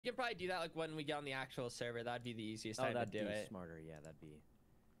can probably do that like when we get on the actual server. That'd be the easiest time to do it. That'd be smarter. Yeah, that'd be.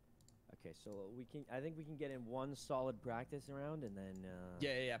 Okay, so I think we can get in one solid practice round and then.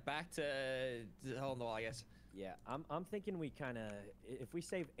 Yeah. Back to hole in the wall, I guess. Yeah, I'm thinking we kind of, if we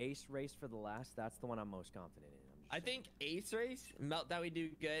save Ace Race for the last, that's the one I'm most confident in. I think Ace Race, Meltdown, we do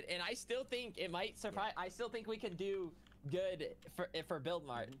good, and I still think it might surprise. Yeah. I still think we can do good for Build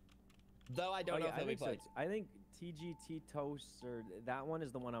Mart, though I don't know if it'll be played. So. I think TGT Toast or that one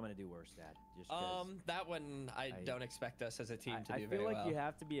is the one I'm gonna do worst at. Just that one I don't expect us as a team to do very well. I feel like you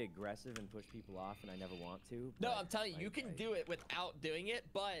have to be aggressive and push people off, and I never want to. No, I'm telling you, you can do it without doing it,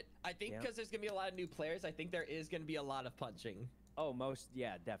 but I think because there's gonna be a lot of new players, I think there is gonna be a lot of punching. Oh,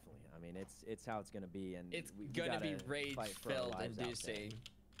 yeah, definitely. I mean, it's how it's gonna be, and it's gonna be rage-filled, inducing.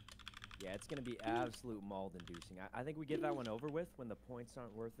 Yeah, it's gonna be absolute mold-inducing. I think we get that one over with when the points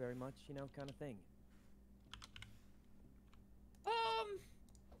aren't worth very much, you know, kind of thing.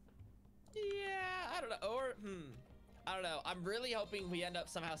 Yeah, I don't know. Or I don't know. I'm really hoping we end up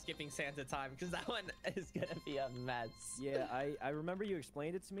somehow skipping Santa time because that one is gonna be a mess. Yeah, I remember you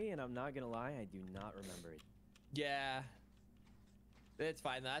explained it to me, and I'm not gonna lie, I do not remember it. Yeah. It's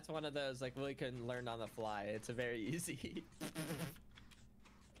fine. That's one of those like we can learn on the fly. It's a very easy.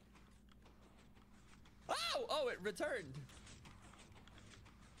 Oh, it returned.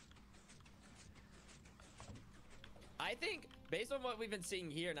 I think based on what we've been seeing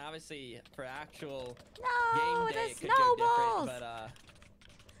here, and obviously for actual game day, it could go different. But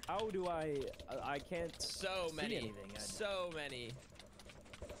how do I can't so see many anything. So many.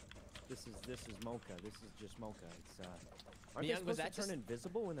 This is Mocha. This is just Mocha. It's aren't Young, they supposed to turn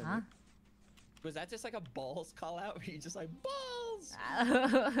invisible when they're Was that just like a balls call out where you just like balls?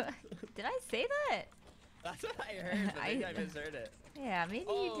 Did I say that? That's what I heard, but maybe I misheard it. Yeah, maybe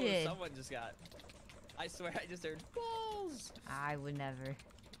you did. Someone just got. I swear I just heard balls. I would never.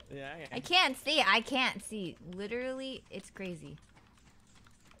 Yeah. I can't see. I can't see. Literally, it's crazy.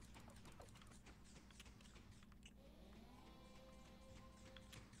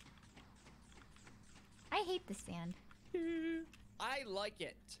 I hate the sand. I like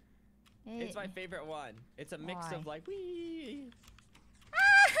it. It's my favorite one. It's a mix of like wee.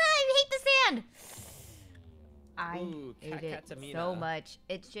 Ah, I hate the sand. I hate it kkatamina. So much.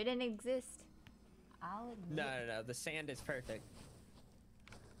 It shouldn't exist. I'll admit. No. The sand is perfect.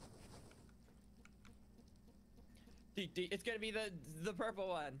 It's gonna be the purple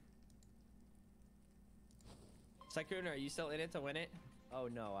one. Sykkuno, are you still in it to win it? Oh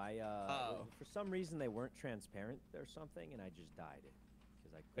no, for some reason they weren't transparent or something, and I just died it.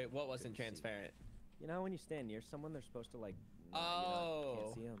 Wait, what wasn't transparent? You know when you stand near someone, they're supposed to like. Oh.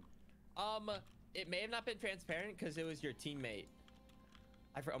 Can't see them. It may have not been transparent because it was your teammate.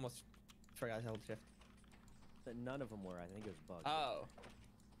 I almost forgot to hold shift. But none of them were. I think it was bugged. Oh.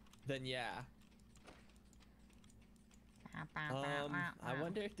 Then yeah. I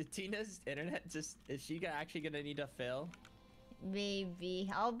wonder if Tina's internet is she actually gonna need to fill? Maybe.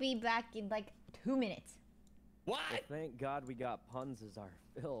 I'll be back in like 2 minutes. What? Well, thank God we got puns as our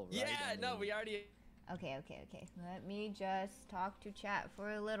fill, right? Yeah, no, we already. Okay. Let me just talk to chat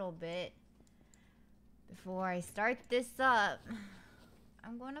for a little bit before I start this up.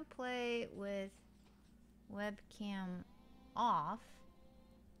 I'm gonna play with webcam off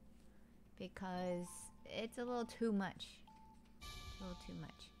because it's a little too much.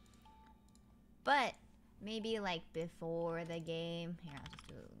 But maybe like before the game. Here, I'll just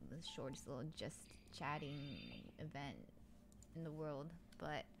do the shortest little just chatting event in the world.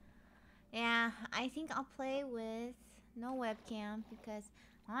 But yeah, I think I'll play with no webcam because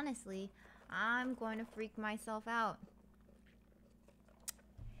honestly, I'm going to freak myself out.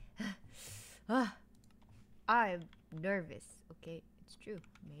 I'm nervous, okay? It's true.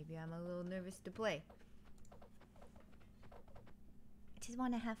 Maybe I'm a little nervous to play. I just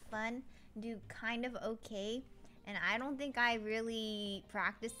want to have fun, do kind of okay, and I don't think I really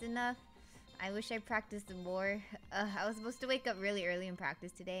practiced enough. I wish I practiced more. I was supposed to wake up really early and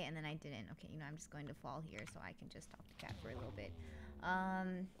practice today, and then I didn't. Okay, you know, I'm just going to fall here so I can just talk to chat for a little bit.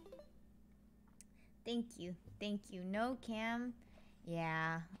 Thank you. No cam.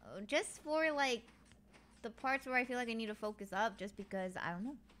 Yeah, just for like the parts where I feel like I need to focus up, just because I don't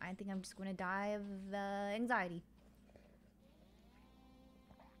know. I think I'm just gonna die of anxiety.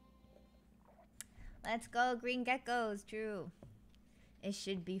 Let's go, green geckos. True. It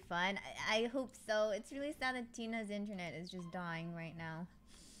should be fun. I hope so. It's really sad that Tina's internet is just dying right now.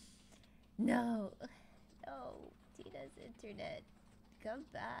 No, Tina's internet, come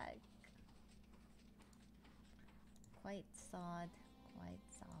back. Quite sad.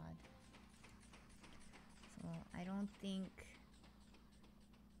 So I don't think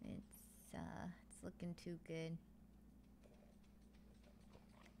looking too good.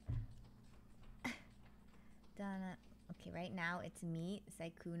 Done. Okay, right now it's me,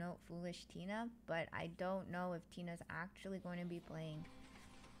 Sykkuno, Foolish Tina, but I don't know if Tina's actually going to be playing.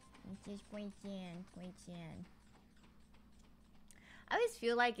 Just point in. I always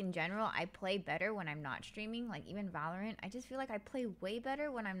feel like in general I play better when I'm not streaming, like even Valorant. I just feel like I play way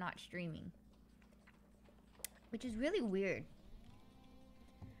better when I'm not streaming, which is really weird.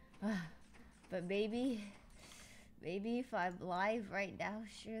 But maybe if I'm live right now,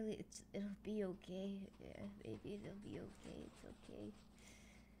 surely it'll be okay. Yeah, maybe it'll be okay. It's okay.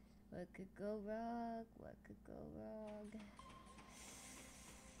 What could go wrong? What could go wrong?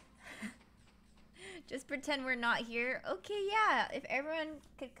 Just pretend we're not here. Okay, yeah. If everyone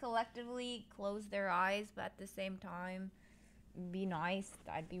could collectively close their eyes, but at the same time be nice,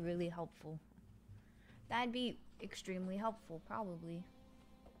 that'd be really helpful. That'd be extremely helpful, probably.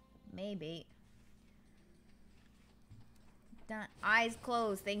 Maybe. Done. Eyes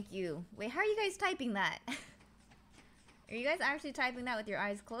closed, thank you. Wait, how are you guys typing that? Are you guys actually typing that with your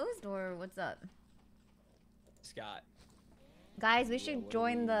eyes closed, or what's up? Scott. Guys, we should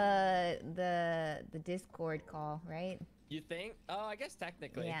join the Discord call, right? You think? Oh, I guess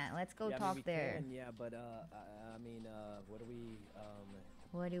technically. Yeah, let's go Yeah, talk I mean, we there. can, yeah, but I mean, what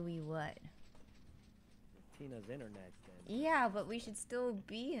do we What? Tina's internet then. Yeah, but we should still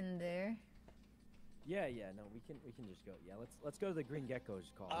be in there. Yeah, no, we can just go. Yeah, let's go to the Green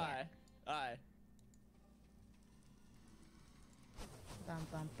Geckos call. Aye. Bum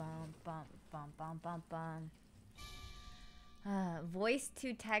bum bum bum bum bum bum bum. Voice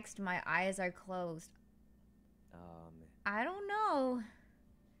to text, my eyes are closed. I don't know.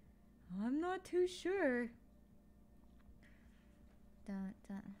 I'm not too sure. Dun,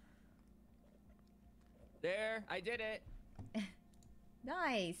 dun. There, I did it.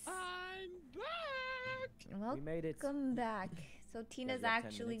 Nice. I'm back. Welcome We made it. back. So Tina's we have 10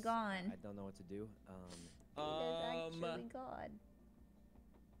 actually minutes. gone. I don't know what to do. Tina's actually gone.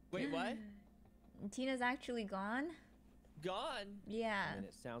 Wait, what? Tina's actually gone? Gone? Yeah. And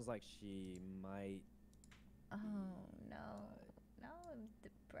it sounds like she might. Oh no. Now I'm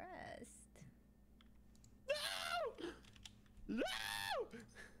depressed. No!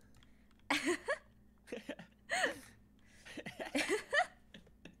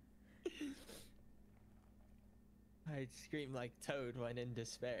 I scream like Toad when in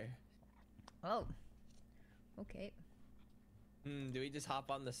despair. Oh. Okay. Do we just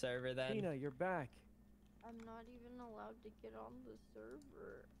hop on the server then? Tina, you're back. I'm not even allowed to get on the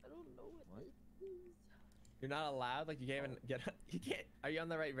server. I don't know what this is. You're not allowed? Like you can't even get on, you can't. Are you on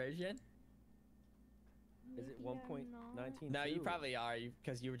the right version? Is it Maybe I'm not. 1.19? No, you probably are,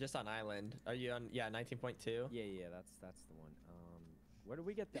 because you were just on island. Are you on? Yeah, 19.2. Yeah, that's the one. Where do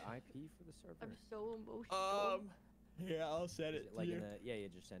we get the IP for the server? I'm so emotional. Yeah, I'll send Is it like in a, yeah,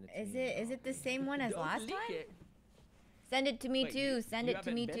 just send it to Is me. it the Okay. same one as Don't last leak time? it. Send it to me Wait, too. you- Send you it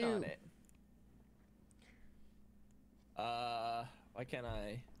to me haven't been on too. it. Why can't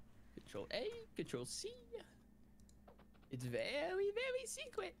I? Control A, Control C. It's very, very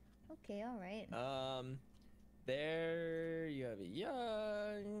secret. Okay, all right. There you have a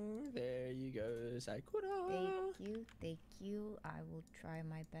young. There you go, Sykkuno. Thank you. I will try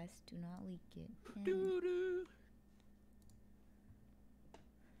my best to not leak it. Doo-doo.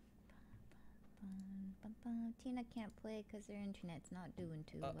 Tina can't play because her internet's not doing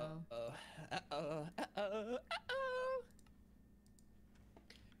too well.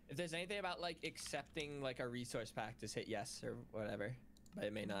 If there's anything about like accepting like a resource pack, just hit yes or whatever. But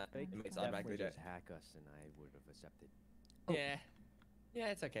it may not. They It may could automatically do definitely it. just hack us, and I would have accepted. Oh. Yeah,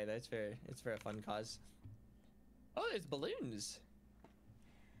 it's okay though. It's for a fun cause. Oh, there's balloons.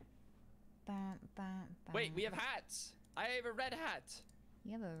 Wait, we have hats. I have a red hat.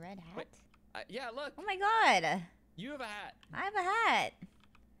 You have a red hat? Wait. Yeah, look. Oh my god! You have a hat. I have a hat.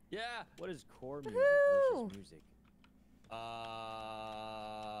 Yeah. What is core music Woohoo! versus music?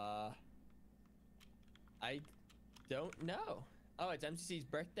 I don't know. Oh, it's MCC's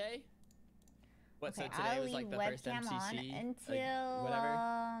birthday. What? Okay, So today I'll was like leave the first webcam on MCC. until whatever.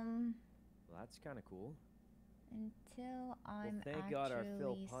 Well, that's kind of cool. Until I'm well, thank God our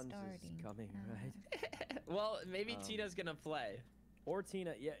Phil actually Puns starting. is coming, right? Well, maybe Um, Tina's gonna play. Or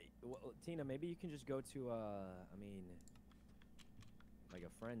Tina, yeah. Well, Tina, maybe you can just go to, I mean, like a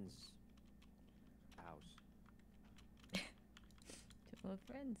friend's house. To a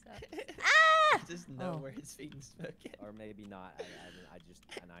friend's house. Ah! Just no Oh. words being spoken. Or maybe not. I just,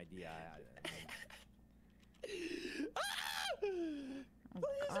 an idea. Ah! Oh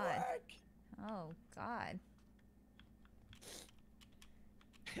Please god. work. Oh god.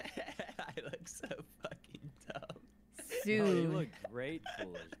 I look so fucking dumb. Oh, you Soon. look great,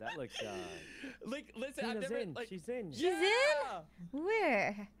 foolish. That looks. Like, listen, I've Tina's never in. like. She's in. She's in?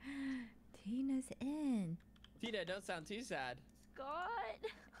 Where? Tina's in. Tina, don't sound too sad. Scott.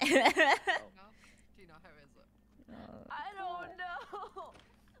 Oh, Tina, how is it? I don't know.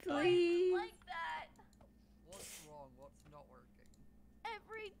 please. Like that. What's wrong? What's not working?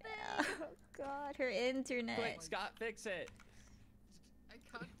 Everything. Oh god, her internet. Quick, Scott, fix it. I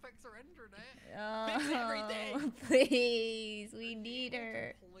can't fix her internet. Fix everything. Please, we need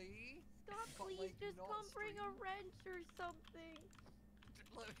her. Play. Scott, But, please like, just not come bring a stream. wrench or something.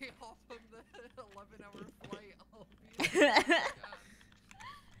 Let me hop on the 11-hour flight. I'll be the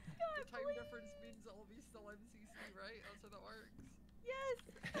time difference means it'll be still MCC, right? That's how that works. Yes.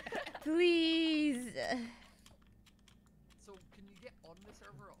 Please. So, can you get on the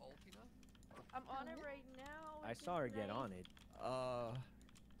server at all, Tina? I'm on it right now. I which saw her is get nice. on it.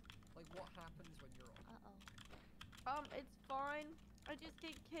 Like, what happens when you're on? It's fine. I just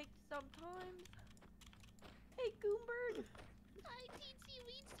get kicked sometimes. Hey, Goombird. Hi, teensy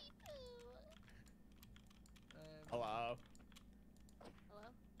weensy poo. Hello. Hello?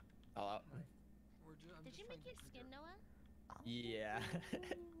 Hello. I'm Did just you trying make to your figure- skin, Noah? Yeah.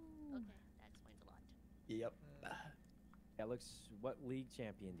 Okay, that explains a lot. Yep. That looks. What league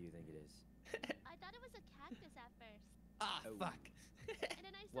champion do you think it is? I thought it was a cactus at first. Ah, Oh. fuck. And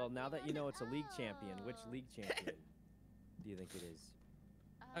then I saw Well, now that you know it's a league Oh. champion, which league champion do you think it is?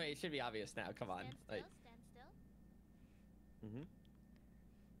 I mean, it should be obvious now. Come on. Stand still, Like, stand still. Mm-hmm.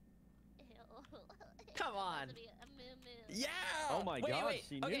 Ew. It's Come supposed on. to be a moo-moo. yeah. Oh my Wait, God, wait.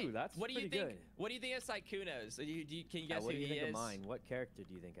 she Okay, knew. That's what do you pretty think? good. What do you think of Sykkuno's? Can you guess What who do you he think is? of mine? What character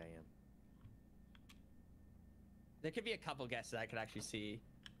do you think I am? There could be a couple guesses I could actually see.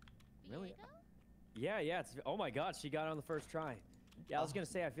 Really? Diego? Yeah. It's. Oh my God, she got it on the first try. Yeah, I was gonna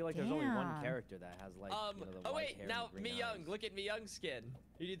say I feel like there's only one Damn. character that has like you know, the oh white wait, hair now and green Mi-young. eyes. Look at Mi-young's skin.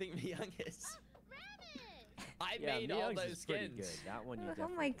 Who do you think Mi-young is? Rabbit! I Yeah, made all Mi-young's those is pretty skins. good. That one you Oh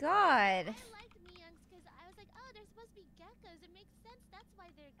definitely. my can try. god. I liked Miyang's because I was like, oh, they're supposed to be geckos. It makes sense. That's why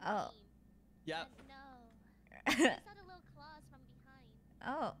they're green. Oh. Yep. But no. I saw the little claws from behind.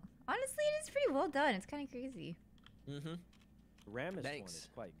 Oh, honestly, it is pretty well done. It's kind of crazy. Mm-hmm. Ramus one Thanks. is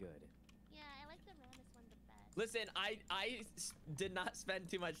quite good. Yeah, I like the Ramus one the best. Listen, I did not spend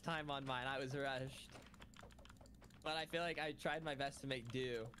too much time on mine. I was rushed. But I feel like I tried my best to make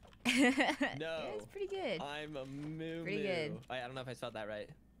do. No. Yeah, it's pretty good. I'm a moo. Pretty good. I don't know if I spelled that right.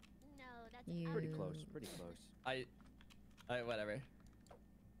 No, that's You- Pretty Ooh. close. Pretty close. Whatever.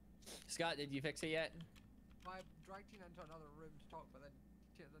 Scott, did you fix it yet? I dragged Tina into another room to talk, but then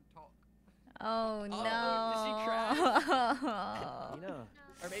Tina didn't talk. Oh Oh, no. did she crash? You know,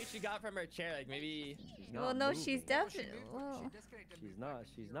 Or maybe she got from her chair, like maybe. she's Well, not no, moving. she's Well, she definitely. moved, Whoa. she disconnected and She's moved not- back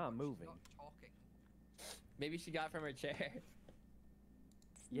in she's here, not but moving. She's not talking. Maybe she got from her chair.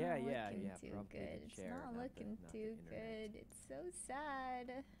 It's Yeah, not yeah, looking yeah, too probably the good. It's chair, not not the- looking not the too internet. good. It's so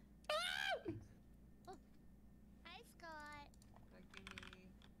sad. Hi, Scott. Thank you, me.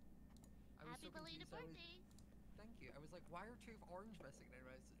 I was Happy so belated confused. birthday. Thank you. I was like, why are two of orange missing? And I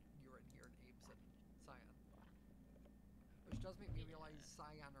realized that you were in here and Abe's in cyan. Which does make me realize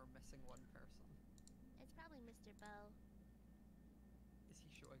cyan are missing one person. It's probably Mr. Bow. Is he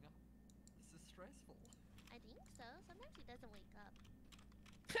showing up? This is stressful. I think so. Sometimes he doesn't wake up.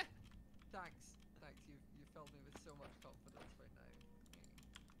 Thanks. Thanks. You filled me with so much confidence right now.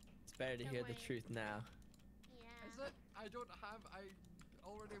 It's better to Don't hear the worry. truth now. Yeah. Is it? I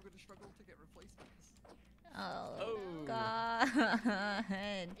already am going to struggle to get replacements. Oh, Oh. god.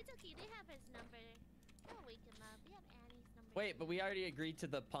 It's okay. They have his number. They'll wake him up. They have Annie's number. Wait, but we already agreed to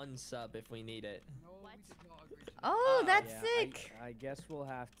the pun sub if we need it. No, What? we did not agree to that. Oh, that's Yeah, sick. I guess we'll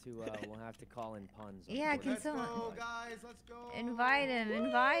have to call in puns. Yeah, can unfortunately. someone- Let's go, guys. Let's go. Invite him.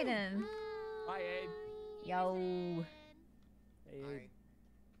 Invite him. Hi, Abe. Yo. Hey, Hi.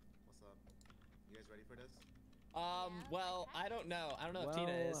 What's up? You guys ready for this? Well, I don't know. I don't know if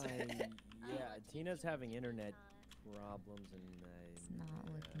Tina is. Yeah, Tina's having internet problems and It's not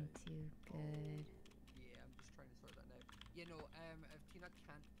looking too good. Yeah, I'm just trying to sort that out. You know, if Tina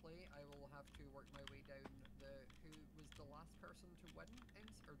can't play, I will have to work my way down who was the last person to win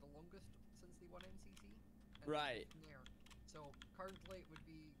or the longest since they won MCC. and then Right. from there. So currently it would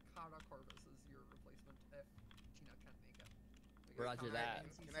be Kara Corvus as your replacement if Tina can't make it. Because Roger Kara that.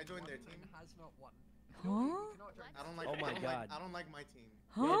 MCC Can I join their won team? and has not won. Huh? No, you cannot join I don't like. Oh my God. I don't like my team.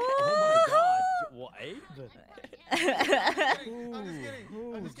 Oh my God! What? Abe? I'm just kidding.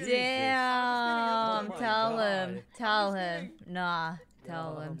 I'm just kidding. Damn. Oh my Tell God. him. Tell I'm just him. kidding. Nah.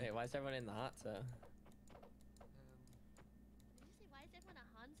 Tell No. him. Hey, why is everyone in the hot tub? Did you say why is everyone a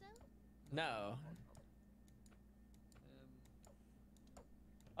Hanzo? No.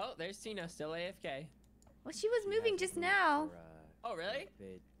 Oh, there's Tina, still AFK. Well, she was moving just now. Oh, really?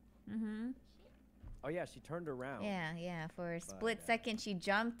 Mm-hmm. Oh yeah, she turned around. Yeah. For a split second, she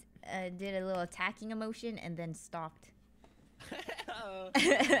jumped, did a little attacking emotion, and then stopped. She's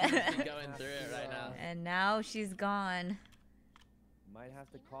going through it right now. And now she's gone. Might have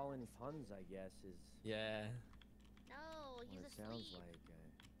to call in Puns, I guess. Yeah. No, he's What it asleep. sounds like.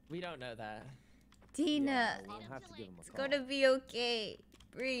 We don't know that. Tina, Yeah, we'll have to give him a it's call. gonna be okay.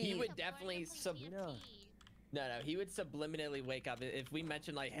 Breathe. He would definitely No, he would subliminally wake up if we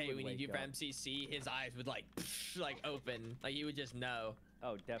mentioned like, hey, we need you for MCC. His eyes would like open, like he would just know.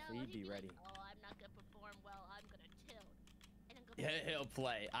 Oh, definitely, he'd be ready. Oh, I'm not gonna perform well. I'm gonna chill. And I'm Yeah, he'll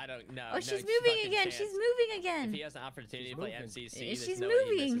play. I don't know. Oh, she's moving again. Chance. She's moving again. If he has an opportunity to play MCC, She's there's no way he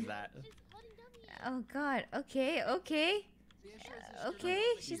moving. misses that. Oh God. Okay.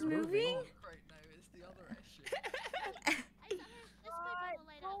 She's moving.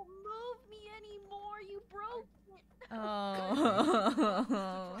 Don't move me anymore. You broke it.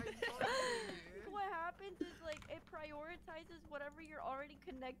 Oh. What happens is like it prioritizes whatever you're already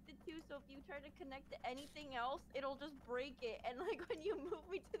connected to. So if you try to connect to anything else, it'll just break it. And like when you move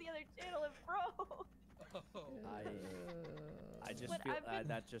me to the other channel, it broke. I just But feel I've been-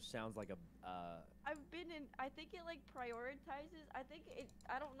 that just sounds like a. I've been in. I think it like prioritizes. I think it.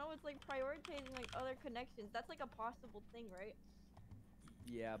 I don't know. It's like prioritizing like other connections. That's like a possible thing, right?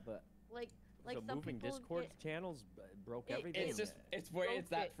 Yeah, but. Like So some moving people Discord get- channels broke everything. It's just it's where it's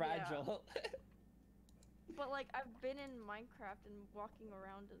that Broke it, yeah. fragile. But like I've been in Minecraft and walking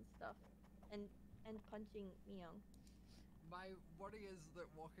around and stuff, and punching Myung. My worry is that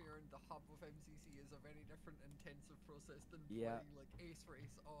walking around the hub of MCC is a very different intensive process than Yeah. playing like Ace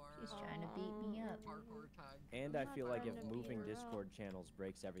Race or She's trying to beat me up. Parkour Tag. And I'm I not feel like if trying to moving beat her up. Discord channels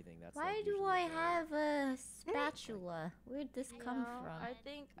breaks everything, that's. Why like do usually I the- have a spatula? Where'd this come Yeah, from?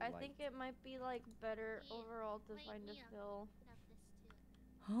 I think it might be like better overall to find a fill.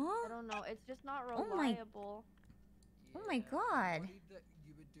 I Huh? don't know. It's just not Oh my- reliable. Oh my God. Worried that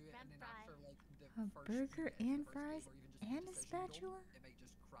you would do it and then after like the A first burger game, and first fries game, or even just and a decision dome, spatula? it might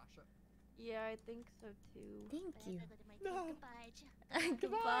just crash it. Yeah, I think so too. Thank you. No.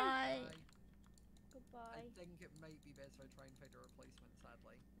 Goodbye. Goodbye. I think it might be best if I try and find a replacement,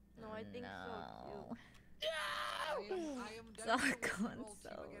 sadly. No, I think so No. too. I am down for Suck on World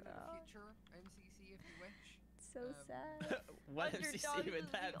Team again in the soda. future, MCC if you wish. So sad. What MCC Underdogs would is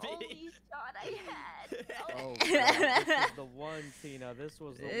that the be? only shot I had. Oh, God, this was the one, Tina. This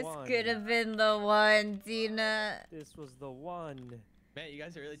was the This one. could have been the one, Tina. This was the one. Man, you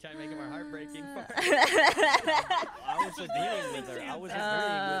guys are really trying to make him our heartbreaking part. I was agreeing with her. I was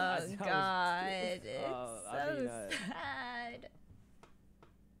agreeing with. Oh God, it's I so mean, sad.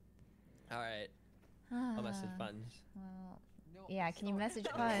 All right, I'll message Ah, Funds. well, No, yeah, can you sorry. message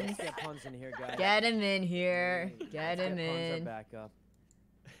Let's Puns? get Puns in here, guys. Get him in here. Let's Get him Puns in. our backup.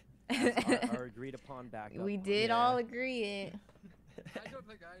 That's our agreed upon backup. We did Yeah. all agree it. I don't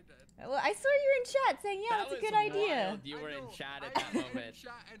think I did. Well, I saw you in chat saying, yeah, That it's a was good idea. wild. You I were in know, chat I at that was in moment.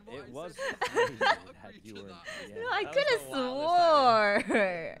 chat and what It I was said crazy not that agree you to were. that. Yeah. No, I That was could the have wildest swore.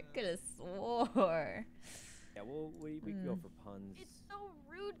 I could have swore. Yeah, well, we can go for Puns. It's so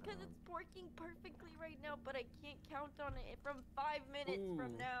rude because it's working perfectly right now, but I can't count on it from 5 minutes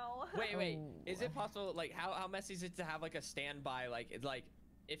from Ooh. now. Wait. Is Oh. it possible? Like, how messy is it to have like a standby? Like,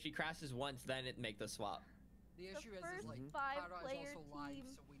 if she crashes once, then it make the swap. The The issue first is like 5-player Tara is also live, team-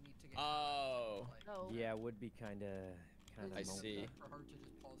 so we need to get. Oh. No. Yeah, would be kind of I see. For her to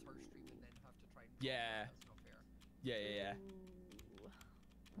just pause her stream and then have to try and. Yeah. That's not fair. Yeah. Ooh.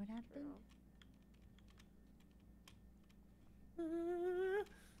 What happened?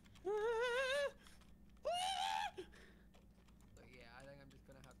 So yeah, I think I'm just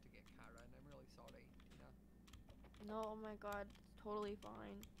gonna have to get Kara, and I'm really sorry, Tina. No, oh my god, it's totally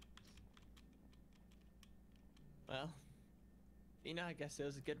fine. Well, Tina, I guess it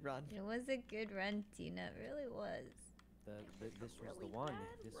was a good run. It was a good run, Tina. It really was. this was the Really one. bad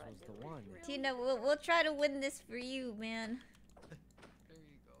This run, was the it one. really Tina, we'll try to win this for you, man. There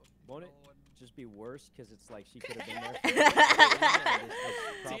you go. Won't it No one- just be worse because it's like she could have been there. For the whole game, and this was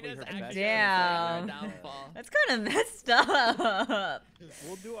probably Tina's her actually best Damn. chance. downfall. That's kind of messed up.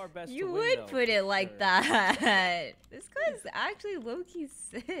 We'll do our best. You to win, would though, put for it like sure. that. This guy's actually low-key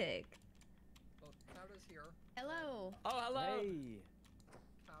sick. Well, Kara's here. Hello, Oh, hello. Hey.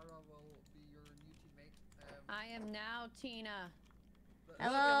 Kara will be your new teammate. I am now Tina. But-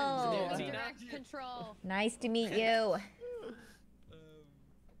 Hello. New Under Tina. direct control. Nice to meet you.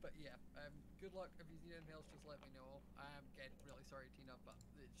 But yeah, good luck. If you need anything else, just let me know. I'm getting really sorry, Tina, but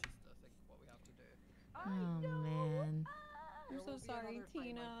it's just I think Oh man. I'm so sorry,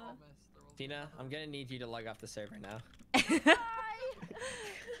 Tina. Tina, I'm gonna need you to log off the server now.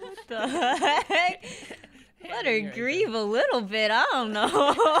 What the heck? Let her grieve a little bit. I don't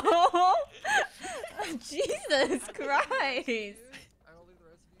know. Jesus Christ. I will leave the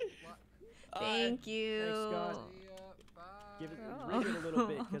rest of you flat. Thank you. Thanks, Scott. See ya. Bye. Give it, rig it a little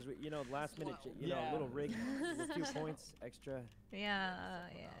bit because you know, last minute, you know, Yeah. a little rig, a few points extra. Yeah.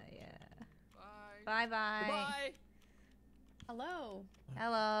 Bye. Bye bye. Bye. Hello.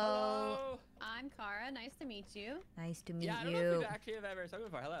 Hello. I'm Kara. Nice to meet you. Nice to meet Yeah, I don't know if you. we actually have ever spoken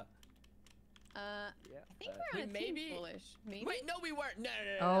before. Hello. I think we're we on a maybe- team foolish. Maybe. Wait, no, we weren't. No.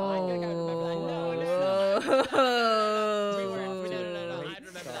 Oh. I think I remember that. No. We weren't. No. I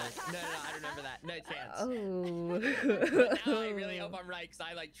remember that. No, I remember that. No chance. Oh. But now I really hope I'm right, because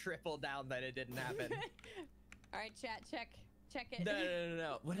I like tripled down that it didn't happen. All right, chat. Check it.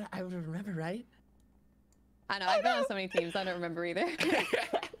 No. What did I would remember, right? I know. I've been on so many teams. I don't remember either.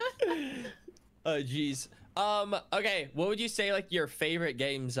 Oh, jeez. Okay, what would you say like your favorite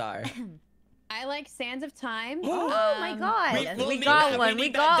games are? I like Sands of Time. Oh my god. we'll We need got that. one. We We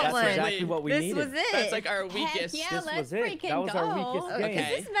need got that one. That's desperately. exactly what we This needed. was it. That's like our weakest. Yeah, This let's was it. freaking That was our go. weakest Okay, game.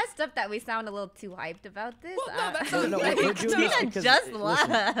 is this messed up that we sound a little too hyped about this? Well, no, that's No, not no, weak. we're doing this Tina because- just listen,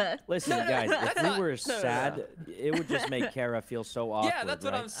 left. Listen, guys, that's if we not- were no. sad, it would just make Kara feel so awkward. Yeah, that's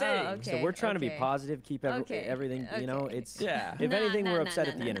what right? I'm saying. Oh, okay. So we're trying to be okay. positive, keep everything. You know, okay. it's Yeah. If Nah, anything, nah, we're nah, upset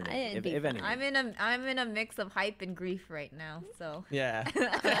nah, at the nah, internet. nah, it'd If be anything. I'm in a mix of hype and grief right now, so. Yeah.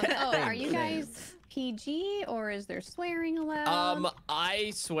 Are you Same. guys PG or is there swearing allowed? I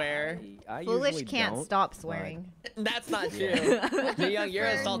swear I Foolish usually can't don't, stop but- swearing. that's not true. Yeah. Young, you're a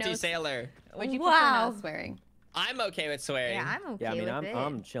prefer salty no- sailor. Would you Wow. prefer no swearing? I'm okay with swearing. Yeah, I'm okay Yeah, I mean, with it.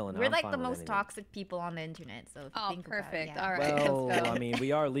 I'm chilling. We're I'm like fine the with most anything. toxic people on the internet, so if you Oh, think about it, perfect. yeah. All right, Well, let's go. I mean,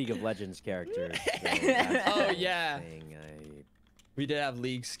 we are League of Legends characters. So that's Oh, the yeah. thing. We did have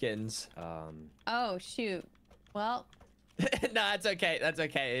league skins. Oh shoot. Well, No, that's okay. That's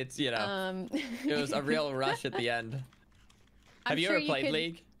okay. It's, you know, it was a real rush at the end. I'm Have you sure ever played could-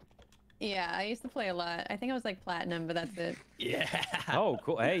 League? Yeah, I used to play a lot. I think I was like platinum, but that's it. Yeah. Oh,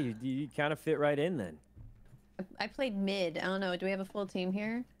 cool. Hey, you kind of fit right in then. I played mid. I don't know. Do we have a full team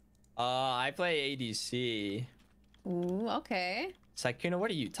here? I play ADC. Ooh, okay. Sykkuno, what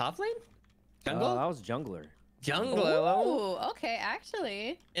are you? Top lane? Jungle? I was jungler. Jungler. Ooh, okay.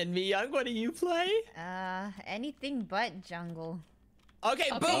 Actually, And me, Young, what do you play? Anything but jungle. Okay,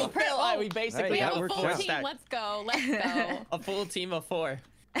 Okay, boom. per- Phil, oh. we basically we that have a works full out. team. Let's go. Let's go. A full team of 4.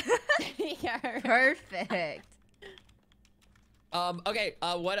 Yeah. right. Perfect. Okay,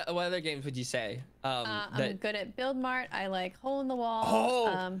 what other games would you say? I'm good at Build Mart. I like Hole in the Wall.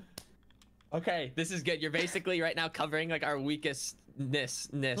 Oh! Okay, this is good. You're basically right now covering like our weakestness.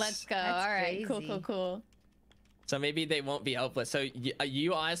 Let's go. That's All right. Cool, crazy. cool, cool. So maybe they won't be hopeless. So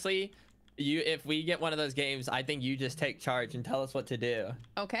you honestly, if we get one of those games, I think you just take charge and tell us what to do.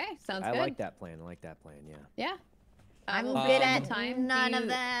 Okay, sounds I good. like that plan. Yeah. Yeah. I'm Well, good Sands at of Time, none do of you-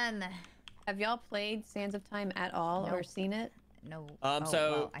 them. Have y'all played Sands of Time at all or Nope. seen it? No. So,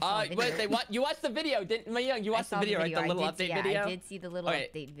 well, I saw a wait, video. you watched the video, didn't you? You I watched the saw video, right? The I little did see- update yeah, video? I did see the little Okay.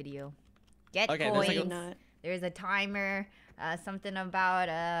 update video. Get Okay, coins. there's like a- Not. There's a timer. Something about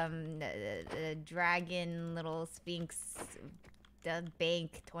the dragon, little sphinx, the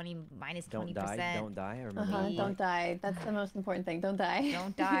bank, 20 minus 20%. Don't die. I remember. Uh-huh, that don't part. die. That's the most important thing. Don't die.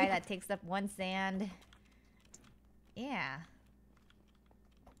 Don't die. That takes up 1 sand. Yeah.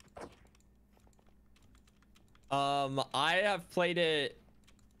 I have played it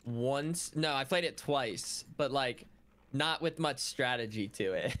once. No, I played it twice, but like not with much strategy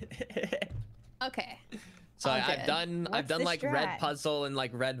to it. Okay. So All I've good. done What's the like Red strat? Puzzle and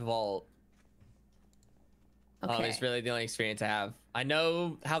like Red Vault. Okay. It's really the only experience I have. I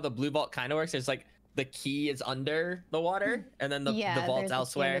know how the blue vault kind of works. It's like the key is under the water, and then the yeah, vault's there's a key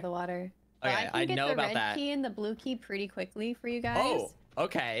elsewhere. under the water. But Okay, I I can get know the about red that. key and the blue key pretty quickly for you guys. Oh,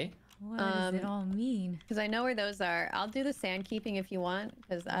 okay. What does it all mean? Because I know where those are. I'll do the sand keeping if you want,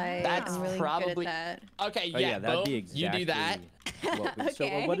 because I'm That's really probably- good at that. Okay, Oh, yeah, that'd be boom. exactly You do that. what we- So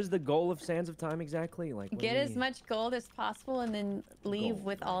Okay. what is the goal of Sands of Time exactly? Like, what Get do as we- much gold as possible and then leave Gold,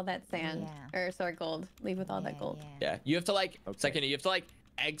 with right. all that sand. Yeah. Or sorry, gold. Leave with all that gold. Yeah, you have to like Okay. second. You have to like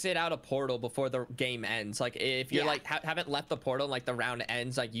exit out a portal before the game ends. Like if you're Yeah. like haven't left the portal, and, like the round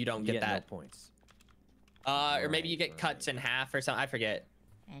ends, like you don't You get get that. no points. Or maybe you get Right, cuts in half or something. I forget.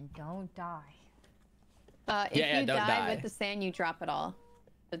 And don't die. If Yeah, you don't die, die. with the sand, you drop it all.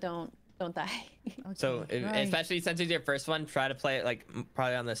 So don't die. So Okay, right. especially since it's your first one, try to play it like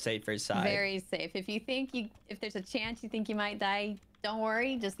probably on the safer side. Very safe. If you think if there's a chance you think you might die, Don't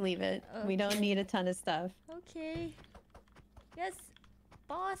worry, just leave it. We don't need a ton of stuff. Okay. Yes,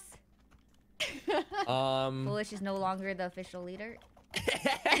 boss. Foolish is no longer the official leader.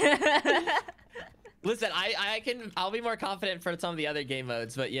 Listen, I'll be more confident for some of the other game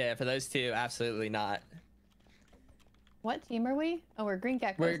modes, but yeah, for those two, absolutely not. What team are we? Oh, we're green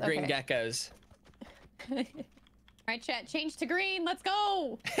geckos. We're green geckos. All right, chat, change to green. Let's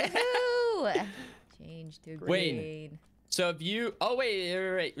go. Change to green. Wait. So if you,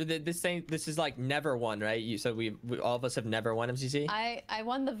 wait. This is like never won, right? We all of us have never won MCC. I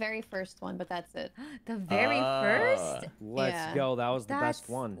won the very first one, but that's it. The very first? Let's go. That was the best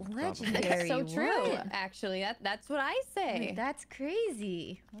one. Legendary. That's so true. What? Actually, that's what I say. That's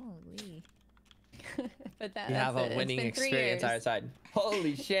crazy. Holy. But you have a winning experience on our side.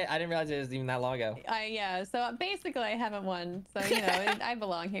 Holy shit! I didn't realize it was even that long ago. Yeah. So basically, I haven't won. So you know, I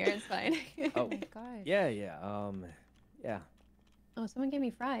belong here. It's fine. Oh my god. Yeah. Yeah. Oh, someone gave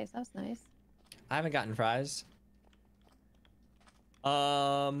me fries. That was nice. I haven't gotten fries. Where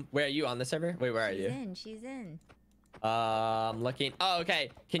are you on the server? Wait, where are you? She's in. Looking. Oh,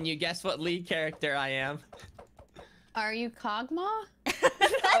 okay. Can you guess what lead character I am? Are you Kog'Maw?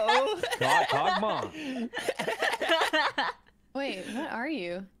 Oh. Kog'Maw. Wait, what are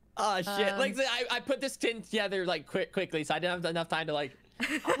you? Oh shit! Like I put this tin together like quickly, so I didn't have enough time to like.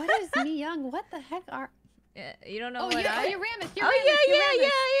 What is me young? What the heck are? You don't know what you're Rammus. You're yeah,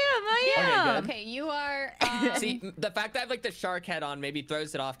 I am. Okay, you are. See, the fact that I have like the shark head on maybe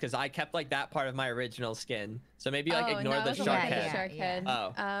throws it off because I kept like that part of my original skin. So maybe like ignore the shark head. Shark head.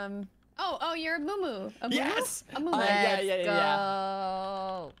 Oh. Oh, you're a Mumu. A Mumu? Yes. A Mumu.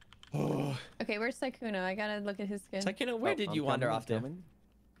 Yeah. Okay, where's Sykkuno? I gotta look at his skin. Sykkuno, where did you wander off to?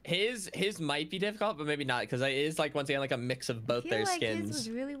 His might be difficult, but maybe not, because it is like once again like a mix of both their skins. His was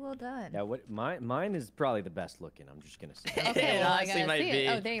really well done. Yeah, mine is probably the best looking. I'm just gonna say. Okay, well, I honestly gotta might see be. it.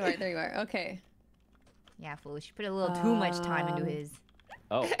 Oh, there you are. There you are. Okay. Yeah, foolish. You put a little too much time into his.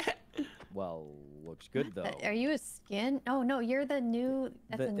 Oh, well, looks good though. Are you a skin? Oh no, you're the new.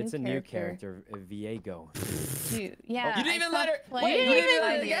 That's a new it's character. a new character, Viego. Yeah. You didn't even let her. Wait, you didn't even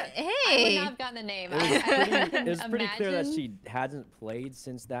let her get. I would not have gotten the name. It was pretty clear that she hasn't played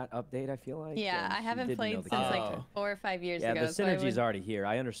since that update. I feel like. Yeah, I haven't played since like 4 or 5 years ago. Yeah, the synergy's already here.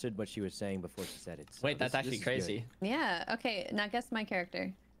 I understood what she was saying before she said it. So Wait, that's actually crazy. Yeah. Okay. Now guess my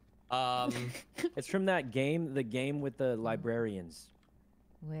character. It's from that game, the game with the librarians.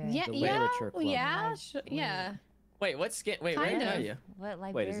 Where? Yeah. The literature club. Yeah. Wait, what skin? Wait, Kind where of. are you? What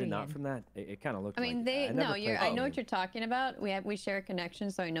librarian? Wait, is it not from that? It kind of looked. I mean, like I know what you're talking about. We share a connection,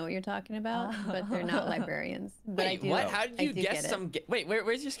 so I know what you're talking about. But they're not librarians. But Wait, what? How did you guess some? Wait,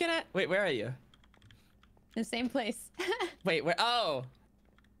 where's your skin at? Wait, where are you? The same place. Wait, where? Oh,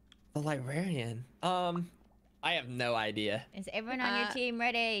 the librarian. I have no idea. Is everyone on your team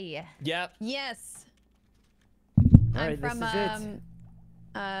ready? Yep. Yes. All right, I'm from this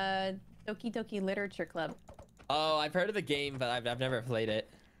is Doki Doki Literature Club. Oh, I've heard of the game, but I've never played it.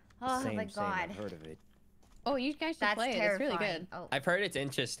 Oh Same, my god. I've heard of it. Oh, you guys should play it. It's really good. Oh. I've heard it's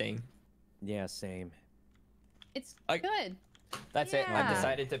interesting. Yeah, same. It's good. That's it. Yeah. I've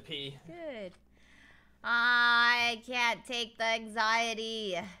decided to pee. Good. I can't take the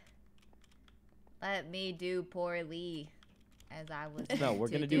anxiety. Let me do poorly, as I was. No, we're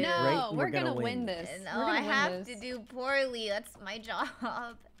gonna do great. No, we're gonna win this. No, I have to do poorly. That's my job.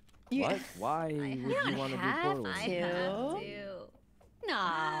 What? Why would you want to do poorly? I have to.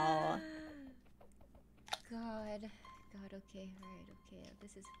 No. God, okay, alright, okay.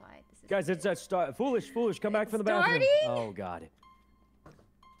 This is fine. This is Guys, good. it's that start. Foolish, come back from the bathroom. Oh God.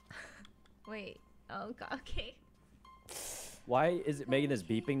 Wait. Oh God. Okay. Why is it making this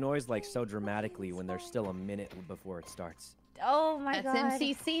beeping noise like so dramatically when there's still a minute before it starts? Oh my God. That's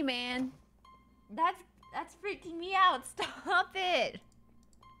MCC, man. That's freaking me out. Stop it.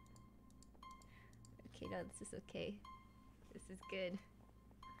 Okay, no, this is okay. This is good.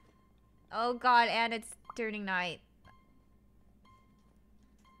 Oh God, and it's turning night.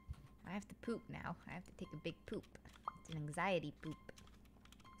 I have to poop now. I have to take a big poop. It's an anxiety poop.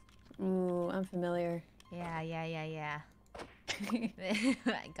 Ooh, I'm familiar. Yeah. I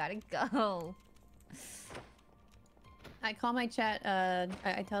gotta go. I call my chat,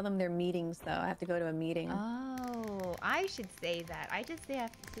 I tell them they're meetings, though. I have to go to a meeting. Oh, I should say that. I just say I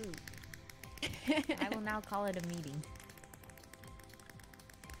have to poop. I will now call it a meeting.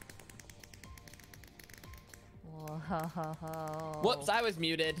 Whoa. Whoops, I was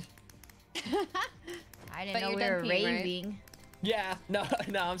muted. I didn't know we were raving. Right? Yeah, no,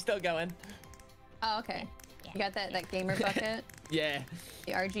 I'm still going. Oh, okay. You got that gamer bucket? Yeah.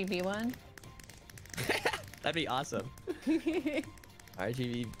 The RGB one? That'd be awesome.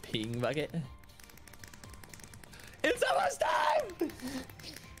 RGB ping bucket. It's almost time!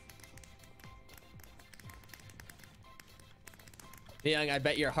 Young, I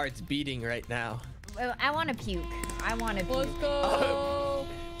bet your heart's beating right now. Well, I want to puke. I want to puke. Let's go.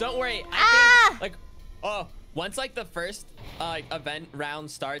 Don't worry. I think, like, once like the first event round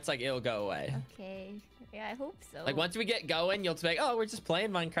starts, like it'll go away. Okay. Yeah, I hope so. Like once we get going, you'll just be like, oh, we're just playing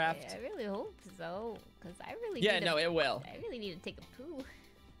Minecraft. I really hope so, because I really Yeah, need no, it will. I really need to take a poo.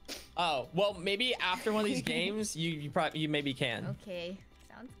 Oh, well, maybe after one of these games, you maybe can. Okay,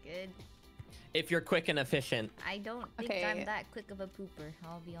 sounds good. If you're quick and efficient. I don't think I'm that quick of a pooper,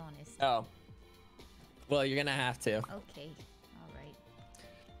 I'll be honest. Oh. Well, you're gonna have to. Okay, all right.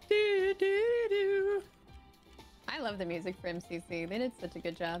 I love the music for MCC. They did such a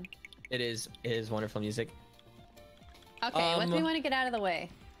good job. It is wonderful music. Okay, what do we want to get out of the way?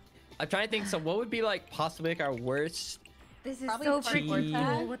 I'm trying to think. So, what would be like possibly like our worst? This is Probably so parkour freaking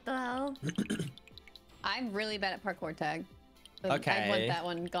tag. cool. What the hell? I'm really bad at parkour tag. So Okay. I want that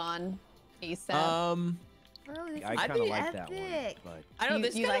one gone ASAP. Bro, this I is kind of like that one, epic. but I don't know.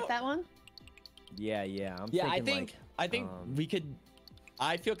 This you kinda- like that one? yeah. I'm Yeah, thinking, I think we could.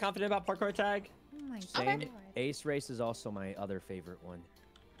 I feel confident about parkour tag. Oh my same. god. Ace Race is also my other favorite one.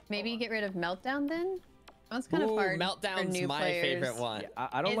 Maybe get rid of Meltdown then? That's kind Ooh, of hard for Meltdown's new my players. favorite one. Yeah,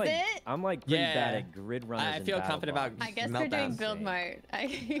 I don't Is like. it? I'm like pretty Yeah. bad at grid runners. I and feel battle confident about. bots. I guess we're doing Meltdown. Build Mart.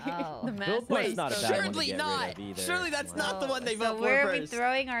 Oh. The Build mass Mart's waste not a of- bad one to Surely get rid not. of either. Surely that's Come not the on. one they So vote for where are we first.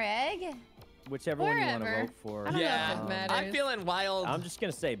 throwing our egg? Whichever one you want to Wherever. vote for. I don't know if Yeah, it matters. I'm feeling wild. I'm just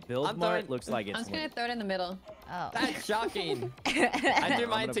gonna say Build I'm Mart throwing- looks like I'm it's. just gonna lit. throw it in the middle. Oh. That's shocking. I threw I'm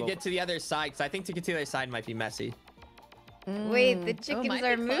mine gonna to vote get to the other side, because I think to get to the other side might be messy. Wait, the Oh, chickens might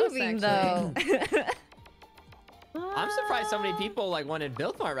are be close, moving actually. though. I'm surprised so many people like wanted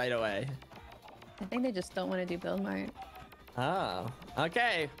Build Mart right away. I think they just don't want to do Build Mart. Oh,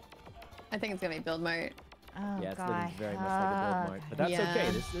 okay. I think it's gonna be Build Mart. Oh Yeah, it's god. looking very much like a Build Mart, but that's Yeah.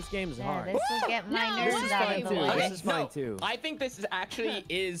 okay. This game's Yeah, hard. this will get my No, nerves this is out fine of too. the way. This is fine no, too. I think this is actually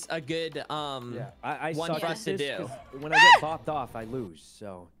is a good Yeah, I one suck for at us to this do. 'cause when I get bopped off, I lose.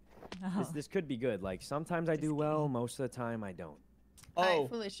 So Oh. this could be good. Like sometimes I do well, most of the time I don't. Alright, Oh,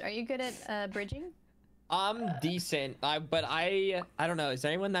 Foolish. Are you good at bridging? I'm decent. But I don't know. Is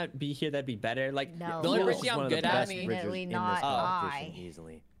there anyone that be here that'd be better? Like No. the only No. bridging One I'm of the good best at. me. bridgers Definitely in not this competition, I.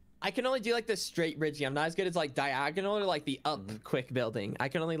 easily. I can only do like the straight bridging. I'm not as good as like diagonal or like the up quick building. I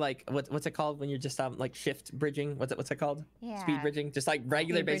can only like what's it called when you're just like shift bridging? What's it called? Yeah. Speed bridging. Just like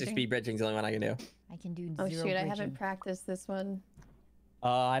regular Speed basic bridging. speed bridging is the only one I can do. I can do Oh zero shoot, I bridging. haven't practiced this one.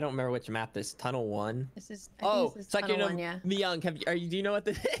 I don't remember which map this tunnel one. This is Oh, this is Tunnel Sykkuno, one, yeah. Young. Do you know what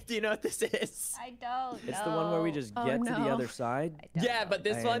this? Do you know what this is? I don't It's the one where we just Oh, get to the no. other side. I don't Yeah, know. but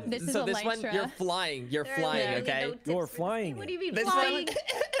this And- one. This is so a this one, Lytra. you're flying. You're There are flying. literally Okay. no tips You're for this flying game. What do it. you mean This flying? one.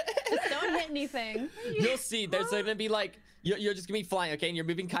 Just don't hit anything. You'll see. There's gonna be like you're just gonna be flying. Okay, and you're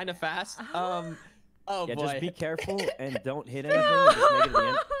moving kind of fast. Oh Yeah, boy. just be careful and don't hit anything. And just make it to the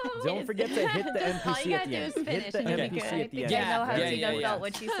end. Don't It's- forget to hit the All NPC you at gotta the do end. is Hit finish the and you'll be NPC good. at I the think end. Yeah, I know how yeah, Tina yeah. felt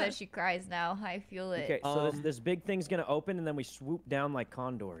when she says she cries now. I feel it. Okay, so Um, this big thing's gonna open and then we swoop down like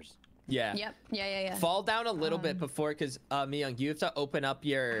condors. Yeah. Yep. Yeah. Fall down a little bit before, because Miyung, you have to open up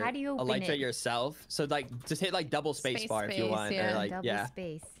your How do you open elytra it? yourself. So like, just hit like double space bar if you space, want, yeah. or like Double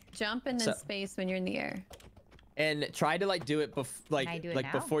space. Jump and then So- space when you're in the air. and try to like do it I do it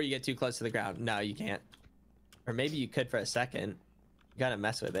now? before you get too close to the ground. No, you can't. Or maybe you could for a second. You gotta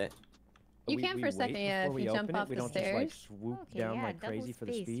mess with it. You We- can we for a second, wait yeah, before if we you jump open it. off We the don't just like stairs. swoop Okay, down yeah, like double crazy for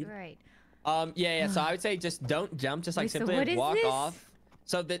the space, speed. Right. Yeah. So I would say just don't jump. Just like Wait, so simply what is walk this? off.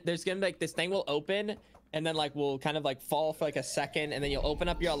 So that there's gonna be like this thing will open, and then like we'll kind of like fall for like a second, and then you'll open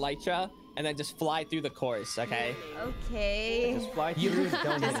up your elytra, and then just fly through the course. Okay. Okay. Just fly You- through. Don't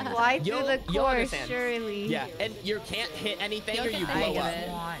hit Just anything. fly through You'll- the you'll course, understand. surely. Yeah, and you can't hit anything You'll or get you the blow hang of up. it.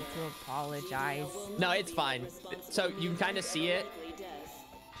 I want to apologize. No, it's fine. So you can kind of see it.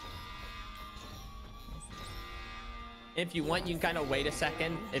 If you want, you can kind of wait a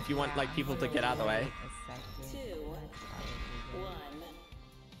second. If you want like people to get out of the way. Wait a second.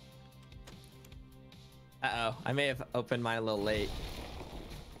 Uh-oh, I may have opened mine a little late.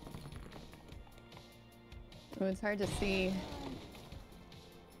 Oh, it's hard to see.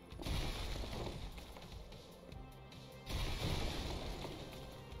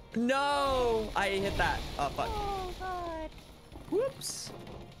 No! I hit that. Oh, fuck. Oh god. Whoops.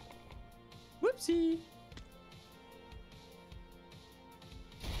 Whoopsie.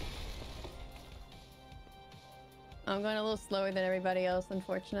 I'm going a little slower than everybody else,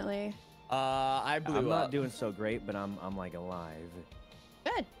 unfortunately. I blew I'm up. not doing so great, but I'm like alive.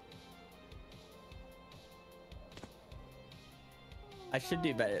 Good. I should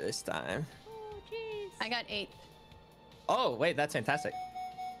do better this time. Oh, jeez. I got 8. Oh, wait, that's fantastic.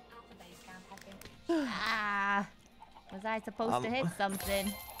 Ah, was I supposed to hit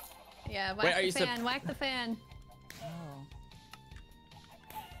something? Yeah, Wait, whack are the you fan, whack the fan. Oh.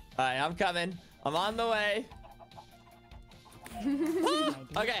 All right, I'm coming. I'm on the way.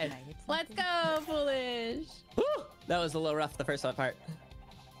 Okay. Let's go, foolish. Woo! That was a little rough, the first part.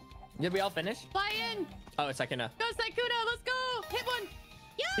 Did we all finish? Fly in. Oh, it's Sykkuno. Go, Sykkuno. Let's go. Hit one.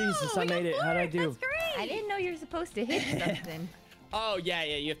 Yo, Jesus, I we got made it. How'd I 4. do? That's great. I didn't know you were supposed to hit something. Oh, yeah,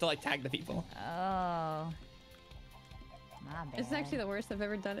 you have to like tag the people. Oh. My bad. This is actually the worst I've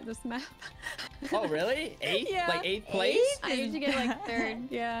ever done at this map. Oh, really? 8th? Yeah. Like 8th place? I usually get like 3rd.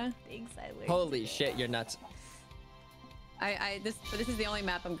 Yeah. Thanks, I learned. Holy shit, you're nuts. This is the only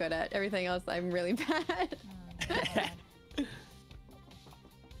map I'm good at. Everything else I'm really bad. Oh, God.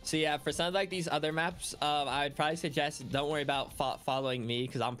 So yeah, for some of like these other maps, I would probably suggest don't worry about following me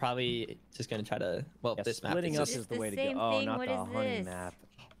because I'm probably just gonna try to. Well, Yeah, this map splitting is up just. is the the way to same go. Oh, thing. not What the is honey this? map.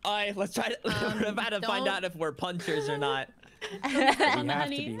 Alright, let's try to. We're about to find don't- out if we're punchers or not. We On the have to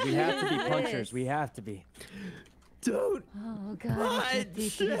honey. be. We have to be Yes. punchers. We have to be. Dude, Oh, God. I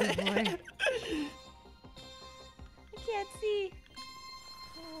can't see, boy. I can't see.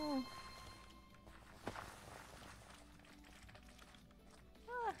 Oh.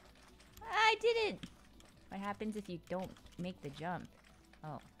 Ah, I did it. What happens if you don't make the jump?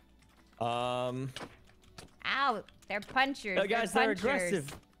 Oh. Ow! They're punchers. Oh, guys, they're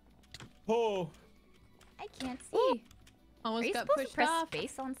aggressive. Oh, I can't see. Are Almost you got supposed to pushed press off.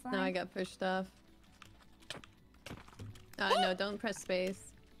 space on slime? No, I got pushed off. No, don't press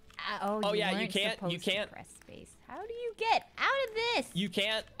space. Oh, yeah, you weren't can't- you supposed to can't- press space. How do you get out of this?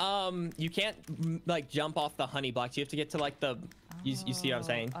 you can't like jump off the honey blocks. You have to get to like the. You see what I'm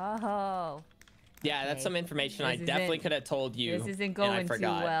saying? Oh. Yeah, that's okay. some information I This definitely isn't- could have told you. This isn't and I going too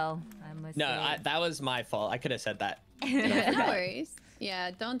forgot. well. I must No, say. that was my fault. I could have said that. No worries.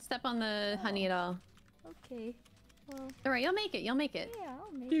 Yeah, don't step on the honey at all. Okay. Well, All right, you'll make it. You'll make it. yeah,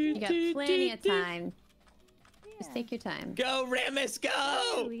 I'll make You it. got plenty of time. Just Yeah. take your time. Go, Ramus, go!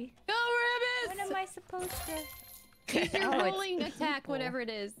 Really? Go, When Rabbit! am I supposed to? Use your Oh, it's rolling attack, people. whatever it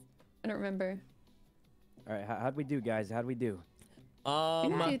is. I don't remember. All right, how'd we do, guys? How'd we do?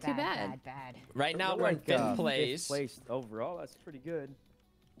 Didn't do too bad. Bad. Right now We're we're in like, 5th place. 5th place overall. That's pretty good.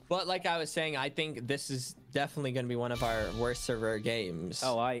 But like I was saying, I think this is definitely going to be one of our worst server games.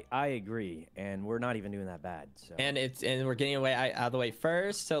 Oh, I agree, and we're not even doing that bad. So. And we're getting away out of the way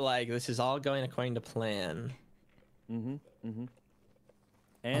first, so like this is all going according to plan. And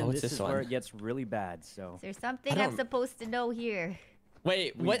what's this this is where one? it gets really bad. So. Is there something I I'm don't- supposed to know here?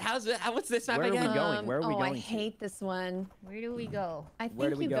 Wait, We- what? What's this map Where are we again? going? Where are we I going to? hate this one. Where do we go? I Where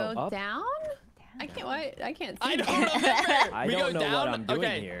think do we you go? go Up? down. I can't. Why? I can't. See I don't that. remember. I We don't go know what down? I'm doing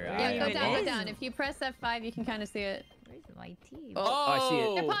Okay. here. Yeah, I go don't down. know. Go down. If you press F5, you can kind of see it. Where's my team? Oh, I see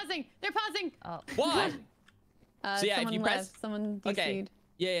it. They're pausing. They're pausing. Oh. Why? So yeah, if someone you left. press- Someone Okay. DC'd.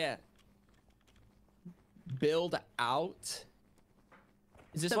 Yeah. Build out.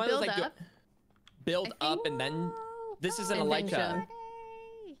 Is this So one of those build like up. build I up think- and then? Whoa, This isn't And then Elytra. jump.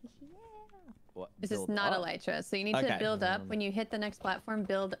 Hey, yeah. What, This is build not up? Elytra. So you need Okay. to build up. When you hit the next platform,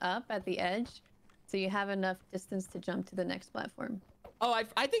 build up at the edge. So you have enough distance to jump to the next platform. Oh,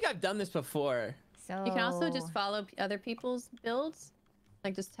 I think I've done this before. So You can also just follow other people's builds.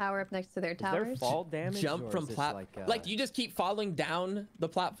 Like just tower up next to their Is there towers. fall damage? Jump or from is this plat. like, You just keep falling down the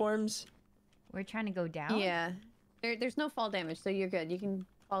platforms. We're trying to go down. Yeah. There's no fall damage, so you're good. You can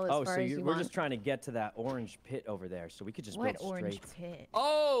fall as Oh, far so as you we're want. just trying to get to that orange pit over there, so we could just What build orange straight. pit?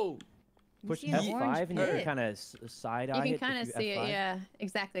 Oh, You Push see an F5 orange and you can pit? kind of side eye You it. can if kind of you see F5. it, yeah.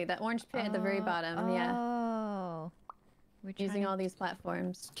 Exactly. That orange pit at the very bottom, yeah. Oh. We're Using trying all these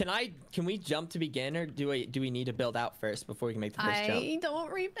platforms. can we jump to begin, or do we need to build out first before we can make the first jump? I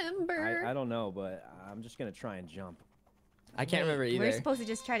don't remember. I don't know, but I'm just gonna try and jump. I can't remember either. We're supposed to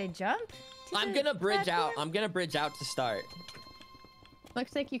just try to jump? to I'm the gonna bridge out. platform? I'm gonna bridge out to start.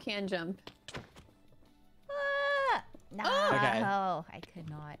 Looks like you can jump. Ah! No, Okay. I could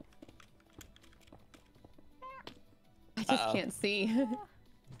not. I just Uh-oh. can't see.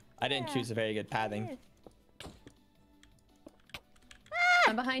 I didn't choose a very good pathing.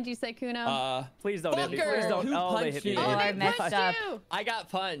 I'm behind you, Sykkuno. Please don't hit me. Fucker! Please don't. Who Oh, they punched hit me. you? They Oh, hit I me. messed Punched up. you! I got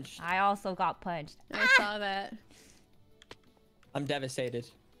punched. I also got punched. I saw that. I'm devastated.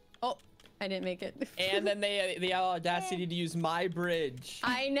 Oh, I didn't make it. And then they the audacity to use my bridge.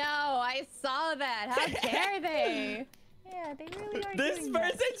 I know. I saw that. How dare they? Yeah, they really are This doing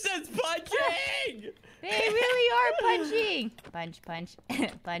person's just punching! They really are punching! Punch, punch,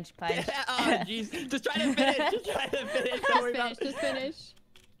 punch, punch. Oh, jeez. Just try to finish. Just try to finish. Don't worry about Just finish.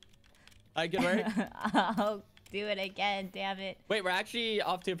 All right, good work. I'll do it again, damn it. Wait, we're actually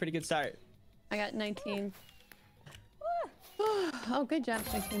off to a pretty good start. I got 19. Oh, good job,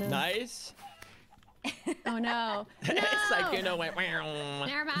 Sykkuno. Nice. Oh no. No! Sykkuno went.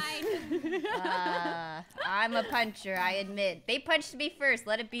 Never mind. I'm a puncher, I admit. They punched me first,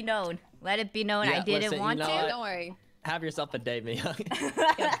 let it be known. Let it be known I didn't want to. Don't worry. Have yourself a day, Mia.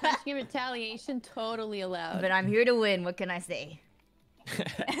 Yeah, punching in retaliation, totally allowed. But I'm here to win, what can I say?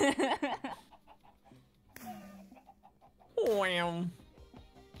 Wham.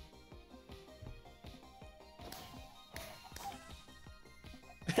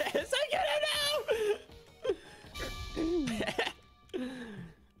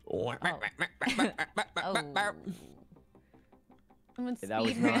 That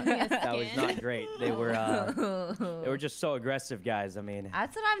was not great. They were just so aggressive, guys. I mean,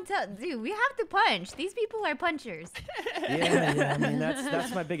 that's what I'm telling. Dude, we have to punch. These people are punchers. Yeah. I mean,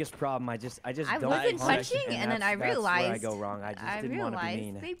 that's my biggest problem. I just I don't wasn't punch, punching, and then I that's realized where I go wrong. I just didn't want to be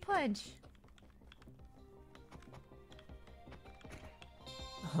mean. They punch.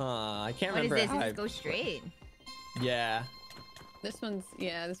 I can't what remember. What is this? Let's go straight. Yeah. This one's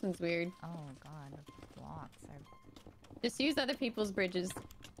weird. Oh god, the blocks are. Just use other people's bridges.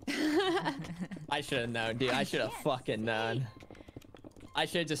 I should have known, dude. I should have fucking known. I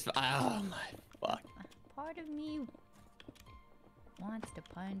should just. Oh my fuck. Part of me wants to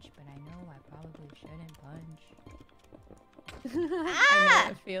punch, but I know I probably shouldn't punch. I know how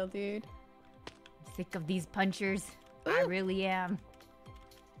I feel, dude. I'm sick of these punchers. I really am.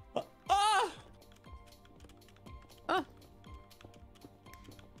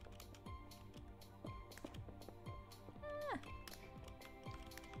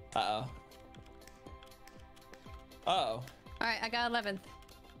 Uh-oh. Uh-oh. Alright, I got 11th.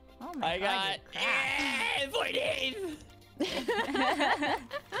 Oh my god, I got 14th!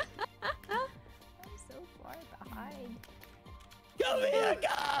 I'm so far behind. Go, Mia, go!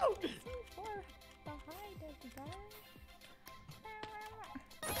 I'm so far behind everybody.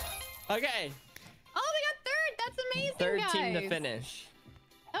 Okay. Oh, they got third! That's amazing, Third guys! team to finish.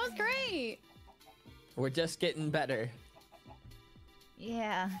 That was great! We're just getting better.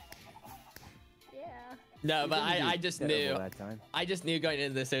 Yeah. No, but I just knew. I just knew going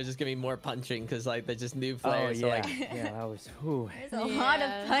into this there was just gonna be more punching because like there's just new players. Oh, so, yeah. like, Yeah, that was. Whew. There's a lot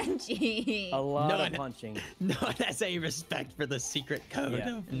of punching. A lot of punching. No one has any respect for the secret code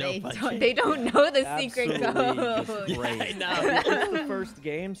of no punching. They don't know the secret Absolutely code. just great. I know. This is the first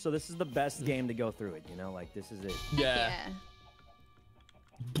game, so this is the best game to go through it. You know, like this is it. Yeah.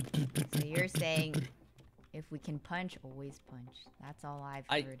 So you're saying if we can punch, always punch. That's all I've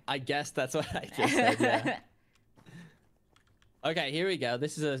heard. I guess that's what I just said. Yeah. Okay, here we go.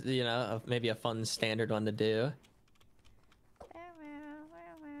 This is maybe a fun standard one to do.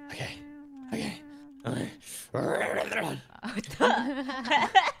 Okay.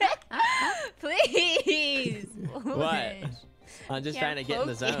 Please. What? I'm just trying to get in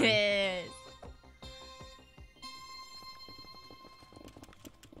the zone.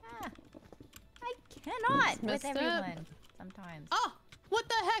 I cannot with messed up. everyone sometimes. Oh! What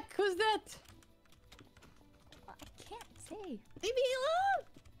the heck? Who's that? I can't say. Leave me alone!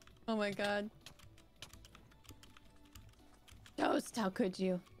 Oh my god. Toast, how could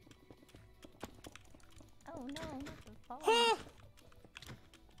you? Oh no, not the phone.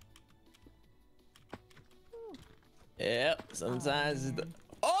 Yep, sometimes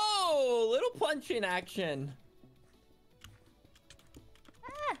oh, little punching action.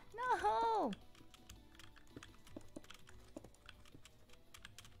 Ah, no.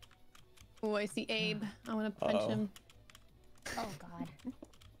 Oh, I see Abe. I want to punch him. Oh god.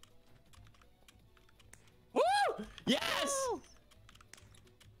 Woo! Yes!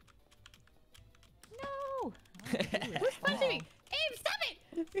 No! Who's punching me? Abe, stop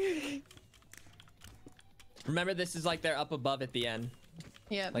it! Remember, this is like they're up above at the end.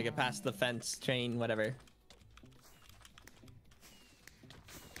 Yeah. Like it passed the fence, chain, whatever.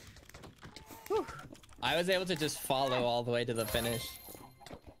 Whew. I was able to just follow all the way to the finish.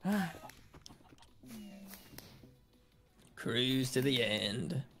 Cruise to the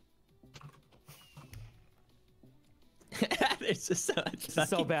end. There's just so much. This is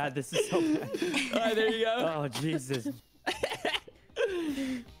so bad. This is so bad. Alright, there you go. Oh, Jesus.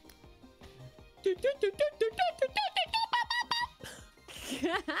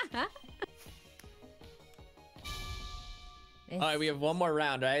 Alright, we have one more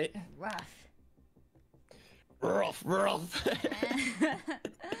round, right? Rough. Ruff, ruff.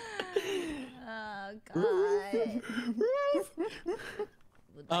 Oh God.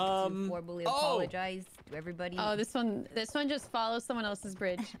 Would like to formally apologize to everybody. Oh, this one just follows someone else's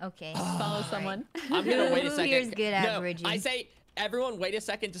bridge. Okay. Follow someone. I'm gonna wait a Who second. here's good at no, bridging? I say everyone wait a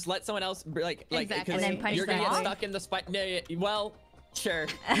second. Just let someone else Exactly. 'cause And then punch you're gonna them get off? stuck in the spot. No, well, sure.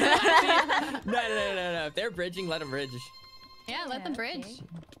 No. If they're bridging, let them bridge. Yeah, let them bridge. okay.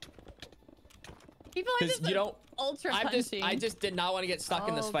 People are Because just you don't. ultra I punching. just did not want to get stuck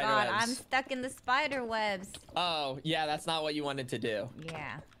in the Oh, spider God, webs. I'm stuck in the spider webs. Oh yeah, that's not what you wanted to do.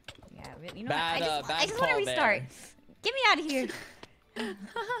 Yeah. Yeah, really. You know Bad, what? I bad just want to call restart. there. Get me out of here. Oh, you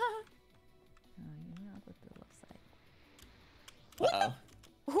know, I'll go to the left side.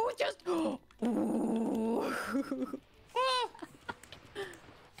 Uh-oh. Who just?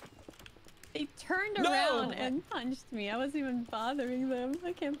 They turned No! around and punched me. I wasn't even bothering them.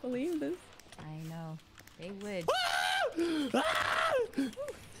 I can't believe this. I know. They would.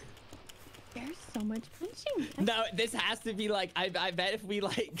 There's so much punching. No, this has to be like I bet if we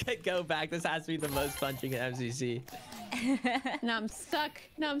like go back, this has to be the most punching in MCC. Now I'm stuck.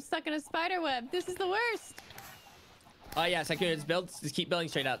 Now I'm stuck in a spider web. This is the worst. Oh yeah, Sykkuno, just keep building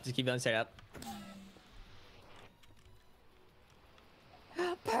straight up. Just keep building straight up.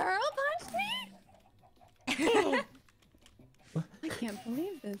 Pearl punched me? I can't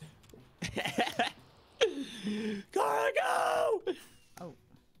believe this. Gotta go! Oh,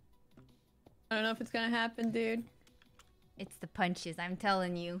 I don't know if it's gonna happen, dude. it's the punches. I'm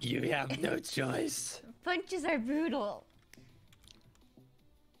telling you. You have no choice. Punches are brutal.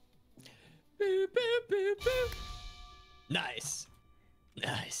 Boop, boop, boop, boop. Nice.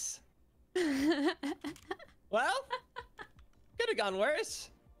 Nice. Well, could have gone worse.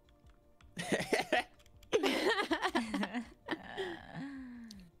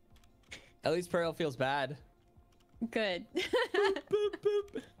 At least Pearl feels bad. Good. Boop,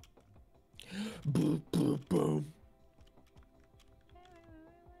 boop. Boop, boop, boom.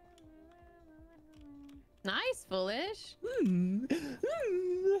 Nice, foolish. Damn.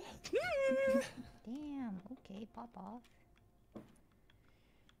 Okay, pop off.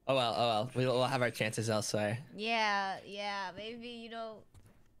 Oh well. We'll have our chances elsewhere. Yeah. Maybe, you know.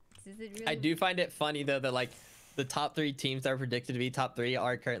 Is it really? I do find it funny though that like the top 3 teams that are predicted to be top 3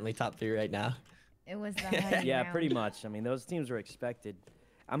 are currently top 3 right now. It was the honey Yeah, round. pretty much. I mean, those teams were expected.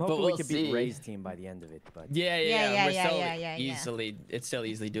 I'm hoping we'll we could beat see. Ray's team by the end of it, but Yeah. Yeah, We're yeah, still yeah. easily. It's still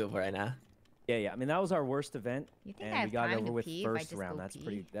easily doable right now. yeah. I mean, that was our worst event, You think I and have we got it time over to with pee if I first just round. go That's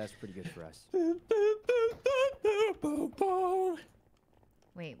pee? pretty good for us.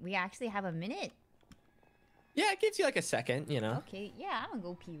 Wait, we actually have a minute? Yeah, it gives you like a second, you know. Okay, yeah, I'm gonna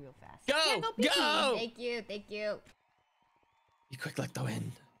go pee real fast. Go! Yeah, go pee. Go! Thank you. You quick like the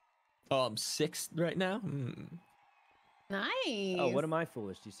wind. Oh, I'm 6th right now. Nice. Oh, what am I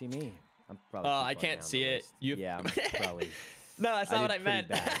foolish? Do you see me? I'm probably. Oh, too I far can't down see the it. list. You- Yeah, I'm probably. No, that's not what I did pretty meant.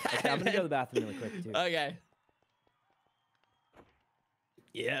 bad. Okay, I'm gonna go to the bathroom really quick too. Okay.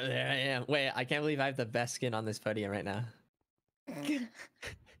 Yeah, there I am. Wait, I can't believe I have the best skin on this podium right now.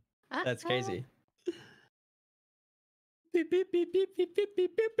 That's crazy. Beep, beep, beep, beep, beep, beep,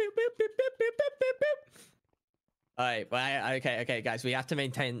 beep, beep, beep, beep, beep, beep, beep, beep, beep, beep. All right, well, okay, guys, we have to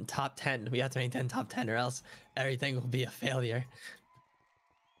maintain top 10. We have to maintain top 10, or else everything will be a failure.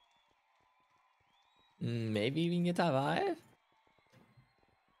 Maybe we can get top 5.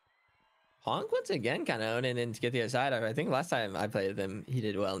 Honk once again kind of owning in to get the other side. I think last time I played with him, he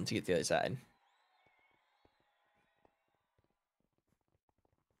did well to get the other side.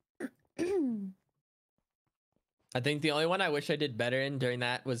 I think the only one I wish I did better in during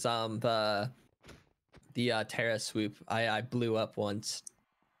that was the Terra swoop. I blew up once.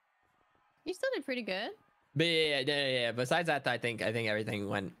 You still did pretty good. But yeah. Besides that, I think everything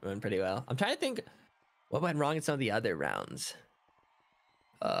went pretty well. I'm trying to think what went wrong in some of the other rounds.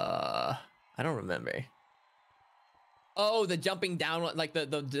 I don't remember. Oh, the jumping down one, like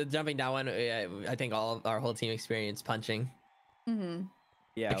the jumping down one. I think our whole team experienced punching. Mm-hmm.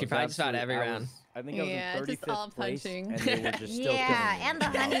 Yeah, Like, it you was practice about absolute- every I round. was- I think I was Yeah, in just 35th all place, punching. and they were just still Yeah, killing me. and the I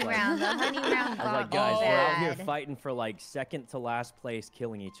was honey like- round. The honey round I was like, got guys, we're out here bad. fighting for like second to last place,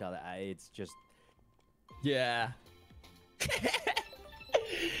 killing each other. It's just Yeah.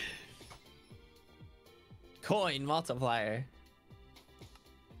 Coin multiplier.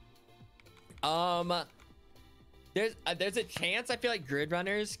 There's a chance I feel like grid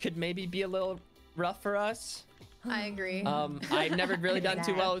runners could maybe be a little rough for us. I agree. I've never really done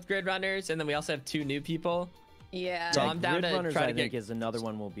too Yeah. well with grid runners, and then we also have 2 new people. Yeah. So I'm down Grid to runners, try to I think, get. is another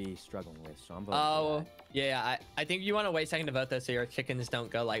one we'll be struggling with. So I'm voting for Oh, that. yeah. I think you want to wait a second to vote though, so your chickens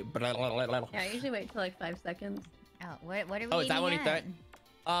don't go like. Blah, blah, blah, blah. Yeah, I usually wait till like 5 seconds. Oh, what are we Oh, is that aiming when you throw at?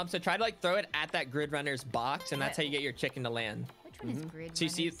 it? So try to like throw it at that grid runner's box, and that's how you get your chicken to land. Which one is grid So you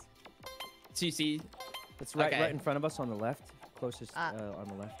see, runners? so you see. It's right, Okay. right in front of us on the left, closest on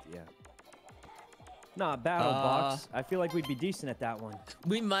the left. Yeah. Nah, battle box. I feel like we'd be decent at that one.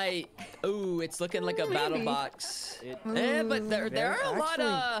 We might. Ooh, it's looking like a battle Maybe. box. It, But there are a lot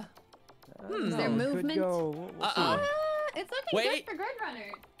of. Is there no, it could movement? go. We'll see. Uh-oh. It's looking Wait. good for grid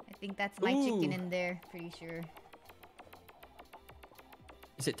runners. I think that's my chicken Ooh. in there. Pretty sure.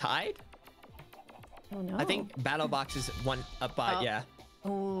 Is it tied? Oh no. I think battle box is one up by. Oh. Yeah.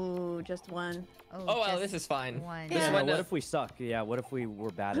 Oh, just one. Oh well, just this is fine. one. This Yeah, one, what if we suck? Yeah, what if we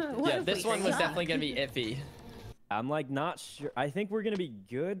were bad at this? What Yeah, if this we one was suck? definitely gonna be iffy. I'm like not sure. I think we're gonna be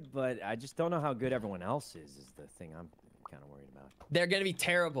good, but I just don't know how good everyone else is the thing I'm kind of worried about. They're gonna be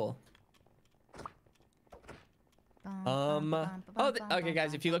terrible. Okay,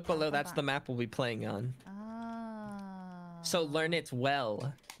 guys. If you look below, that's the map we'll be playing on. So learn it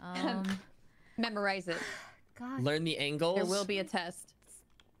well. Memorize it. God. Learn the angles. There will be a test.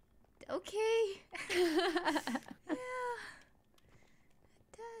 Okay. Yeah.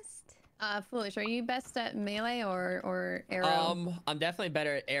 Test. Foolish, are you best at melee or arrow? I'm definitely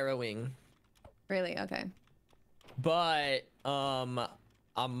better at arrowing, Really? Okay. but I'm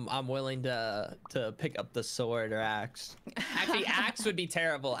willing to pick up the sword or axe. Actually, axe would be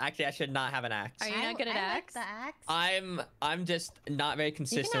terrible. Actually, I should not have an axe. Are you not good at I axe? like the axe. I'm just not very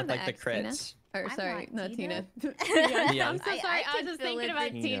consistent with have like the the axe, crits. Or I'm sorry, not not Tina. Tina. Yeah, I'm so I sorry. I could was just fill thinking in about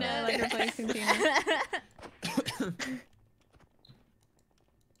for Tina, Tina. like replacing Tina.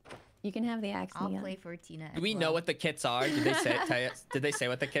 You can have the axe, I'll Nia. play for Tina. Do we know what the kits are? Did they say? Did they say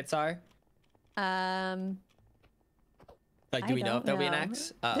what the kits are? Like, do I we know if don't there'll be an know.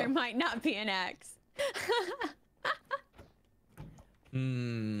 axe? There might not be an axe.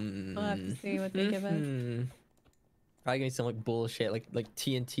 We'll have to see what they give us. Probably gonna be some like bullshit, like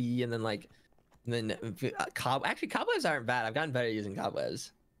TNT, and then actually cobwebs aren't bad. I've gotten better at using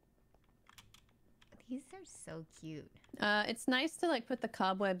cobwebs. These are so cute. It's nice to like put the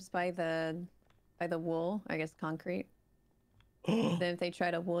cobwebs by the wool, I guess concrete. Then if they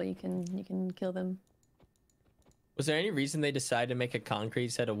try to wool, you can kill them. Was there any reason they decided to make a concrete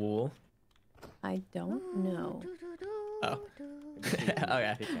instead of wool? I don't know. Oh.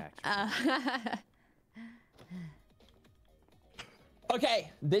 Okay.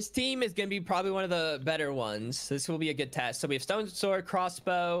 Okay, this team is gonna be probably one of the better ones. This will be a good test. So we have stone sword,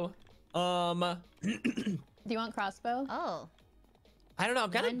 crossbow. Do you want crossbow? Oh. I don't know.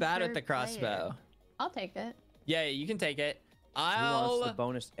 I'm kind of One bad per with the crossbow. I'll take it. Yeah, you can take it. Who wants the I'll.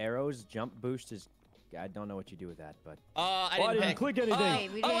 bonus arrows? Jump boost is. I don't know what you do with that, but. I Oh, I didn't didn't pick. click anything. Wait,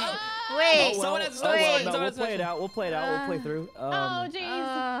 we didn't. Oh, Wait. Oh, someone has a stone wait. sword. No, Someone we'll has a play it stone out. We'll play it out. We'll play through. Oh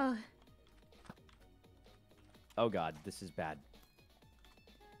jeez. Oh god, this is bad.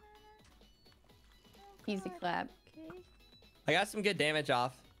 Easy clap. Okay. I got some good damage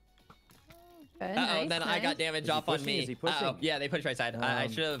off. Good, Uh-oh, nice, then I nice. got damage Is he off on pushing? me. Is he pushing? Uh-oh. Yeah, they pushed right side. I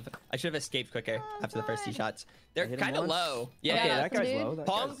should have escaped quicker after the first two shots. They're hit him kind of once. low. Yeah. Okay, Yeah, that guy's dude. low. That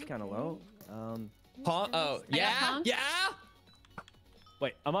Pong? guy's kind of low. Paul, oh, I got yeah, Pong. yeah.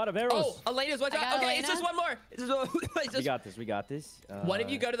 Wait, I'm out of arrows. Oh, Elena's watch I out. got Okay, it's Elena. just one more. It's just, it's We just, got this. We got this. what if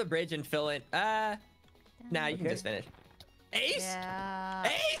you go to the bridge and fill it? Nah, you can Okay. just finish. Ace? Yeah.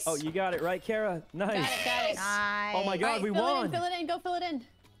 Ace? Oh, you got it right, Kara. Nice. Got it. Nice. Oh my god, Alright, we fill won. It in, fill it in, go fill it in.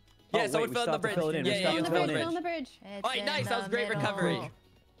 Yeah, Oh, someone wait, we fill in the stopped to bridge. fill it in. We Yeah, stopped you to fill fill in it the in. Fill in bridge. the bridge. It's Alright, in nice, that was the great middle. recovery.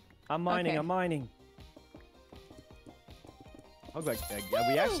 I'm mining. Okay. I'm mining. Oh, like,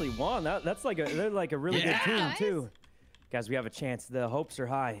 we actually won. That's like they're like a really Yeah. good team Nice. too. Guys, we have a chance. The hopes are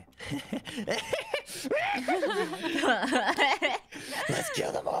high. Let's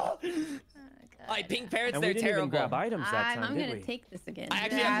kill them all. Alright, pink parrots, And they're we didn't terrible. even grab items that time, I'm did gonna we? take this again. I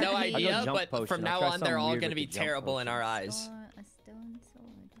actually have no Yeah. I go idea, jump but potion. from I'll now try on, they're something all weird going to with be the jump terrible in potion. our eyes. A stone sword.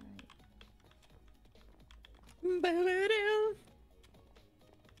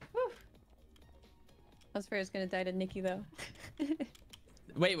 I was first gonna die to Nikki though.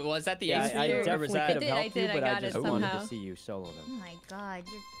 Wait, was that the Yeah, ace for I you, or definitely was could that? have I did, helped you, I but I got it just wanted somehow. to see you solo Oh them. my god,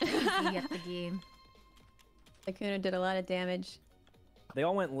 you're crazy at the game. Sykkuno did a lot of damage. They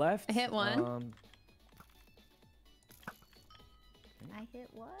all went left. I hit one. I hit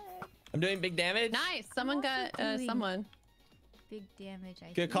what? I'm doing big damage. Nice. Someone also got doing- someone. Big damage. I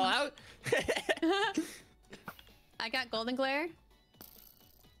Good think. call out. I got golden glare.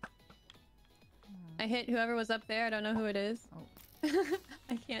 I hit whoever was up there. I don't know who it is. Oh.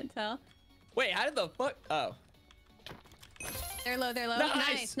 I can't tell. Wait, how did the fuck? Oh. They're low. They're low.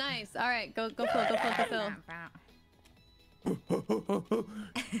 Nice! Nice. All right, go fill. Oh,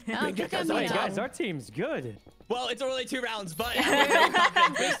 Hey guys, our team's good. Well, it's only 2 rounds, but I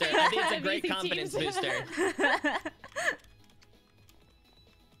think it's a confidence booster. I think it's a great Easy confidence teams. booster.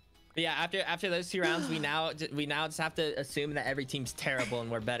 But yeah, after those 2 rounds, we now just have to assume that every team's terrible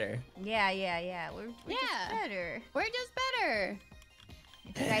and we're better. Yeah. We're just better. We're just better.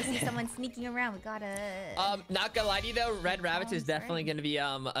 If you guys see someone sneaking around, we gotta. Not gonna lie to you though, Red Rabbits is definitely gonna be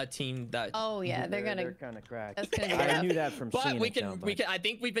a team that. Oh yeah, they're kind of cracked. That's gonna be I rough. knew that from But seeing we it, can though, but- I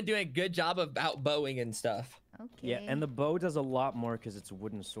think we've been doing a good job of outbowing and stuff. Okay. Yeah, and the bow does a lot more because it's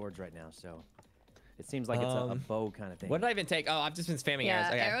wooden swords right now, so it seems like it's a bow kind of thing. What did I even take? Oh, I've just been spamming Yeah,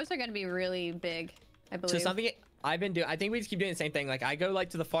 arrows. Okay. arrows are gonna be really big, I believe. So something I've been doing, I think we just keep doing the same thing. Like I go like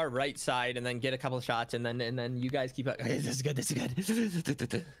to the far right side and then get a couple of shots, and then you guys keep up. Okay, this is good. This is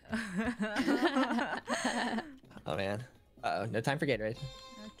good. Oh man. Uh-oh, no time for Gatorade.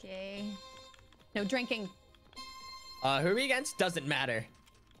 Okay. No drinking. Who are we against? Doesn't matter.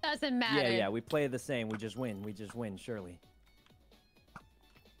 Doesn't matter. Yeah, we play the same. We just win, surely.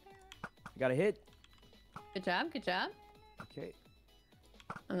 Got a hit. Good job. Okay.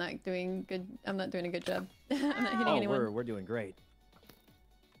 I'm not doing a good job. I'm not hitting anyone. We're doing great.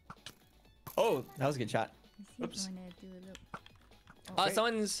 Oh, that was a good shot. Oops.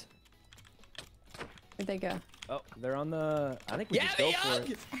 Someone's. Where'd they go? Oh, they're on the. I think we Yeah, just go for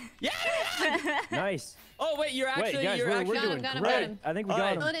it. Yeah. Nice. Oh wait, you're actually. Wait, guys, you're we're actually. doing got him, great. got him. I think we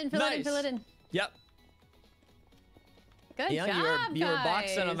Alright. got Fill him. it in. Fill it in. Yep. Good Yeah, job, you were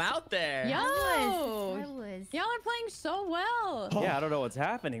boxing guys. them out there. Yo, I was. y'all are playing so well. Yeah, I don't know what's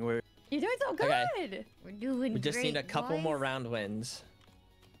happening. We're You're doing so good. Okay. We're doing We just great, need a couple boys. more round wins.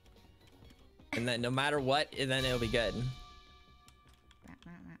 And then no matter what, then it'll be good.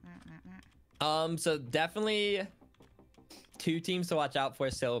 So definitely 2 teams to watch out for.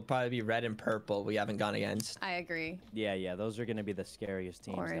 So it'll probably be red and purple we haven't gone against. I agree. yeah, those are gonna be the scariest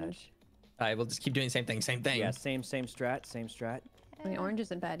teams. Orange. All right, we'll just keep doing the same thing. Yeah, same strat. I mean, orange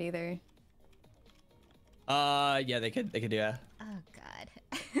isn't bad either. Yeah, they could do that. Oh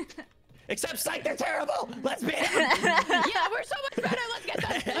God. Except Psych, they're terrible. Let's be. Yeah, we're so much better. Let's get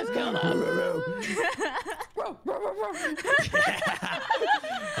that. Let's kill them.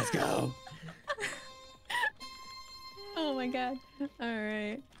 Let's go. Oh my god. All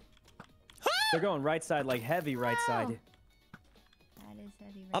right. They're going right side, like heavy right side. That is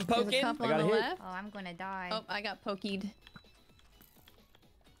heavy. I'm There's a poking. couple I on got the a hit. left. Oh, I'm gonna die. Oh, I got pokeyed.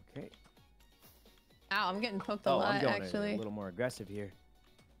 Okay. Ow, I'm getting poked a Oh, lot I'm going actually. a little more aggressive here.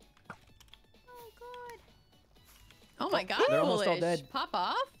 Oh God. Oh my god. They're almost all foolish. dead. Pop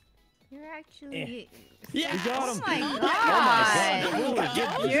off. You're actually. Yeah. We got Oh him. my Oh God.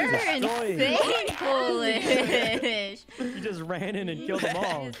 God. You're Destroyed. insane foolish. You just ran in and killed them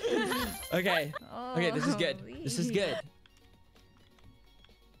all. Okay. Okay, this is good. This is good.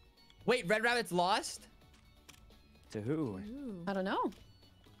 Wait, Red Rabbit's lost? To who? Ooh. I don't know.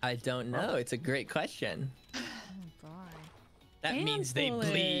 I don't know. It's a great question. Oh God. That Damn means they foolish.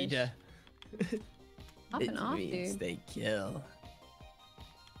 bleed. Off It and off, means dude. they kill.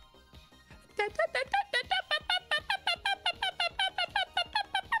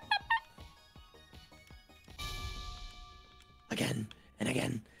 Again and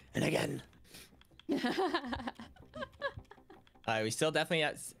again and again. Alright, we still definitely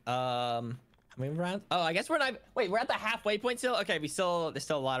at how many rounds? Oh, I guess we're not. Wait, we're at the halfway point still. Okay, there's still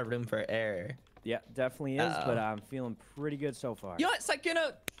a lot of room for error. Yeah, definitely is, but I'm feeling pretty good so far. You know what,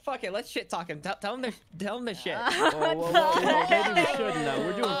 Sykkuno? Fuck it, let's shit talk him. Tell him the shit. Whoa, maybe we shouldn't though.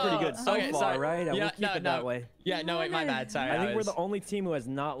 We're doing pretty good so okay, far, sorry. right? Yeah, We'll keep it that way. Yeah, no, wait, my bad. Sorry. I think we're was- the only team who has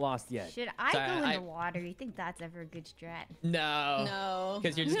not lost yet. Should I Sorry, go in I- the water? You think that's ever a good strat? No. No.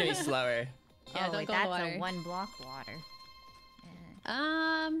 Because you're just getting slower. Yeah, oh, don't wait, go in the that's water. a 1 block water.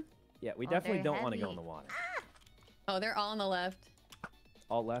 Yeah, we Oh, definitely they're don't want to go heavy. in the water. Oh, they're all on the left.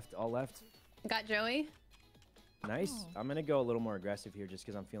 All left, all left. Got Joey. Nice. Oh. I'm gonna go a little more aggressive here just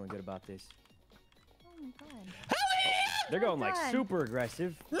because I'm feeling good about this. Oh my God. They're going like God. super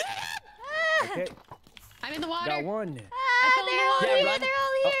aggressive. Okay, I'm in the water. got one. fell in the They're all water. Yeah, here. run. They're all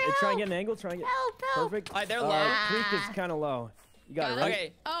Oh, here. try and help. get an angle. Try and get Help, help. perfect. Alright, they're low. Creek is kind of low. You got it right.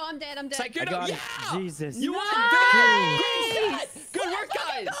 Okay. Oh, I'm dead. I'm dead. I Sykkuno, got yeah! it. Jesus. You won! Nice. Good work,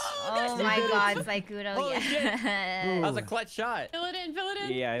 guys! Oh my God, Sykkuno. Holy shit. Yeah. That was a clutch shot. Fill it in. Fill it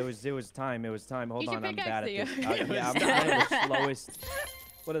in. Yeah, it was time. It was time. Hold Use your on, I'm bad at pickaxe, this. you. Yeah, I'm It was one of the slowest.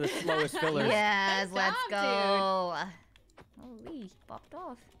 One of the slowest fillers. Yes, Good let's job, go. Holy, popped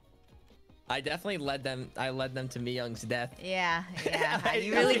off. I definitely led them. I led them to Mi Young's death. Yeah, yeah. I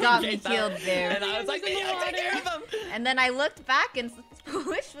You really really got me chased killed out. there. And I was like, yeah, take care of him. And then I looked back and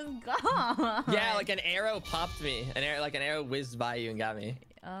Squish was gone. Yeah, like an arrow popped me. An arrow whizzed by you and got me.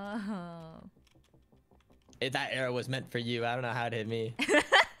 Oh. If that arrow was meant for you, I don't know how it hit me.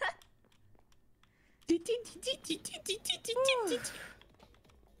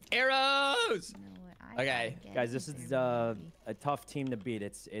 Arrows! You know what? I Okay. gotta get Guys, this this is arrow a tough team to beat.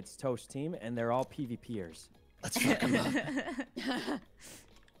 It's Toast team, and they're all PvPers. Let's fuck him up.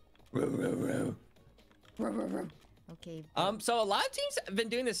 Okay. So a lot of teams have been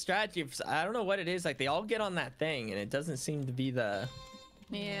doing this strategy. I don't know what it is. Like they all get on that thing, and it doesn't seem to be the.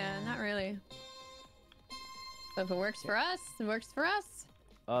 Yeah, not really. But if it works for us, it works for us.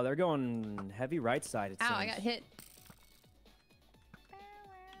 Oh, they're going heavy right side. It Ow, I seems. got hit.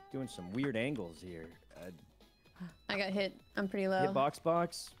 Doing some weird angles here. I got hit. I'm pretty low. Box.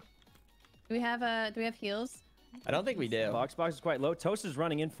 Do we have heals? I don't think we do. Box is quite low. Toast is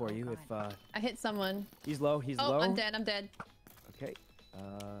running in for you. If I hit someone. he's low, he's Oh, low. I'm dead. I'm dead. Okay.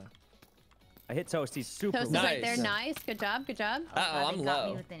 I hit Toast. He's super Toast is low. right there. Nice. Nice. Good job. Good job. Uh oh, I'm they got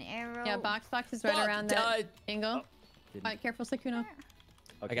me low. with an arrow. Yeah, box is right Fuck, around that angle. Didn't- Careful, Sykkuno.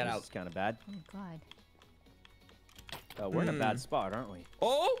 Okay, I got this out. is kind of bad. Oh god. We're in a bad spot, aren't we?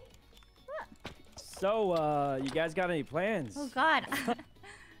 Oh! So, you guys got any plans? Oh god.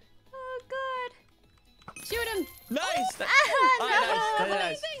 Oh god. Shoot him. Nice! No.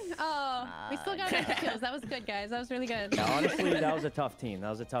 Nice. Oh, we still got a bunch of kills. That was good, guys. That was really good. Yeah, honestly, that was a tough team. That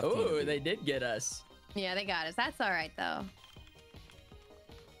was a tough team. to Ooh, beat. they did get us. Yeah, they got us. That's all right though.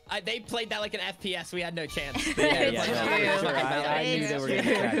 They played that like an FPS. We had no chance. Yeah, It's no, true. for sure. I knew they were going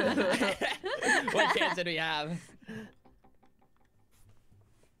to attack us. What chance did we have?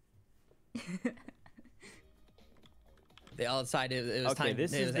 They all decided it was Okay, time.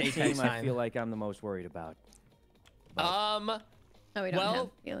 this it is was the Apex team I time. feel like I'm the most worried about. Oh, we don't Well, have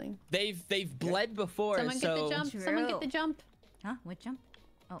healing. they've bled before, Someone get so the jump. Someone get the jump. Huh? What jump?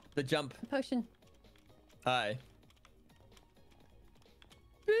 the jump. Potion. Hi.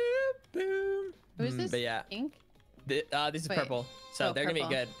 Boop, boom. Who is this? But yeah, Pink? this is Wait. purple, so Oh, they're gonna be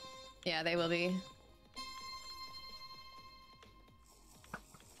purple. good. Yeah, they will be.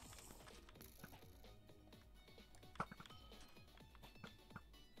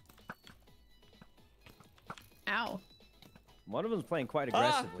 Ow. One of them's playing quite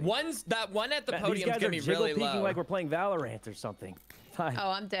aggressively. That one at the These podium's guys gonna are be jiggle really peeking low. like we're playing Valorant or something. Fine. Oh,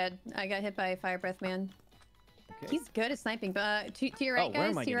 I'm dead. I got hit by a fire breath man. Okay. He's good at sniping, but to your right, Oh, where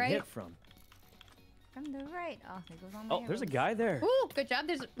guys. am I To your getting right. hit from? From the right. Oh, there goes all my Oh, there's a arrows. guy there. Ooh, good job.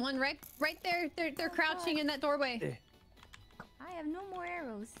 There's one right there. They're crouching in that doorway. I have no more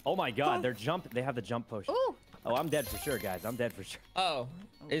arrows. Oh my god, they have the jump potion. Ooh, Oh, I'm dead for sure, guys. I'm dead for sure. Oh,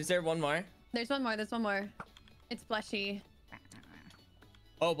 is there one more? there's one more. There's one more. It's Blushy.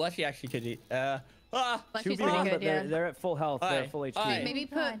 Oh, Blushy actually could eat. Blushy's Two pretty on, good, but yeah. they're at full health. They're Alright, at full HP. alright. Maybe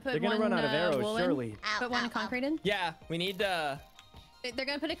God. put They're gonna one run out of arrows, wool in. surely. Put one concrete in. Yeah, we need They're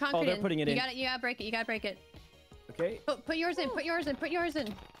gonna put a concrete they're in. putting it you in. You gotta break it. You gotta break it. Okay. Put yours in. Put yours in. Put yours in.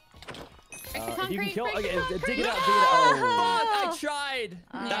 Break the If you can concrete. kill, Break the okay, concrete. dig it out. Dig it out. Oh. Fuck! I tried.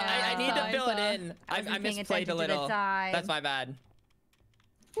 Yeah, I need to I fill it saw. in. I I wasn't paying misplayed a attention to the little. time. That's my bad.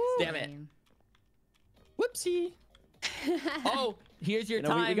 Damn it. Same. Whoopsie. Oh, here's your You know,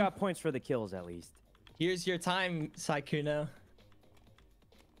 time. we got points for the kills at least. Here's your time, Sykkuno.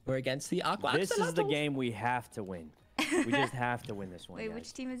 We're against the Aqua. This is the game we have to win. We just have to win this one. Wait, guys.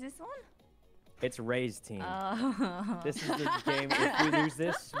 which team is this one? It's Ray's team. Oh. This is the game. If we lose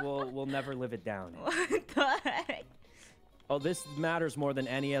this, we'll never live it down. What the heck? Oh, this matters more than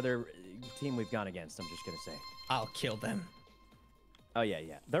any other team we've gone against. I'm just gonna say. I'll kill them. Oh yeah.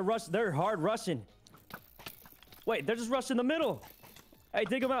 They're hard rushing. Wait, they're just rushing the middle. Hey,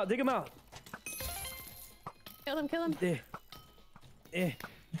 dig them out. Dig them out. Kill him. Kill him. Kill him.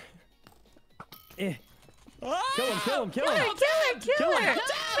 Kill him. Kill him. Kill her!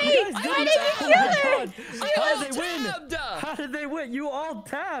 You guys Why did did that. you kill her? How did they win? Tabbed! How did they win? You all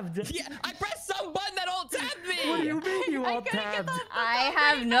tabbed. Yeah, I pressed some button that all tabbed me. What do you mean you all couldn't get tabbed? I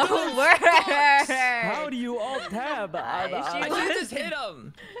have no words. How do you all tab? I should have just hit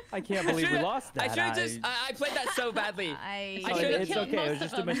him. I can't believe we lost that. I should have just. I played that so badly. I I Oh, should've it's killed okay. It was most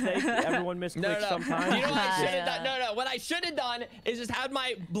just a of them. mistake. Everyone No, misclicks no. sometimes. You know what I should have Yeah. done? No. What I should have done is just had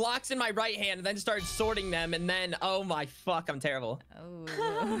my blocks in my right hand and then started sorting them and then, oh my fuck, I'm terrible.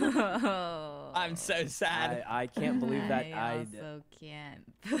 Oh. I'm so sad. I can't believe that. I also can't.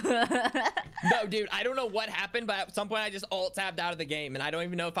 No, dude, I don't know what happened, but at some point I just alt tabbed out of the game and I don't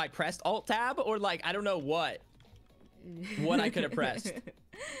even know if I pressed alt tab or like, I don't know what I could have pressed.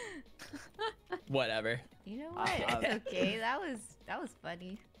 Whatever. You know what? It's okay. That was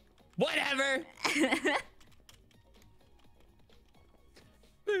funny. Whatever.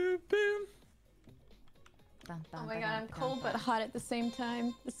 Boom, boom. Oh my god, I'm cold but hot at the same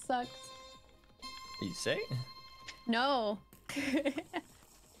time. This sucks. Are you sick? No.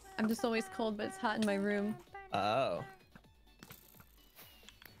 I'm just always cold, but it's hot in my room. Oh.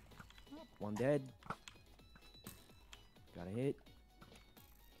 One dead. Got a hit.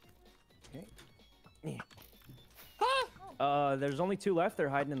 Okay. There's only 2 left. They're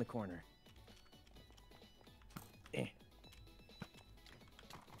hiding in the corner.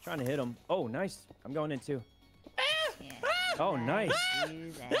 Trying to hit them. Oh, nice. I'm going in too. Yeah, Oh, nice.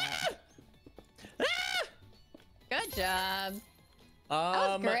 do that. Good job. That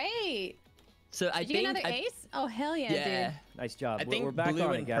was great. So I Did you think get another ace? Oh hell yeah, yeah. dude. Nice job. I think We're back blue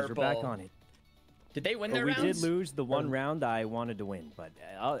on it, and guys. We're back purple- on it. Did they win But their we rounds? did lose the one round I wanted to win, but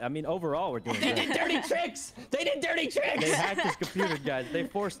I mean, overall, we're doing They great. did dirty tricks. They did dirty tricks. They hacked his computer, guys. They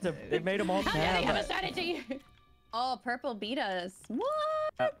forced him. They made him all Oh yeah, they have a tab. strategy. Oh, purple beat us.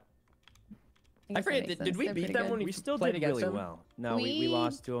 What? I forget. Did we beat them when We still played did against really them? well. No, we We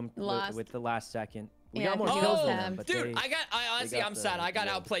lost to them lost. with the last second. We Yeah, got more 'cause kills Oh, than them, but dude, they, I honestly, got I'm the sad. I got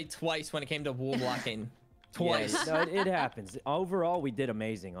win. outplayed twice when it came to wool blocking. Yeah, Twice. no, it happens. Overall, we did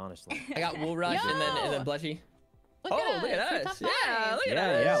amazing, honestly. I got wool rush and then blushy. Look Oh, at look us. at We're us. top Yeah, five. look at Yeah,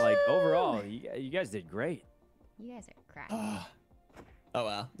 us. yeah. Like overall, you guys did great. You guys are crack. Oh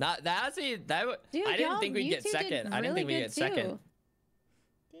well, not that. Honestly, that Dude, I didn't y'all, think we'd you get two did second. I didn't really think we'd good get second. too.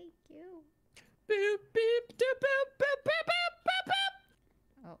 Thank you. Boop beep doop boop boop boop boop boop boop.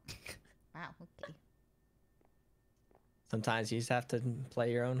 Oh, wow. Okay. Sometimes you just have to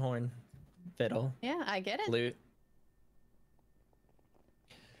play your own horn, fiddle, Yeah, I get it. flute.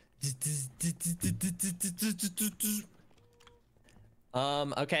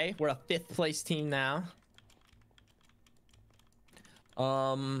 Okay, we're a 5th place team now.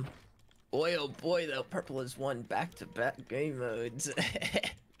 Boy, oh boy, though, purple has won back-to-back game modes.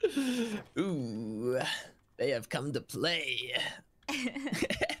 Ooh, they have come to play.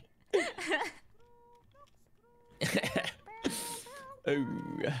 Ooh.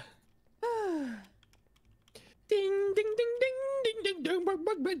 Ding, ding, ding, ding, ding, ding, ding, bang,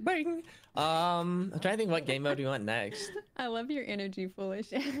 bang, bang, bang. I'm trying to think what game mode we want next. I love your energy, foolish.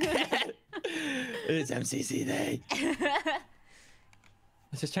 It's MCC Day. I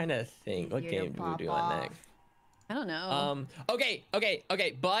was just trying to think what Here to game do we pop do off. on next. I don't know. Okay.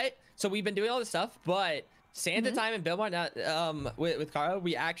 But so we've been doing all this stuff, but Santa Mm-hmm. time and Billboard with Kara,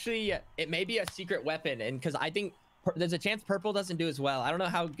 we actually it may be a secret weapon, and because I think there's a chance purple doesn't do as well. I don't know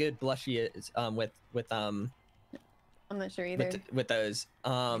how good Blushy is with I'm not sure either. with those.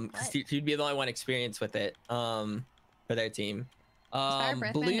 'Cause she'd be the only one experienced with it. For their team. Fire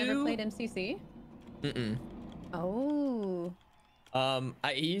Breathman never Blue. played MCC? Mm-mm. Oh.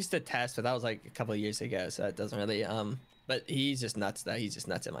 He used to test, but that was like a couple of years ago, so it doesn't really but he's just nuts though. He's just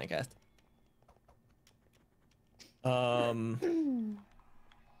nuts in Minecraft.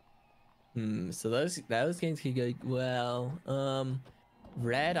 So those games could go well.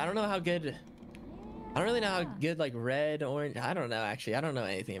 Red, I don't know how good. I don't really know how good like red, orange. I don't know actually. I don't know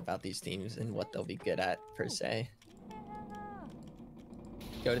anything about these teams and what they'll be good at per se.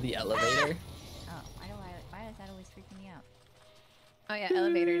 Go to the elevator. Oh, why does that always freak me out? Oh yeah,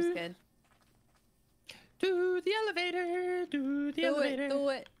 elevator is good. Do the elevator. Do the elevator. Do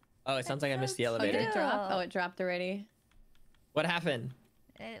it. Oh, it sounds like I missed the Oh, did elevator. it drop? Ew. Oh, it dropped already. What happened?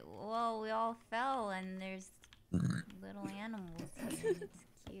 Well, we all fell, and there's little animals. Here. It's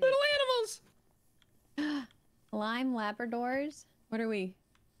cute. Little animals. Lime Labradors. What are we?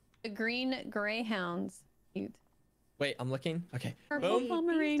 The green greyhounds. Cute. Wait, I'm looking. Okay. Purple These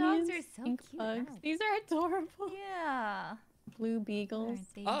Pomeranians. dogs are so pink cute. pugs. Ow. These are adorable. Yeah. Blue beagles.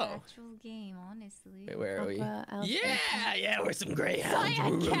 Aren't they Oh. an actual game, honestly? Wait, where are we? Alpha, alpha. Yeah, we're some greyhounds.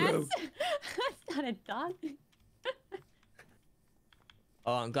 Cyan Woo, woo, woo. cats. That's not a dog.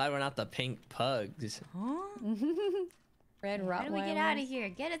 Oh, I'm glad we're not the pink pugs. Huh? Red Rottweilers. How do we get out of here?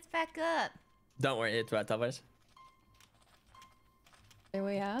 Get us back up. Don't worry, it's about us. Their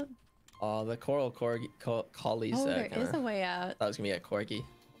way out. Oh, the coral collies. Oh, there is a way out. That was gonna be a corgi.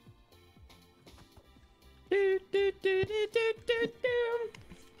 Do, do, do, do, do, do, do.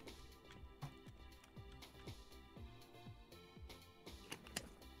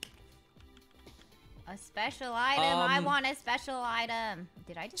 A special item. I want a special item.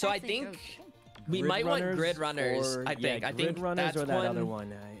 Did I just? So I accidentally think throw- we Grid might want runners grid runners. or- I think. Yeah, I grid think runners that's or that one. other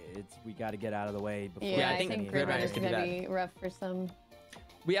one. We got to get out of the way before. Yeah, I I think think grid grid runners runners could do gonna that. be rough for some.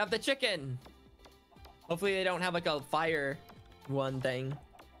 We have the chicken. Hopefully they don't have like a fire one thing.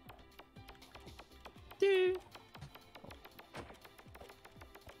 do.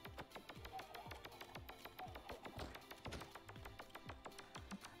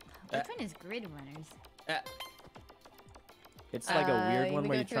 Which one is Grid Runners? It's like a weird you one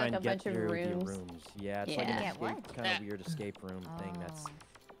where go you through, try like, and a get bunch of through the rooms. rooms. Yeah, it's like Yeah. an Get escape, what? kind of weird escape room thing. That's Oh.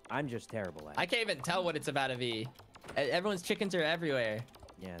 I'm just terrible at. I can't even tell what it's about to be. Everyone's chickens are everywhere.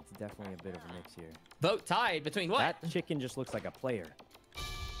 Yeah, it's definitely a bit of a mix here. Vote tied between what? That chicken just looks like a player.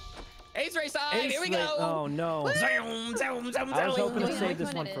 Ace race side. Ace Here we race- go. Oh no! Zoom, zoom, zoom, I was zoom. hoping to Wait, save which this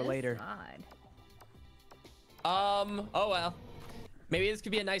one one it for is? later. God. Oh well. Maybe this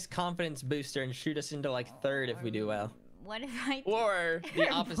could be a nice confidence booster and shoot us into like third if we do well. What if I? Or the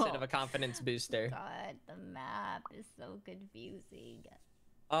terrible? opposite of a confidence booster. God, the map is so confusing.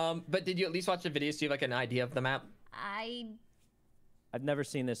 But did you at least watch the videos? Do you have like an idea of the map? I've never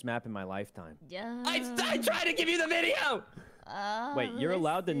seen this map in my lifetime. I tried to give you the video. Wait, you're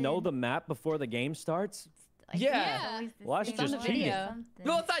allowed to know the map before the game starts? Yeah. Well, that's It's on just the cheating. video.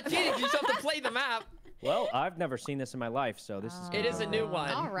 Well, it's not cheating. You just have to play the map. Well, I've never seen this in my life, so this is. It is a new Oh. one.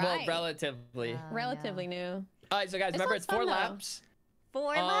 All Well, right. relatively. Relatively new. All right, so guys, This remember one's it's 4 fun, though. laps.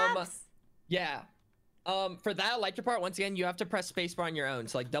 4 Um, laps? Yeah. For that electric part, once again, you have to press spacebar on your own.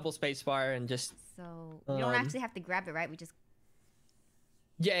 So like double spacebar and just. So you don't actually have to grab it, right? We just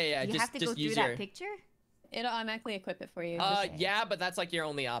Yeah. you Just have to go just through use that your. picture. It'll automatically equip it for you. Okay. Yeah, but that's like your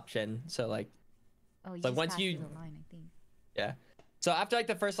only option. So like, Oh, you like, just once passed you- through the line, I think. yeah. So after like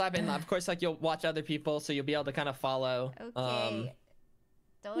the first lap, and of course like you'll watch other people, so you'll be able to kind of follow. Okay.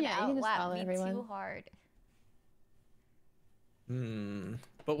 Don't yeah, you can just outlap follow me everyone. too hard.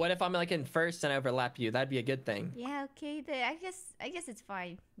 But what if I'm like in first and I overlap you? That'd be a good thing. Yeah. Okay. I guess it's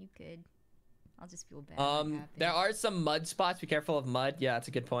fine. You could. I'll just feel bad. when it There happens. are some mud spots. Be careful of mud. Yeah, that's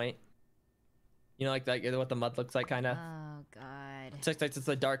a good point. You know, like what the mud looks like, kind of. Oh God. It's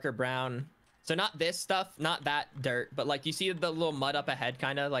the darker brown. So not this stuff, not that dirt, but like you see the little mud up ahead,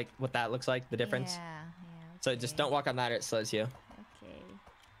 kind of like what that looks like, the difference. Yeah. So just don't walk on that or it slows you.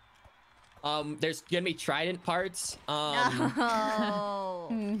 Okay. There's gonna be trident parts. No.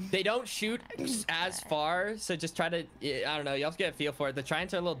 They don't shoot as far, so just try to. I don't know. You have to get a feel for it. The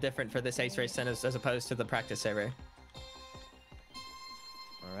tridents are a little different for this ace race as opposed to the practice server.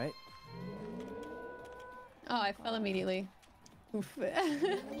 All right. Oh, I fell immediately. Oof.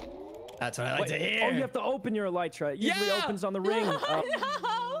 That's what I like Wait, to hear. oh, you have to open your elytra. It usually Yeah! opens on the ring. No.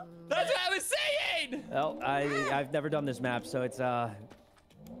 That's what I was saying. Well, I've never done this map, so it's Oh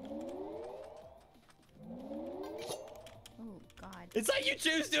God. It's like you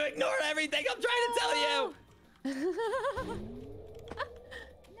choose to ignore everything I'm trying to tell you.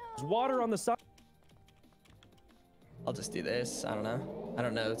 there's water on the side. I'll just do this. I don't know. I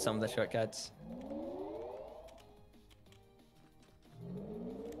don't know some of the shortcuts.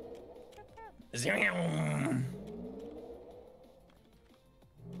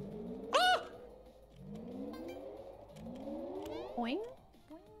 Ah! Boing.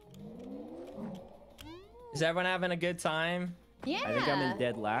 Is everyone having a good time? Yeah. I think I'm in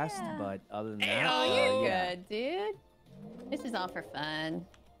dead last, but other than that, Oh, you're yeah. good, dude. This is all for fun.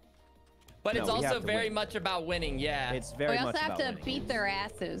 But No, it's we have also to very win. much about winning. Yeah. It's very We also much have about to winning. beat their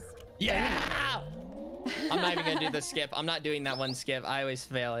asses. Yeah. I'm not even gonna do the skip. I'm not doing that one skip. I always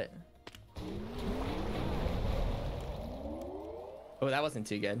fail it. Oh, that wasn't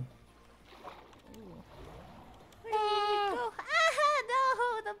too good. Where did you go? Ah,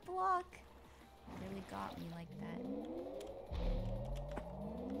 no, the block really got me like that.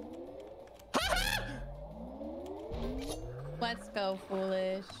 Let's go,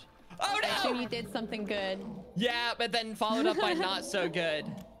 foolish. Oh I assume no! you did something good. Yeah, but then followed up by not so good.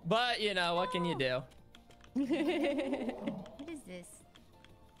 But you know, what can you do? What is this?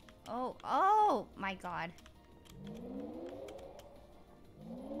 Oh my God.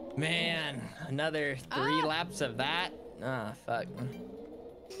 Man, another 3 laps of that. Ah, fuck.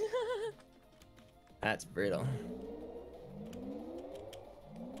 That's brutal.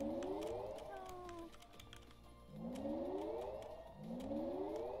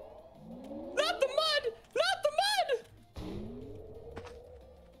 Not the mud! Not the mud!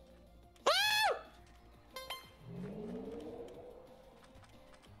 Ah!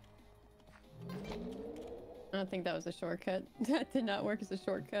 I don't think that was a shortcut. That did not work as a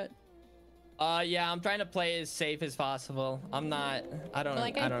shortcut. Yeah, I'm trying to play as safe as possible. I don't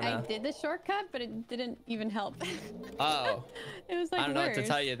Like I don't know. I did the shortcut, but it didn't even help. Oh. It was like I don't know what to worse.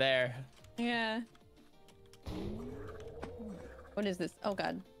 tell you there. Yeah. What is this? Oh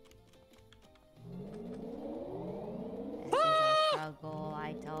God. This is a struggle,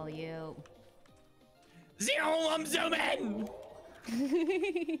 I tell you. Zero, I'm zooming!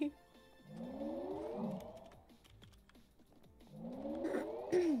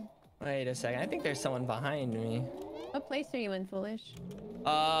 Wait a second. I think there's someone behind me. What place are you in, Foolish?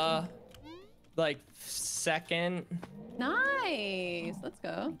 Like second. Nice. Let's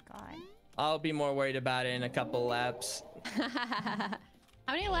go. Oh my god. I'll be more worried about it in a couple laps. How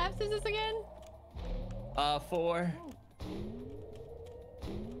many laps is this again? 4.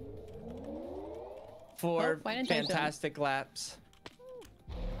 4 why didn't I jump? fantastic laps.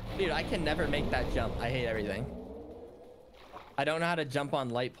 Dude, I can never make that jump. I hate everything. I don't know how to jump on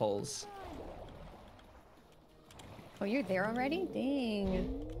light poles. Oh, you're there already?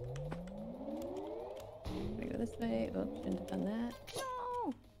 Dang. Gotta go this way. Oh, shouldn't have done that.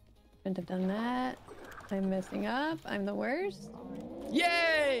 No. Shouldn't have done that. I'm messing up. I'm the worst.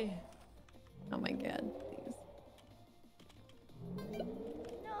 Yay! Oh my god, please.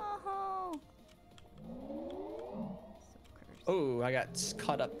 No. So cursed. Oh, I got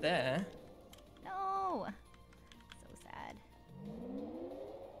caught up there. No. So sad.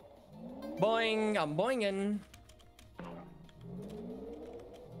 Boing, I'm boinging. God.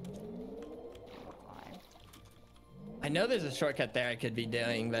 I know there's a shortcut there I could be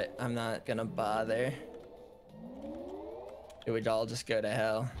doing, but I'm not gonna bother. It would all just go to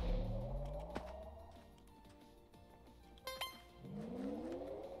hell.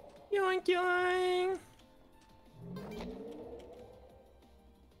 Yoink yoink!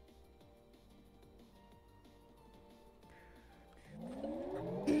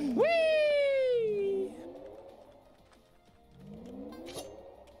 Whee!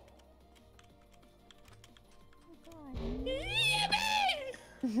 Oh god.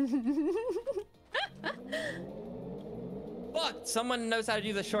 Fuck! Someone knows how to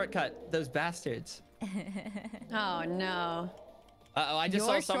do the shortcut. Those bastards. Oh no. Uh-oh, I just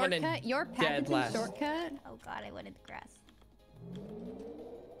saw someone in Your dead patented last. Oh god, I went in the grass.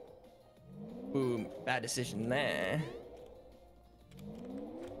 Boom. Bad decision there.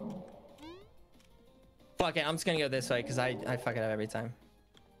 Fuck it, I'm just gonna go this way because I fuck it up every time.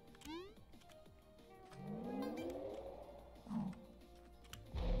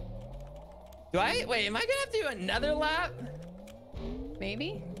 Wait, am I gonna have to do another lap?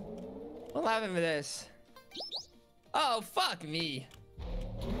 Maybe? What happened to this? Oh, fuck me.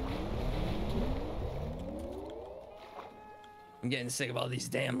 I'm getting sick of all these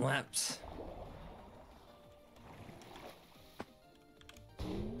damn laps.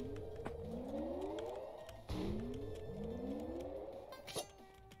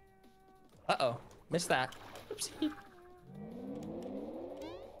 Uh-oh, missed that. Oopsie.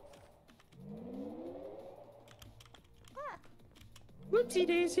 Whoopsie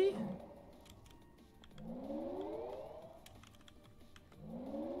daisy.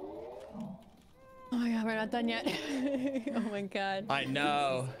 Oh my god, we're not done yet. Oh my god. I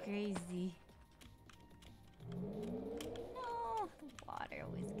know. Crazy. No, the water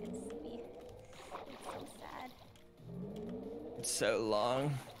always gets me. It's so sad. It's so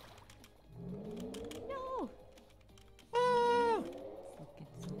long. No. Ah! It's looking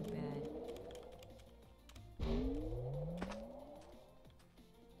so bad.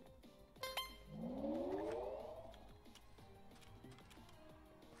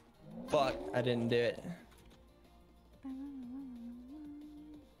 Fuck, I didn't do it.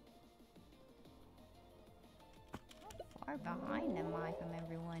 How far behind am I from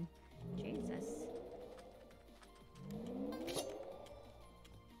everyone? Jesus.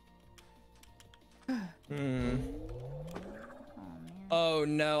 Hmm. Oh man. Oh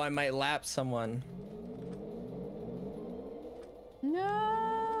no, I might lap someone.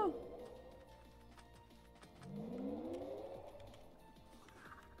 No.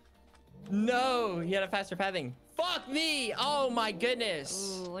 No, he had a faster pathing. Fuck me! Oh my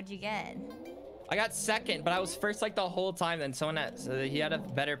goodness. Ooh, what'd you get? I got second, but I was first like the whole time. Then someone he had a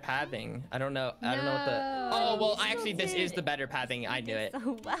better pathing. I don't know. I don't know what the. No. Oh well, You actually this still is the better pathing. I knew it.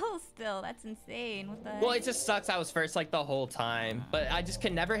 So well still. That's insane. What the heck? Well, it just sucks. I was first like the whole time, but I just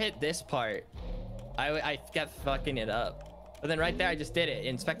can never hit this part. I kept fucking it up. But then right there, I just did it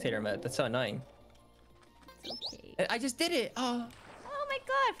in spectator mode. That's so annoying. It's okay. I just did it. Oh. Oh my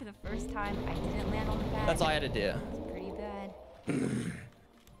god, for the first time, I didn't land on the pad. That's all I had to do. It's pretty bad.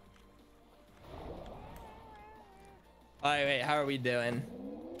 Alright, wait, how are we doing?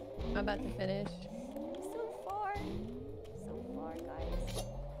 I'm about to finish. So far. So far,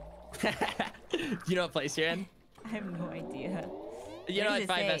 guys. You know what place you're in? I have no idea. You know, What I does it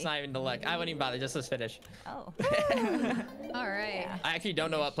find that's say? not even to look. I wouldn't even bother. Just let's finish. Oh. All right. Yeah. I actually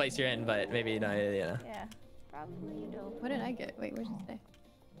don't know what place you're in, but maybe you know. Yeah. Probably you know. What did I get? Wait, what did it say?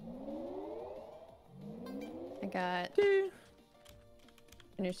 I got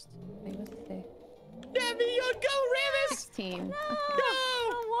finished. Wait, what did it say? Damn me, you go, Ramus! 16. No! Okay.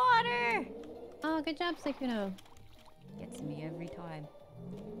 I water. Oh, good job, Sykkuno. Gets me every time.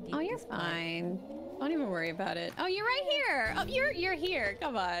 Oh, you're fine. Don't even worry about it. Oh, you're right here. Oh, you're here.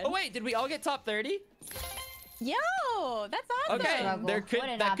 Come on. Oh wait, did we all get top 30? Yo, that's awesome. Okay, Struggle. there could What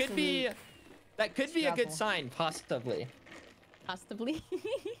an that could be a good struggle. sign, possibly. Possibly.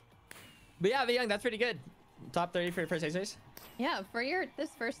 But yeah, the young, that's pretty good. Top 30 for your first Acers. Yeah, for this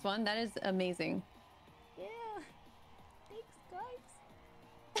first one, that is amazing. Yeah. Thanks,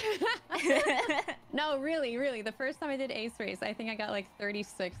 guys. No, really. The first time I did Ace Race, I think I got like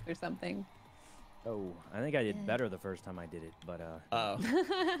 36th or something. Oh, I think I did better the first time I did it, but Oh.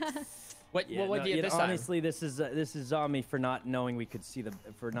 What yeah, what no, did you you get know, this honestly, this is on me for not knowing we could see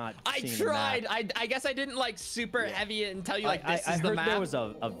for not. I seeing tried. The map. I guess I didn't like super heavy it and tell you like this I is the heard map. there was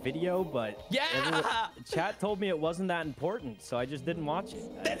a video, but Yeah! chat told me it wasn't that important, so I just didn't watch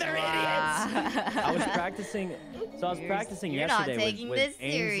it. They're idiots. I was practicing. So I was practicing You're yesterday not taking with this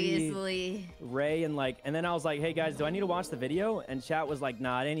Ainsley, seriously. Ray, and then I was like, "Hey guys, do I need to watch the video?" And chat was like,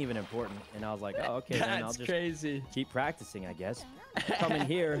 "Nah, it ain't even important." And I was like, "Oh, okay, then I'll That's just crazy. keep practicing, I guess." Come in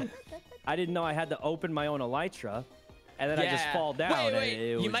here, I didn't know I had to open my own elytra, and then I just fall down. Wait, and wait. it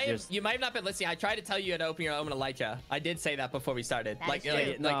You was might just... have not been listening. I tried to tell you to open your own elytra. I did say that before we started. That Like, is like,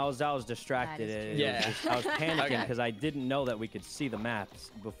 true. No, like I was distracted. That is It true. Yeah. was I was panicking Okay. because I didn't know that we could see the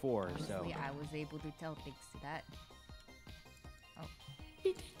maps before. So Honestly, I was able to tell thanks to that.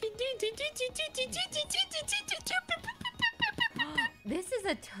 This is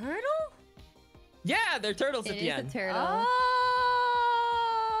a turtle? yeah, they're turtles It at the is a end. turtle. Oh!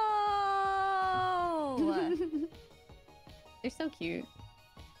 They're so cute.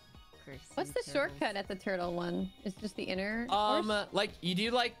 Cursed What's the turtles. shortcut at the turtle one? It's just the inner course? Like you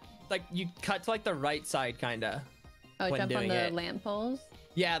do like you cut to like the right side kinda. Oh, when jump on doing the it. lamp poles?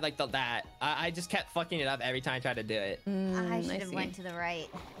 Yeah, like that. I just kept fucking it up every time I tried to do it. I should have see. went to the right.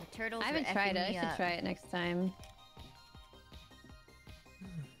 The turtles I haven't were tried it. effing I me should up. try it next time.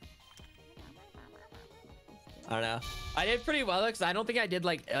 I don't know. I did pretty well because I don't think I did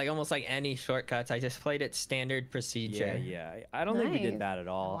like almost like any shortcuts. I just played it standard procedure. yeah. I don't think we Nice. did bad at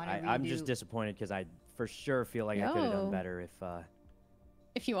all. wanna I'm just redo- disappointed because I for sure feel like I could have No. done better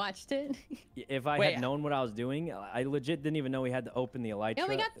If you watched it. if I Wait. had known what I was doing. I legit didn't even know we had to open the elytra. Yeah,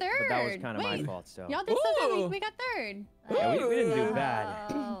 we got But that was third. kind of my Wait. fault. So Y'all did so good. Ooh. We got third. yeah, we didn't do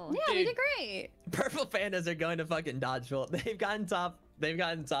bad. Oh. Yeah, we Dude. did great. Purple pandas are going to fucking dodgeball. They've gotten top. They've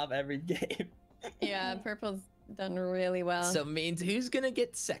gotten top every game. Yeah, purple's done really well. So means who's gonna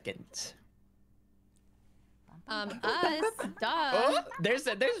get second? us, duh. Oh, there's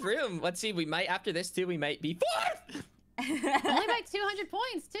room. Let's see. We might after this too. We might be fourth. Only by 200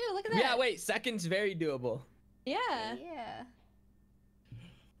 points too. Look at that. Yeah, wait. Second's very doable. Yeah. Yeah.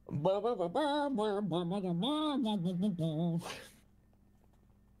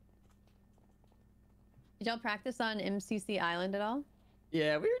 Did y'all practice on MCC Island at all?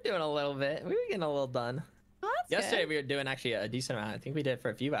 Yeah, we were doing a little bit. We were getting a little done. Oh, that's Yesterday good. we were doing actually a decent amount. I think we did it for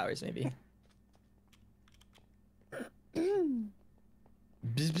a few hours maybe.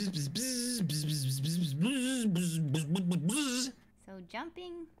 So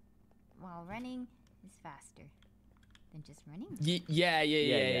jumping while running is faster than just running.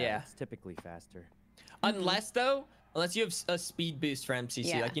 Yeah. It's typically faster. Unless you have a speed boost for MCC,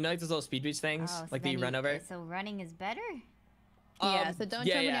 Yeah. like you know like those little speed boost things, Oh, so like then that you run over. So running is better? Yeah, so don't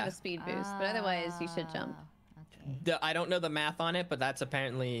yeah, jump when you yeah. have a speed boost, but otherwise you should jump. Ah, Okay. I don't know the math on it, but that's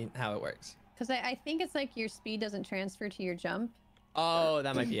apparently how it works. Because I think it's like your speed doesn't transfer to your jump. Oh,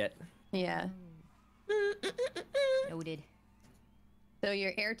 that might be it. Yeah. Noted. So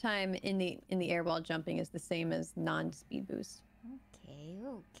your airtime in the air while jumping is the same as non-speed boost.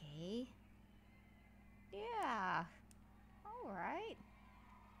 Okay. Yeah. All right.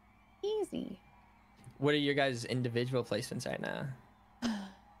 Easy. What are your guys' individual placements right now?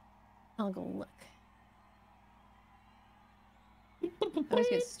 I'll go look. I always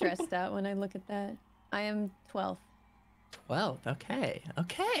get stressed out when I look at that. I am 12th. 12. Okay.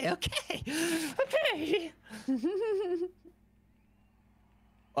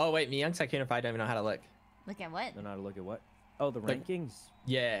 Oh wait, me young Sykkuno if I don't even know how to look. Look at what? Don't know how to look at what? Oh, the Like, rankings.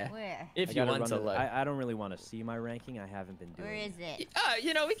 Yeah. Where? If I you gotta want run to the- look. I don't really want to see my ranking. I haven't been doing. Where is it?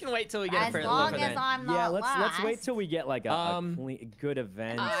 You know, we can wait till we get As it for a long little as bit. I'm not Yeah, let's wait last. till we get like a Um, good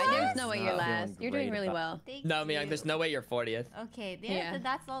event. There's no way you're Not feeling last. You're doing great really about- well. Thank No, me young, you. there's no way you're 40th. Okay, Yeah.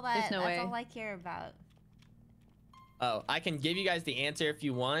 that's all There's no way. all I care about. Oh, I can give you guys the answer if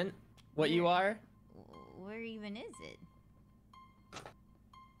you want. What you are? Where even is it?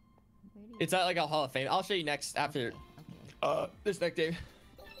 Where do you... It's at like a Hall of Fame. I'll show you next after Okay. this next game.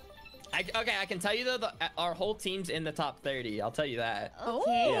 Okay, I can tell you though, our whole team's in the top 30. I'll tell you that.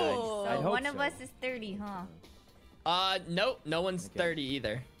 Okay. Oh. I'd So hope one of so. us is 30, huh? Nope, no one's Okay. 30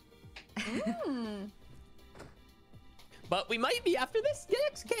 either. Hmm. But we might be after this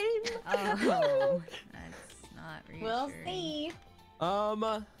next game. Oh, that's not reassuring. We'll see.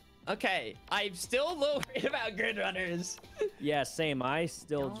 Okay, I'm still a little worried about grid runners. Yeah, same. I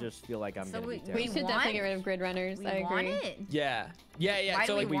still Don't- just feel like I'm So gonna be we- We terrible. should definitely want- get rid of grid runners. We I want agree. it. Yeah. Why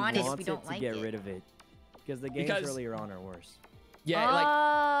So do like we want it if want we don't to like get it? rid of it because the games Because- earlier on are worse. Yeah,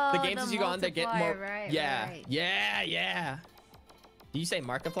 like the Oh, games as you go on, they get more. multiplier, right, yeah, right. yeah. Do you say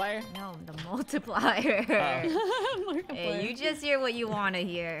Markiplier? No, the multiplier. Oh. Hey, you just hear what you want to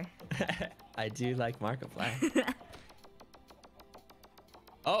hear. I do like Markiplier.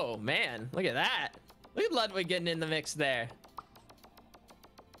 Oh man, look at that! Look at Ludwig getting in the mix there.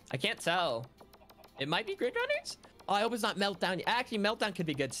 I can't tell. It might be grid runners. Oh, I hope it's not Meltdown. Actually, Meltdown could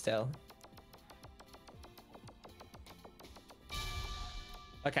be good still.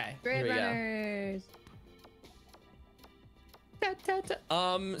 Okay, Grid here we go. runners.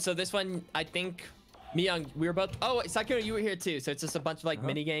 So this one, I think, Myung, we were both. Oh, Sykkuno, you were here too. So it's just a bunch of like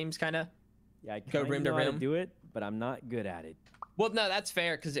mini games, kind of. Yeah, I Go kinda room to know how room. do it, but I'm not good at it. Well, no, that's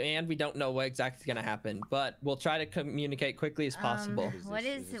fair because we don't know what exactly is gonna happen, but we'll try to communicate quickly as possible. What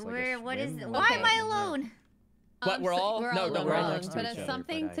Is is this like a where? What is? swim? Why am I Okay. alone? What, we're all- no, alone. we're all next to But each other,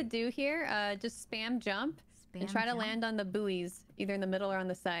 something but to I- do here. Just spam jump and Spam try to jump? land on the buoys, either in the middle or on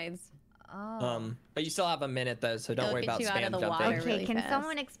the sides. Oh. But you still have a minute though, so don't It'll worry get about you out of spam the jumping. water. Okay, really can fast.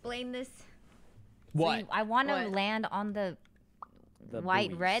 someone explain this? What? I want to What? land on the The white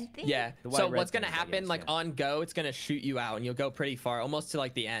buoys. red thing. Yeah. The So white red what's gonna things, I happen? guess, Like yeah. on go, it's gonna shoot you out, and you'll go pretty far, almost to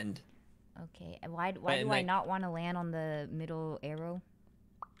like the end. Okay. And why And, do I like- not want to land on the middle arrow?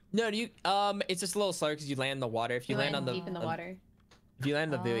 No, you it's just a little slower because you land in the water. If you land on the deep in the water. if you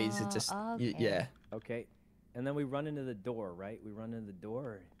land on the buoys, it Oh, just okay. yeah. Okay, and then we run into the door, right? We run into the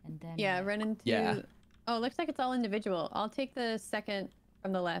door. And then Yeah, run into. Yeah. Oh, looks like it's all individual. I'll take the second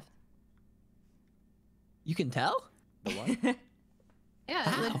from the left. You can tell. The what? Yeah,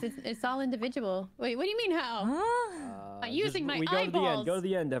 How? it's all individual. Wait, what do you mean how? Huh? Using my we go to the end. eyeballs. Go to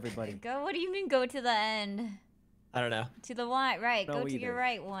the end, everybody. Go. What do you mean? Go to the end. I don't know. To the right. No, Go to either. your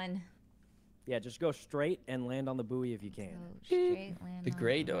right one. Yeah, just go straight and land on the buoy if you can. Go straight land. The on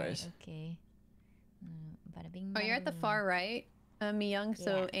gray right, doors. Okay. Bada bing, Oh, you're at the bada boom. far right, Myung.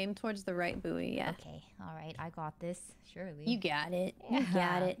 So Yeah. aim towards the right buoy. Yeah. Okay. All right. I got this. Surely. You got it. You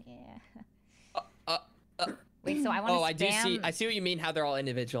got it. Yeah. Wait. So I want to Oh, spam. I do see. I see what you mean. How they're all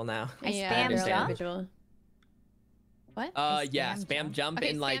individual now. I yeah, spam they're all understand. individual. What? Yeah, spam spam jump? jump Okay,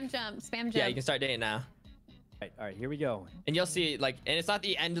 and like spam jump. Spam jump. yeah, you can start doing it now. All right, here we go. And you'll see like, and it's not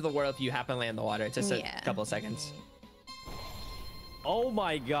the end of the world if you happen to land in the water. It's just Yeah. a couple of seconds. Oh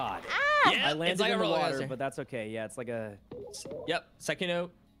my God! Yeah, I landed it's like in a the roller water, coaster. but that's okay. Yeah, it's like a. Yep.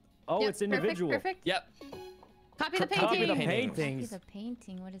 Sykkuno. Oh, Yep, it's individual. Perfect. Yep. Copy the Copy painting. the Painting. paintings. The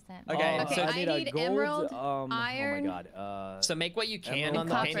painting. What does that Okay, mean? Okay, so I need a gold, emerald, Oh iron. my God. So make what you can Emerald on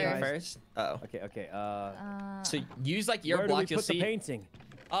the copper. painting first. Oh. Okay. So use like your where do we block. You'll put the see. painting?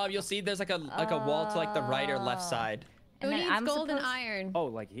 You'll see there's like a wall to like the right or left Oh. side. Who And then needs I'm gold and supposed- iron? Oh,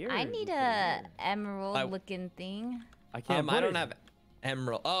 like here. I You need put it a here. emerald looking thing. I can't. I put don't it. have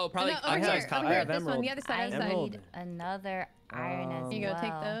emerald. Oh, probably no, over oxide here, copper. over I here. have This one, emerald. the other side, I other side. Emerald. need another iron as Here you go, well.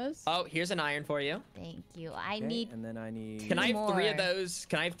 take those. Oh, here's an iron for you. Thank you. I Okay, need. and then I need. Can I have three of more. those?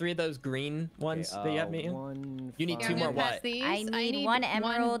 Can I have three of those green ones that you have me? One. You need Here, two I'm more gonna pass what? these. I need one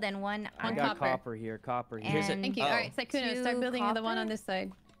emerald and one I iron. got copper. copper here. Copper here. Here's and it. Thank you. Oh. All right, Sykkuno, start Two building the one on copper? this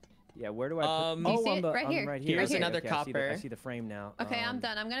side. Yeah, where do I put? Um, Do you oh, see on it? the Right on here. right here. Here's Okay, another okay, I copper. see the frame now. Okay, I'm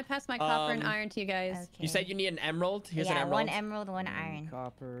done. I'm gonna pass my copper and iron to you guys. Okay. You said you need an emerald. Here's an yeah, emerald. one emerald, one iron.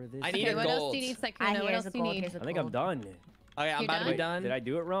 Copper. This. I need Okay, a what else gold. do you need, Sykkuno? Ah, What here's else a do you gold. need? Here's a I think I'm gold. done. Okay, I'm You're about to be done? done. Did I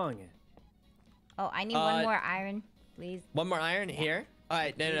do it wrong? Oh, I need one more iron, please. One more iron here. All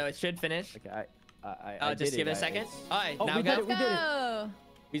right, no, it should finish. Okay, I Just did give it a I- second. All right, Oh, now we go. did it, we did it. Go.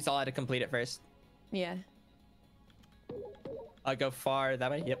 We just all had to complete it first. Yeah. Go far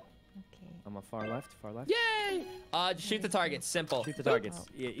that way. Yep. Okay. I'm on far left. Far left. Yay! Just shoot the target. Simple. Shoot the targets.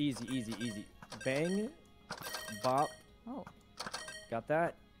 Yeah, easy. Bang. Bop. Oh. Got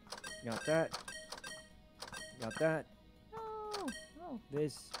that. Got that. Got that. Oh. Oh.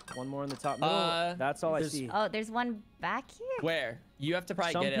 This. One more in the top middle. That's all I there's- see. Oh, there's one back here. Where? You have to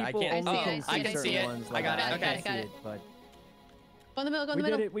probably Some get it. I people can't. only Oh, can I see can certain see it. ones, I like got that. it. I Okay. can't Got see it. it, but Go in the middle. Go in we the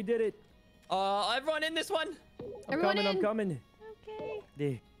did middle. it. We did it. Everyone in this one. I'm Everyone coming. I'm in. coming. Okay.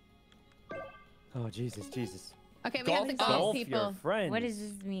 Yeah. Oh Jesus. Okay, we have to Golf- golf Golf people. your friends. What does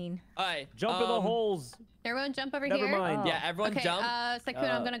this mean? All right. Jump in the holes. Everyone jump over Never here. mind. Yeah, everyone Okay, jump.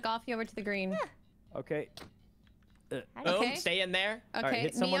 Sykkuno, I'm gonna golf you over to the green. Okay. Boom. okay. Stay in there. Okay, Alright,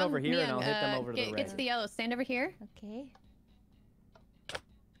 hit someone over here and I'll hit them over to the get red. to the yellow. Stand over here. Okay.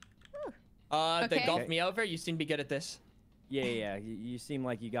 They Okay. golfed me over. You seem to be good at this. Yeah. You seem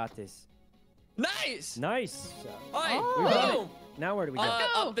like you got this. Nice. Nice. All right. Oh. We got Boom. it. Now where do we go?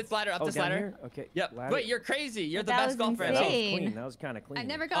 Up this ladder. Up oh, this down ladder. here? Okay. Yep. ladder. Wait, you're crazy. You're the That best was golfer Yeah, I've that was seen. insane. clean. That was kind of clean. I've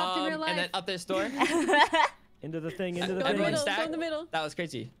never golfed in real life. And then up this door. Into the thing. Into the Go in the Everyone thing. middle. stack. Go in the middle. That was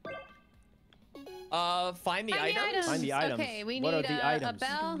crazy. Find the items. Find the items. Okay, we What are need the a items?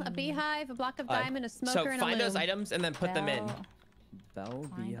 bell, a beehive, a block of Alright, diamond, a smoker, So and a find those loom. items and then put them in. Bell,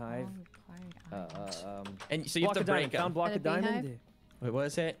 Find beehive. all required items. And so you have Block to of diamond. break Found them. block And of a beehive? diamond. Wait, what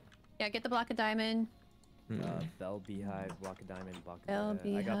is it? Yeah, get the block of diamond. Bell, beehive, block of diamond, block of Bell,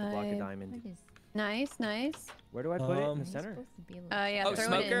 I got the block of beehive. diamond. What is Nice, nice. Where do I put it? In Um, the it's center? supposed to be able Yeah, Oh, throw it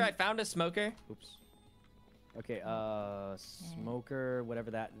smoker. in. I found a smoker. Oops. Okay, smoker,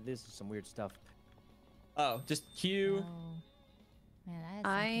 whatever that. This is some weird stuff. Oh, just Q. Man, that is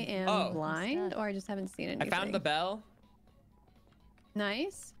I something. am Oh. blind, Stuff. or I just haven't seen I anything. found the bell.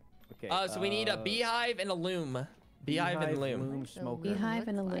 Nice. Okay. So we need a beehive and a loom. Beehive and loom. So smoker. weird. Beehive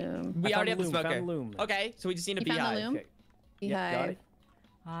and a Looks like- loom. We I already found have the loom, found smoker. loom. Okay, so we just need a You found the beehive. loom? Okay. Yeah, got Beehive.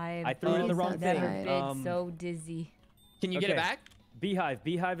 it. I threw it in the wrong never thing. been so dizzy. Can you get it Okay. back? Beehive.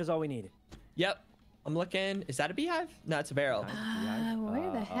 Beehive is all we need. Yep. I'm looking. Is that a beehive? No, it's a barrel. Beehive.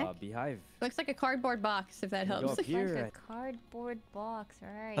 Where the heck? Beehive. Looks like a cardboard box, if that Go helps. up here. Like a Right. cardboard box,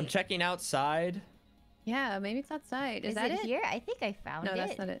 right? I'm checking outside. Yeah, maybe it's outside. Is Is that it it? here? I think I found No, it.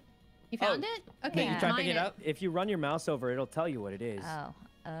 that's not it. You found it? Okay, you try mine picking it up? If you run your mouse over, it'll tell you what it is.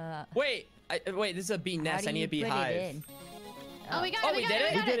 Oh, Wait, wait. This is a bee how nest. do I need you a put it beehive. in? Oh, we got Oh, it. we We did got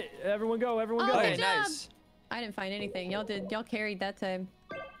it? it. We did it. Everyone go. Everyone Oh, go. Okay, good job. nice. I didn't find anything. Y'all carried that time.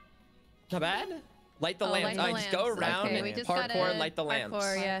 Not bad. Light the Oh, lamps. light All the right, just go lamps. around Okay, and we just parkour gotta and light the lamps.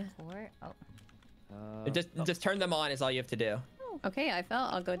 parkour, yeah. Parkour? Oh. And just turn them on is all you have to do. Okay, I fell.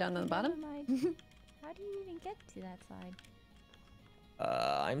 I'll go down on the bottom. How do you even get to that side?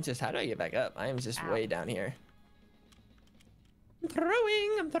 I'm just. How do I get back up? I am just Ow. way down here.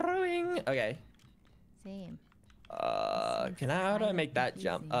 I'm throwing. Okay. Same. Can I? How do I kind make of that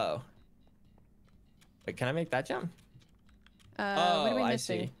jump? confusing. Oh. Wait, can I make that jump? What Oh, are we I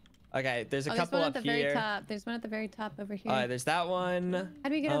missing? see. Okay, there's a Oh, couple there's one up at the here. very top. There's one at the very top over here. There's that one. How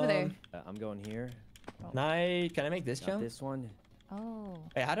do we get over there? I'm going here. Can I make this Got jump? this one. Oh.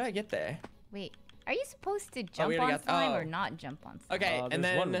 Wait, how do I get there? Wait. Are you supposed to jump we on already got- slime oh. or not jump on slime? Okay, and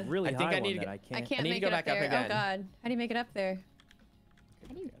there's then one really I think high I need one to that I get. can't. I can't need to make go it back up up there. again. Oh god. How do you make it up there?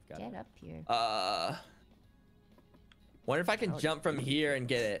 How do you I've got get it. up here? Wonder if I can jump from here and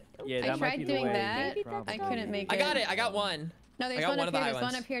get it. Yeah, I that might tried be the doing way. that. Maybe that's I all couldn't you make I it. got it. I got one. No, there's got one one up of the here. high There's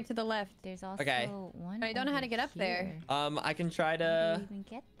one ones. up here to the left. There's also Okay. one But I don't know how to over get up there. here. I can try How do to. you even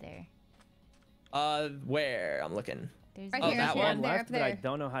get there? Where? I'm looking. There's Right Oh, here, that up here, one? up there, left, up but I there.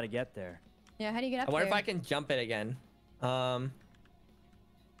 don't know how to get there. Yeah, how do you get up I wonder there? if I can jump it again.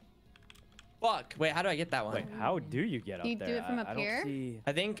 Fuck. Wait, how do I get that one? Wait, how do you get up You there? do it from up I don't here? see.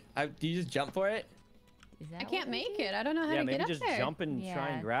 I think. Do you just jump for it? Is that I what can't we make do? it. I don't know how Yeah, to maybe get up just there. jump and try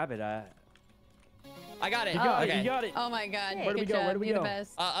Yeah. and grab it. I got it. You got okay. it. You got it. Oh my god. Where do we Good go? job. Where do we You're go? the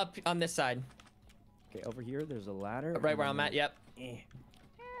best. Up on this side. Okay, over here, there's a ladder. Right where and I'm at. Yep. then-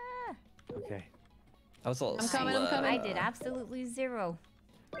 Ah, Okay. I was a little I'm coming, I'm slow. coming. I did absolutely zero.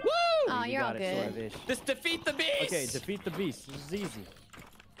 Woo! Oh, You you're all got it, sort of good. ish. Just defeat the beast. Okay, defeat the beast. This is easy.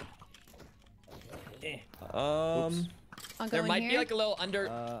 Um. I'll go There in might here. be like a little under.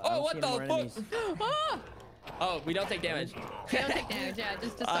 I Oh, don't what see the any more enemies. fuck? Oh, we don't take damage. We don't take damage. Yeah,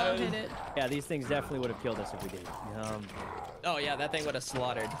 just don't hit it. Yeah, these things definitely would have killed us if we did. Oh yeah, that thing would have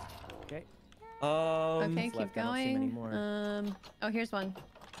slaughtered. Okay. Okay, What's keep left? I don't see many going. more. Oh, here's one.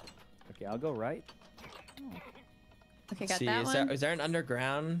 Okay, I'll go right. Okay, got See, that is one. there an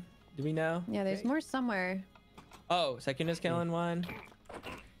underground? Do we know? Yeah, there's Okay. more somewhere. Oh, Sykkuno's killing one.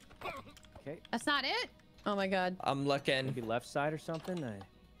 Okay. That's not it? Oh my god. I'm looking. Maybe left side or something.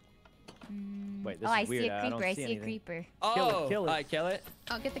 Wait, this Oh, is I weird. see a I don't creeper. I see see a anything. creeper. Oh, kill it. Alright, kill it.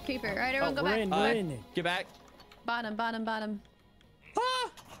 I'll get the creeper. All right, Oh, everyone go we're back. in. We're Alright, in. get back. Bottom, bottom, bottom.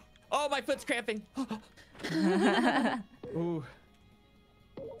 Ah! Oh, my foot's cramping. Ooh.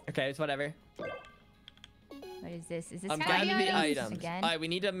 Okay, it's whatever. What is this? Is this I'm for grabbing the items items. again? Alright, we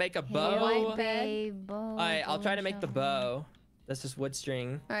need to make a Hey, bow. white bay, bow, Alright, I'll try to make the shovel. bow. That's just wood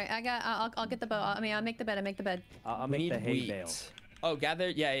string. All right, I'll get the bow. I mean, I'll make the bed. I make the bed. I'll We make need the hay wheat. bale. Oh, gather.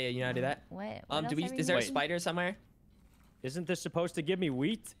 Yeah, you know how to do that. What? Do we? Is there a Wait. spider somewhere? Isn't this supposed to give me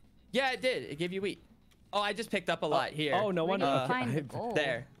wheat? Yeah, it did. It gave you wheat. Oh, I just picked up a lot here. Oh, no Where wonder. did you Okay, find the gold?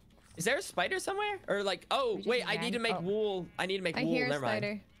 There. Is there a spider somewhere? Or like, oh, We just wait, I need to ran- make oh. wool. I need to make I wool. hear a Never mind.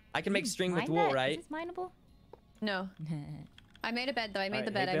 spider. I can make string with Mine wool, that? right? Is this mineable? No. I made a bed though. I made Alright,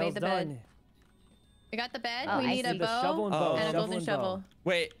 the bed. hay I made bale's the bed. done. We got the bed. Oh, we I need a see. The shovel and bow bow. Oh. and a shovel golden and shovel. bow.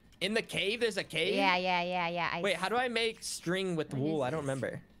 Wait, in the cave, there's a cave? Yeah. Wait, how do I make string with What wool? is I don't this?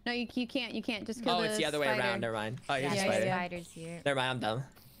 remember. No, you can't. You can't. Just kill Oh, the it's the other way spider. around. Never mind. Oh, here's Yeah, a yeah, spider. yeah. spiders here. Never mind, I'm dumb.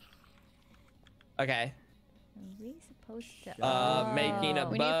 Okay. Are we supposed to? Making a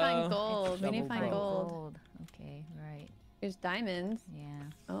We need to find bow. gold. We need to Shovel find bow. gold. Okay, right. There's diamonds. Yeah.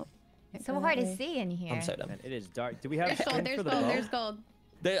 Oh. It's so hard to see in here. I'm so dumb. Man, it is dark. Do we have There's gold. string There's for the gold. bow? There's gold.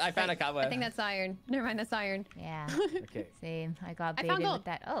 I found a cobweb. I think that's iron. Never mind. That's iron. Yeah. Okay. Same. I got I baited found gold. with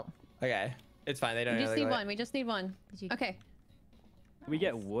that. Oh, Okay. It's fine. They don't We just really need go one. We just need one. did you? Okay. Do we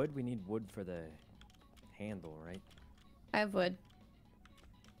get wood? We need wood for the handle, right? I have wood.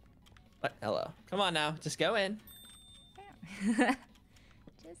 What? Hello. Come on now. Just go in.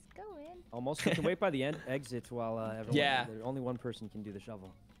 Just go in. Almost. We can wait by the exit while everyone. Yeah. Only one person can do the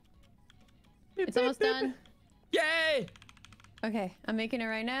shovel. It's almost done. Yay! Okay. I'm making it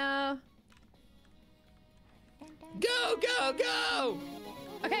right now. Go, go, go!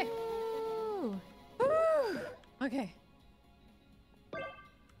 Okay. Ooh. Okay.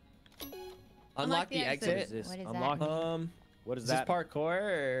 Unlock the the exit. What is exit. this? What is that Unlock. mean? What is Is this that? parkour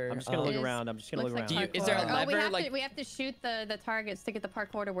or? I'm just gonna look It is- around. I'm just gonna Looks look like around. Do you- is there a parkour. Oh, we lever, have like- to. We have to shoot the targets to get the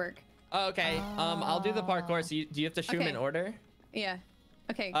parkour to work. Oh, okay. I'll do the parkour. So do you have to shoot them in Okay. order? Yeah.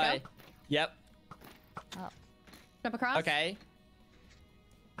 Okay. Go. Alright. Yep. Jump across. Okay.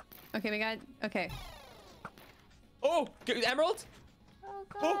 Okay. We got. Okay. Oh, emerald. Oh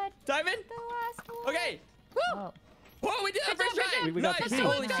Oh, God. diamond. The last one. Okay. Woo. Oh. Whoa, we did that Good first job, good try. job. We got the Nice. key.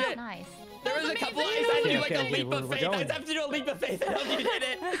 Holy Nice, shit. Nice. There was a Amazing. couple. I had to do like Okay, a leap we're of faith. I going. have to do a leap of faith. I hope you did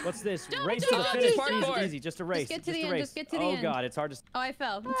it. What's this? Don't Race do to the it. finish. Just parkour. Easy, easy. Just a race. get to the a end, race. just get to the oh end. God, it's hard to. Oh, I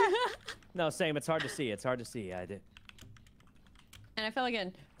fell. No, same. It's hard to see. It's hard to see. I did. And I fell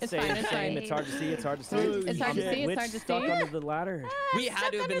again. It's Same, fine. It's same. fine. It's hard to see. It's hard to see. It's hard to I'm see, it's glitched, hard to stuck see. under the ladder. We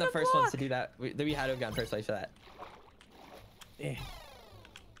had to have been the first ones to do that. We had to have gone first place for that. Eh.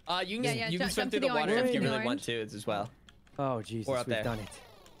 You can Yeah, you can jump swim to through the the water orange, if you jump to the really want orange. to as well. Oh Jesus, Or up we've there. done it.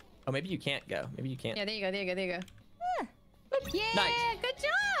 Oh, maybe you can't go. Maybe you can't. Yeah. There you go. There you go. There you go. Yeah. Nice. Good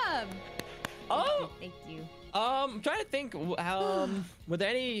job. Oh. Thank you. I'm trying to think. Were there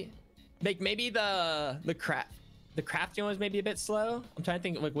any? Like maybe the crafting was maybe a bit slow. I'm trying to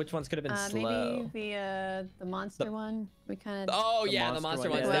think like which ones could have been slow. Maybe the monster one. We kind of. Oh yeah, the monster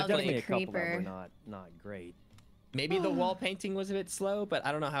one's Yeah, Well, definitely definitely. a couple that were creeper. not great. Maybe the wall painting was a bit slow, but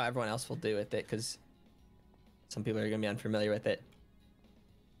I don't know how everyone else will do with it because some people are gonna be unfamiliar with it.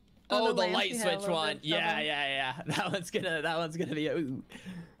 Oh, Oh, the the lamp light you had a switch little one. bit Yeah, trouble. yeah. That one's gonna be a ooh.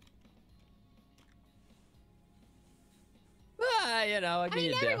 You know, I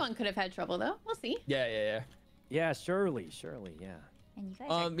mean, everyone could have had trouble though. We'll see. Yeah. Yeah, surely, yeah. And you guys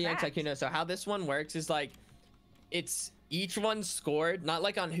are Yeah, cracked. Sykkuno. So how this one works is like, it's each one scored, not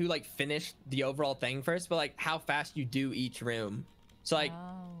like on who like finished the overall thing first, but like how fast you do each room. So like,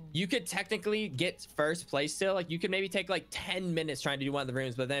 Oh. you could technically get first place still. Like you could maybe take like 10 minutes trying to do one of the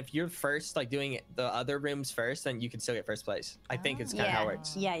rooms, but then if you're first, like doing the other rooms first, then you can still get first place. I think it's kind of how it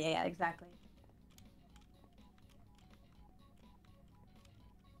works. Yeah. Exactly.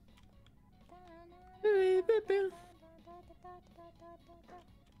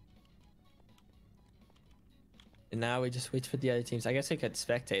 And now we just wait for the other teams. I guess I could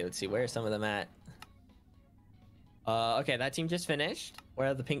spectate. Let's see, where are some of them at? Okay, that team just finished. What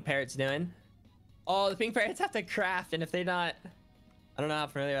are the pink parrots doing? Oh, the pink parrots have to craft, and if they're not, I don't know how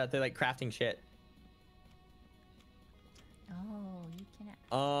familiar they're like crafting shit. Oh, you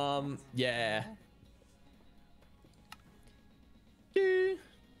cannot. Yeah.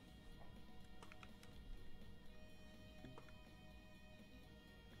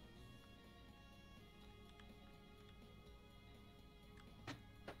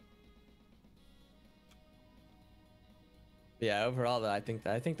 Yeah, overall though, I think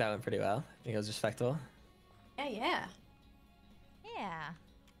that went pretty well. I think it was respectable. Yeah. Yeah.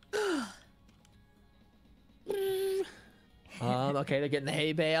 Okay, they're getting the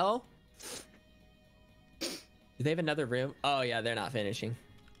hay bale. Do they have another room? Oh yeah, they're not finishing.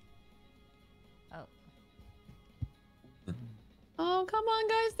 Oh. Oh, come on,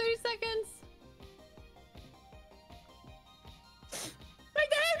 guys. 30 seconds. Make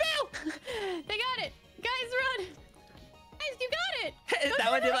the hay bale. They got it. Guys, run. Guys, you got it.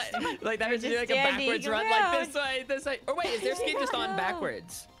 That would do like that would do like a standing backwards run around. like this way. Or wait, is their skin just on No.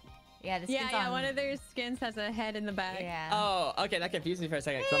 backwards? Yeah, the Yeah, skin's yeah. on. One of their skins has a head in the back. Yeah. Oh, okay, that confused me for a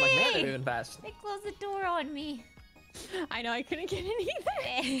second. So I'm like, man, they're moving fast. They closed the door on me. I know. I couldn't get in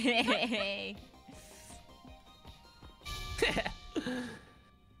either.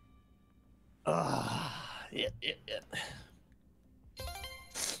 Yeah.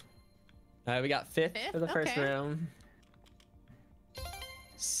 All right, we got fifth for the first Okay. room.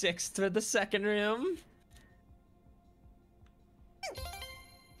 Sixth for the second room.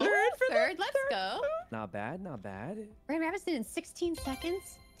 Third. Let's go. Not bad, not bad. Red Rabbits did in 16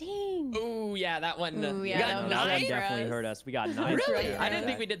 seconds. Dang. Ooh, yeah, that one. Ooh, We yeah, got that No, was that one nine. for definitely us. hurt us. We got 9. Really? Yeah. I didn't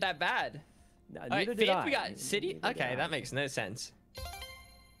think we did that bad. No, All neither right, did fifth, I. we got City. Neither did Okay, I. that makes no sense.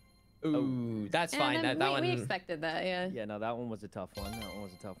 Ooh, that's And fine. then That we one. expected that. Yeah. Yeah, no, that one was a tough one. That one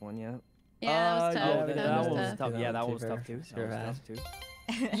was a tough one, yeah. Yeah, that was tough. yeah, that that was one was tough. tough. Yeah, that one was Super- tough too. super That was bad.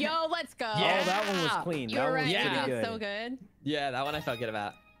 tough too. Yo, let's go. Yeah. Oh, that one was clean. You're That one right. was Yeah. You pretty did good. so good. Yeah, that one I felt good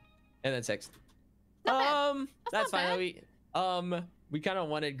about. And then sixth. Not bad. That's not fine. bad. We kind of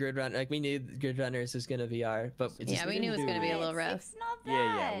wanted grid run. Like we knew grid runners was gonna be our, but it Yeah, just, we knew it was didn't gonna do- be a little rough. It's not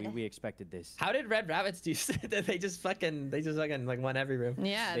Yeah, bad. we expected this. How did Red Rabbits do? That they just fucking like won every room.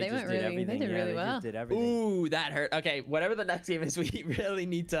 Yeah, they just went did really. They everything. did Yeah, really they well. just did everything. Ooh, that hurt. Okay, whatever the next game is, we really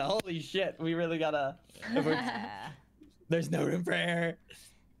need to. Holy shit, we really gotta. if we're- There's no room for error.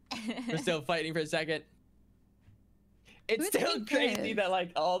 We're still fighting for a second. It's Who do you still think crazy is? that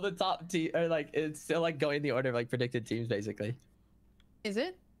like all the top teams are like it's still like going the order of like predicted teams basically. Is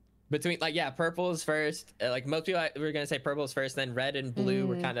it? Between like yeah, purple is first. Like most people were gonna say purple is first, then red and blue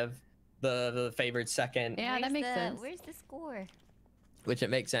were Mm. kind of the favored second, Yeah, that makes sense. Where's the score? which it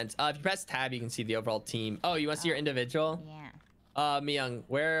makes sense. If you press tab, you can see the overall team. Oh, you want to see your individual? Yeah, Myung,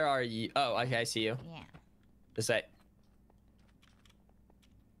 where are you? Oh, okay, I see you. yeah. This way.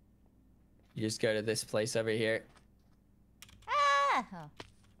 You just go to this place over here. Ah!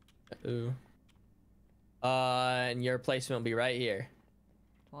 Oh, Ooh. And your placement will be right here.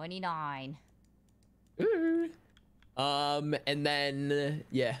 29. Ooh. And then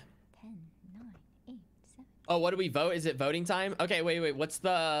yeah. 10, 9, 8, 7. Oh, what do we vote? Is it voting time? Okay, wait. What's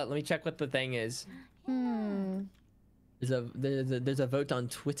the? Let me check what the thing is. Hmm. There's a vote on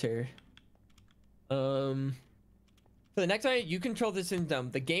Twitter. For the next time you control the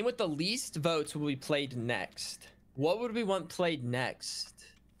system, the game with the least votes will be played next. What would we want played next?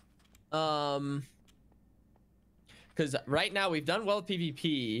 Because right now we've done well with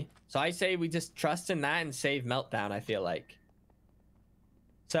PvP, so I say we just trust in that and save Meltdown. I feel like.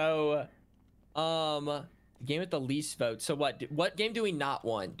 So, the game with the least votes. So what game do we not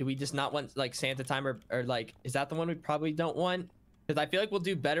want? Do we just not want like Santa Time or like is that the one we probably don't want? Because I feel like we'll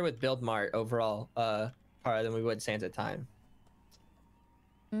do better with Build Mart overall, than we would Santa Time.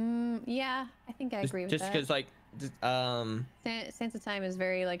 Yeah, I think I agree with Just that. because like, Santa Time is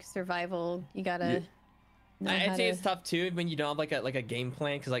very like survival. You gotta. know I'd how say to- it's tough too when you don't have like a game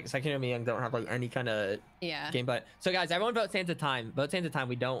plan because like Sykkuno and Myung don't have like any kind of Yeah. game plan. So guys, everyone vote Santa Time. Vote Santa Time.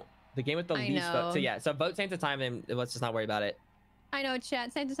 We don't. The game with the I least votes. So know. yeah, so vote Santa Time and let's just not worry about it. I know,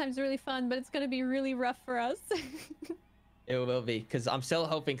 chat. Santa Time's really fun, but it's gonna be really rough for us. It will be because I'm still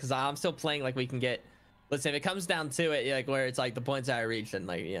hoping because I'm still playing like we can get. Listen, if it comes down to it, like where it's like the points I reach, then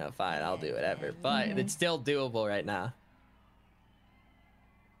like fine, I'll do whatever. But Mhm. it's still doable right now.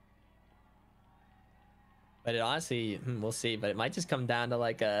 But it honestly, we'll see. But it might just come down to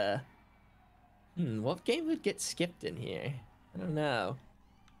like a. What game would get skipped in here? I don't know.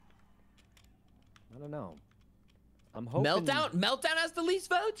 I don't know. I'm hoping. Meltdown has the least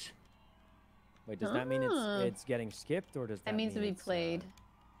votes. Wait, does that mean Ah. it's getting skipped or does that That means to mean be it's, played.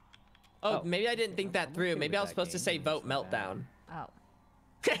 Oh, Oh, maybe I didn't think I'm that through. okay Maybe with I was that supposed to game, say it's vote not bad. Meltdown. Oh.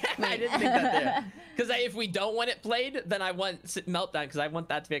 I didn't think that through. Because if we don't want it played, then I want Meltdown because I want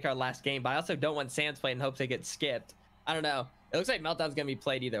that to be like our last game. But I also don't want Sans played in hopes it gets skipped. I don't know. It looks like Meltdown's gonna be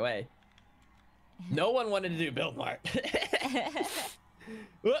played either way. No one wanted to do Build Mart.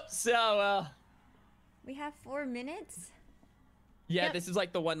 Whoops. So We have 4 minutes. yeah, Yep. this is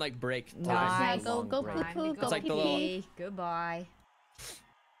like the one like break time. Yeah, Nice. go Long break. poo Time poo, to go go It's like pee the little- pee. Goodbye.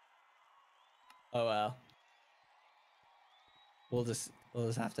 Oh well. We'll just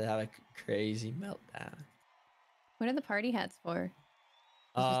have to have a crazy meltdown. What are the party hats for?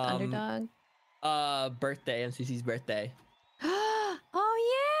 It's just underdog. Birthday, MCC's birthday.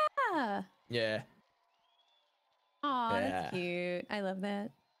 Oh yeah. Yeah. Aw, Yeah. that's cute. I love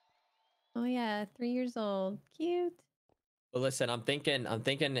that. Oh yeah, 3 years old. Cute. Well, listen, I'm thinking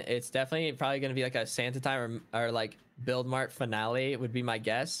it's definitely probably gonna be like a Santa Time or like Build Mart finale would be my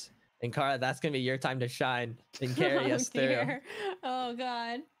guess. And Kara, that's gonna be your time to shine and carry Oh, us through. dear. Oh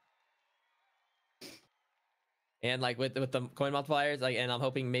god. and like with the coin multipliers, like, and I'm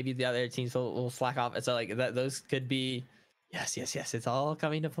hoping maybe the other teams will slack off. So like those could be, yes, it's all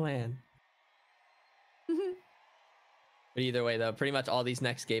coming to plan. But either way, though, pretty much all these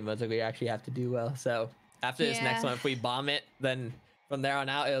next game modes, like, we actually have to do well. So after this next one, if we bomb it, then from there on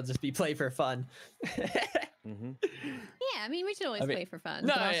out, it'll just be play for fun. Yeah, I mean, we should always play for fun.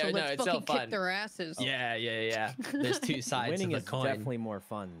 No, but also, yeah, no, let's it's still fucking fun. kick their asses. Yeah. There's two sides Winning to is the coin. definitely more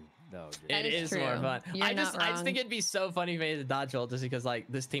fun, though. Dude. That It is is more true. fun. You're I just not think wrong. it'd be so funny if we made it dodgeball, just because like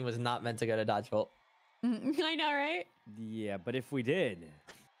this team was not meant to go to dodgeball. I know, right? Yeah, but if we did,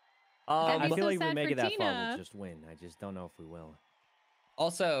 That'd I be feel so like if we sad make for it that far, Tina. we'll just win. I just don't know if we will.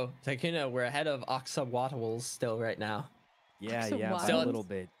 Also, Sykkuno, we're ahead of Oxawattles still right now. Yeah, So by wild. a little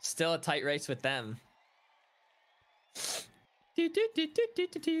bit. Still a tight race with them.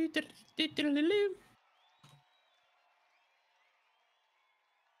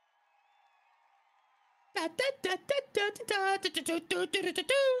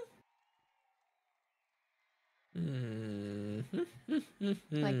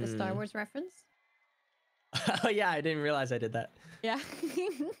 Like the Star Wars reference. Oh yeah, I didn't realize I did that. Yeah.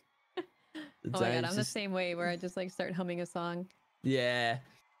 Oh my god, I'm the same way where I just like start humming a song. Yeah.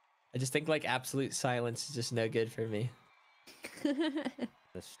 I just think like absolute silence is just no good for me.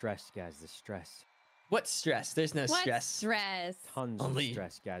 The stress, guys. The stress. What stress? There's no What stress. stress? Tons Only- of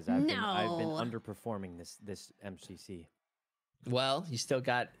stress, guys. I've been No. underperforming this MCC. Well, you still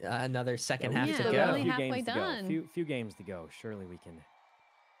got another second half Yeah, to we're go. only few halfway games to done. go. Few games to go. Surely we can.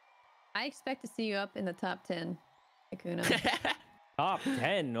 I expect to see you up in the top 10, Sykkuno. Top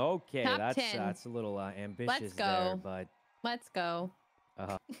 10. Okay, Top that's 10. that's a little ambitious go. there, but Let's go.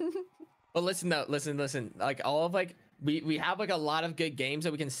 Well, listen though, listen. Like all of like we have like a lot of good games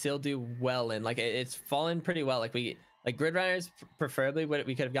that we can still do well in. Like it's fallen pretty well. Like Grid Runners preferably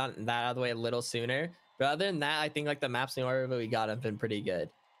we could have gotten that out of the way a little sooner. But other than that, I think like the maps in order that we got have been pretty good.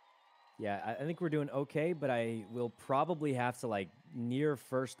 yeah, I think we're doing okay. But I will probably have to like near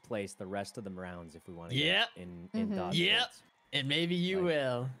first place the rest of the rounds if we want to Yep. get in dodge Yep. points. And maybe you Like-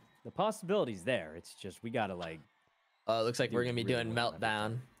 will. The possibility's there. It's just we gotta like. Oh, it looks like we're do gonna be really doing well every Meltdown.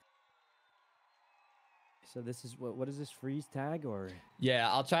 time. So this is what is this freeze tag or? Yeah,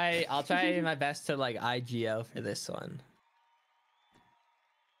 I'll try my best to like IGO for this one.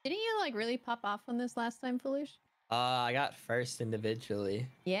 Didn't you like really pop off on this last time, Foolish? I got first individually.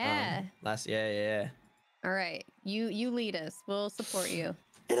 Yeah. Yeah. All right. You lead us. We'll support you.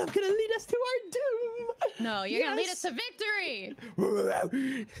 And I'm gonna lead us to our doom. No, you're gonna lead us to victory.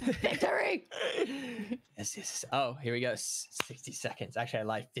 Victory. Yes. Oh, here we go. 60 seconds. Actually, I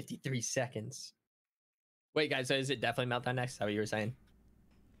lied. 53 seconds. Wait, guys. So is it definitely Meltdown next? Is that what you were saying?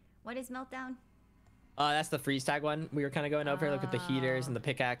 What is Meltdown? That's the freeze tag one. We were kind of going over, like with the heaters and the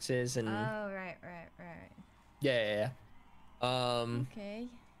pickaxes and Oh, right. yeah. Okay.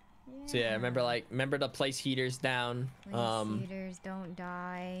 So yeah, remember to place heaters down. Heaters don't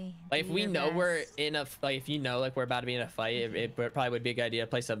die. Like if Do we your know we're best. in a like if you know like we're about to be in a fight, it probably would be a good idea to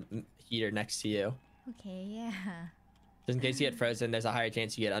place a heater next to you, Okay, yeah. just in case you get frozen. There's a higher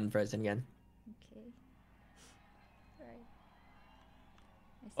chance you get unfrozen again. Okay. Right.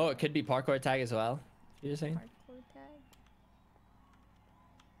 Oh, it could be parkour tag as well. You're saying? Hardcore tag.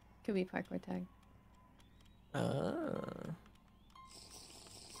 Could be parkour tag.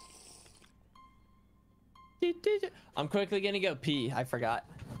 I'm quickly gonna go pee. I forgot.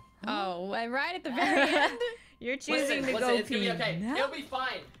 Oh, right at the very end. You're choosing to Listen, go it's gonna pee. be okay. now? It'll be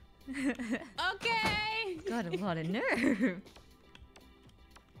fine. Okay. Got a lot of nerve.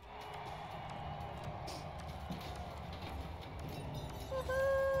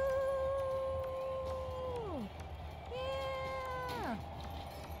 Woohoo! Yeah!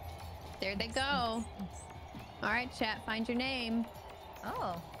 There they go. All right, chat. Find your name.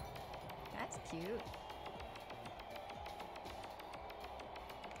 Oh, that's cute.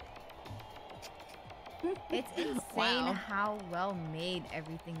 It's insane Wow. how well made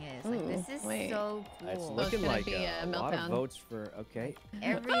everything is. Like this Ooh, is wait. so It's cool. looking gonna like be a a lot of Meltdown. votes for okay.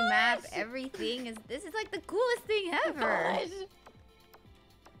 Every map, everything is. This is like the coolest thing ever. Gosh.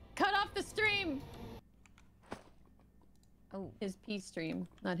 Cut off the stream. Oh His P stream,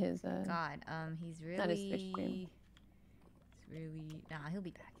 not his. God, he's really. Not his Twitch stream. He's really. Nah, he'll be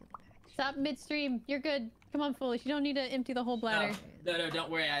back. He'll be back. Stop midstream. You're good. Come on, Foolish. You don't need to empty the whole bladder. No, don't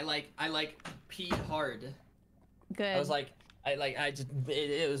worry. I peed hard. Good. I was like,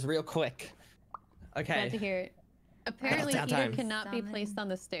 it was real quick. Glad to Okay. hear it. Apparently, Meltdown heater time. cannot be Summon. placed on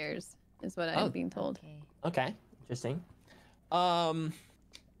the stairs, is what Oh. I'm being told. Okay. Okay. Interesting. I think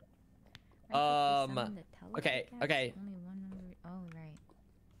if we summon the Okay, teleport okay. guy, only one number. Oh right.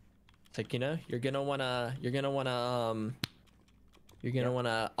 It's like, you know, you're gonna wanna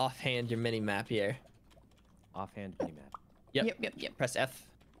offhand your mini map here. Offhand minimap. Yep. Press F,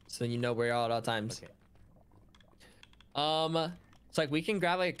 so then you know where you're at all times. Okay. It's like we can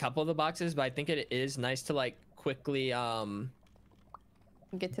grab like a couple of the boxes, but I think it is nice to like quickly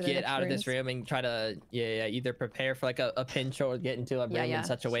Get to the get next out of this rooms. room and try to either prepare for like a pinch or get into a room in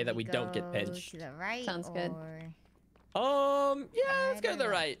such a way that we don't get pinched. To the right. Sounds good. Yeah, let's go to the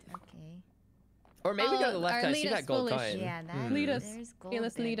right. Okay. Or maybe go to the left. our I see leader's that gold foolish. coin. Yeah, that Lead us. there's gold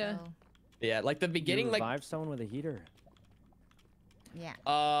Fearless there, leader. though. Yeah, like the beginning, You like revive someone with a heater. Yeah.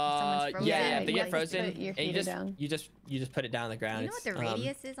 yeah, frozen, if they you get just put frozen, your and heater down. you just put it down on the ground. You know what the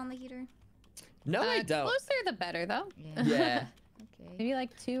radius is on the heater? No, I don't. Closer the better, though. Yeah. Yeah. Okay. Maybe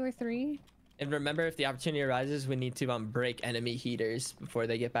like 2 or 3. And remember, if the opportunity arises, we need to break enemy heaters before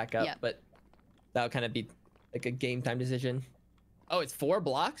they get back up. Yep. But that'll kind of be like a game time decision. Oh, it's 4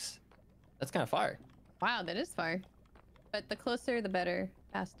 blocks? That's kind of far. Wow, that is far. But the closer the better,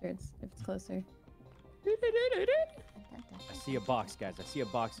 bastards, if it's closer. I see a box, guys. I see a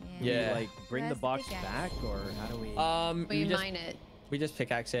box. Do Yeah. we, like bring the Where's the box pickaxe? back, or how do we? We just mine it. we just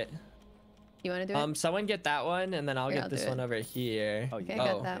pickaxe it. You want to do it? Someone get that one, and then I'll Here, get I'll this do one it. over here. Oh, Okay, you I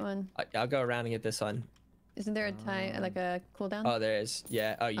got Oh. that one. I'll go around and get this one. Isn't there a time, like a cooldown? Oh, there is.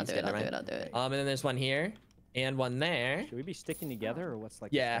 Yeah. Oh, you I'll just do it, get I'll do right. it, I'll do it. And then there's one here, and one there. Should we be sticking together, or what's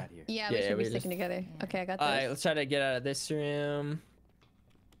like Yeah. the stat here? Yeah, we Yeah, should be we sticking together. Yeah. Okay, I got All this. right, let's try to get out of this room.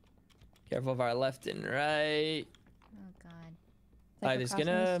 Careful of our left and right. Oh God. Like Alright, there's across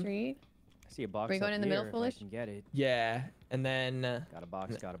on the gonna- street. I see a box. Are we going up in the middle, here, if foolish? I can get it. Yeah, and then Got a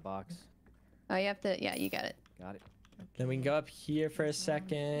box. Got a box. Oh, you have to. Yeah, you got it. Got it. then we can go up here for a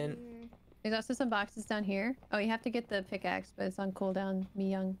second. There's also some boxes down here. Oh, you have to get the pickaxe, but it's on cooldown. Me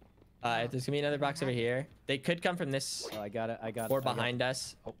young. There's gonna be another box over here. They could come from this Oh, I got it. I got. or I got- behind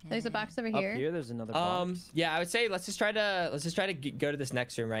us. There's a box over Up here. here, there's another box. Yeah, I would say let's just try to go to this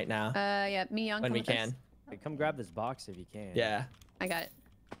next room right now Yeah, me young. when come we with us. can. Hey, come grab this box if you can. Yeah. I got it.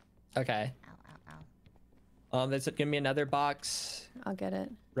 Okay. Ow, ow, ow. There's gonna be another box I'll get it.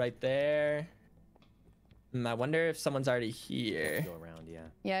 right there. I wonder if someone's already here. Go around. Yeah.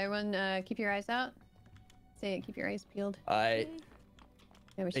 Yeah, everyone, keep your eyes out. Say it. Keep your eyes peeled. I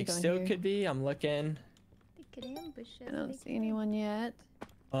Yeah, we should think go in still here. could be. I'm looking. They could ambush us. I don't they see could anyone yet.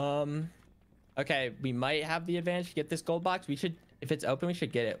 Okay, we might have the advantage to get this gold box. We should, if it's open, we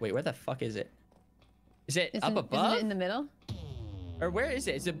should get it. Wait, where the fuck is it? Is it up above? Isn't it in the middle? Or where is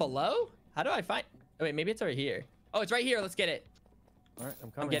it? Is it below? How do I find? Oh, wait, maybe it's over here. Oh, it's right here. Let's get it. All right,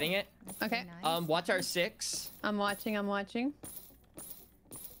 I'm coming. I'm getting it. That's Okay. nice. Watch our 6. I'm watching. I'm watching.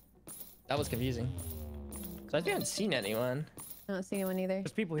 That was confusing. So I haven't seen anyone. I don't see anyone either.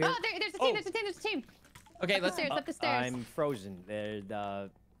 There's people here. Oh, there's a team. There's a team. There's a team. Okay, Up the let's. stairs. Up the stairs. I'm frozen. There's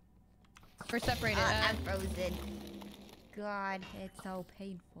We're separated. I'm frozen. God, it's so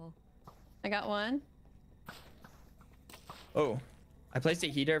painful. I got one. Oh, I placed a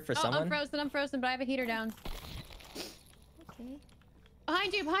heater for Oh, someone. I'm frozen, but I have a heater down. Okay.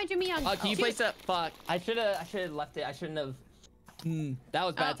 Behind you, Mion. Can you place that? Fuck. I should have left it. I shouldn't have. That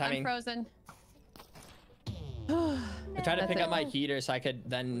was bad I'm timing. frozen. I tried to pick up my heater so I could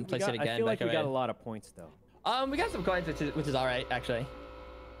then place it again. I feel like back we got a away. lot of points though. We got some coins, which is all right actually.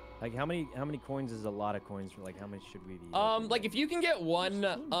 Like how many coins is a lot of coins for? Like how much should we be? Like if you can get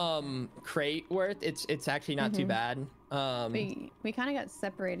one crate worth, it's actually not too bad. We kind of got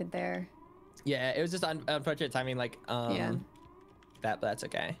separated there. Yeah, it was just unfortunate timing. Like Yeah. but that's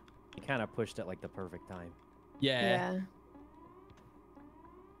okay. You kind of pushed at like the perfect time. Yeah.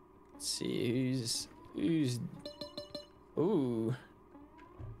 Let's see who's. Ooh.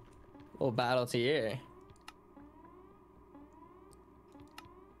 Little battle to here.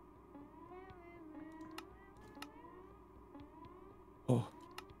 Oh.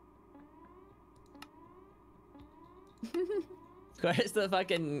 Of course, the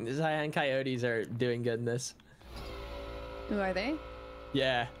fucking Cyan Coyotes are doing good in this. Who are they?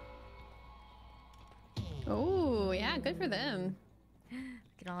 Yeah. Oh, yeah, good for them.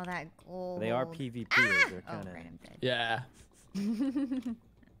 Look at all that gold. They are PvPers. They're Oh, kind of. right, I'm dead. Yeah.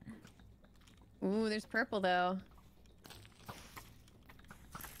 Ooh, there's purple though.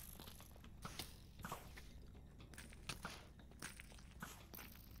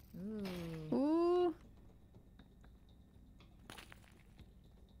 Ooh. Ooh.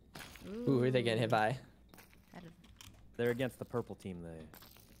 Ooh, who are they getting hit by? They're against the purple team. They.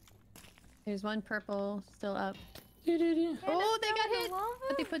 There's one purple still up. And Oh, they it's got still in hit. the lava?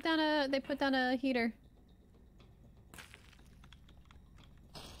 But they put down a heater.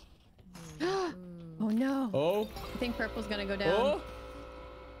 Oh no. Oh. I think purple's gonna go down. Oh.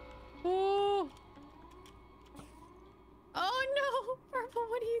 Oh. Oh no, Purple,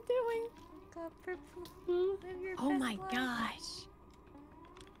 what are you doing? God, Purple. Live your Oh best my life. gosh.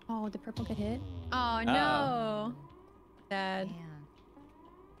 Oh, did Purple get hit? Oh no. Dad. Damn.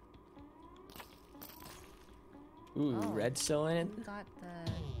 Ooh, Oh, red still in it. Who got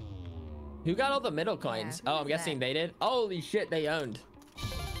the... Who got all the middle coins? who Oh, was I'm guessing that? they did. Holy shit, they owned.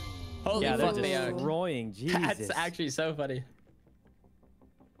 Holy Yeah, fuck, they're they owned. destroying. Jesus. That's actually so funny.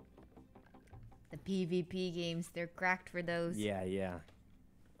 The PvP games, they're cracked for those. Yeah, yeah.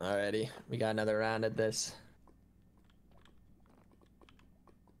 Alrighty, we got another round at this.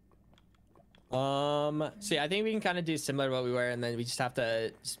 See, I think we can kind of do similar to what we were, and then we just have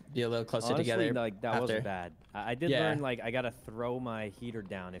to be a little closer Honestly, together. like that after. wasn't bad. I did Yeah. learn like I gotta throw my heater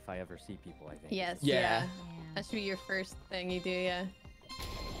down if I ever see people. I think. Yes. Yeah. That should be your first thing you do, yeah.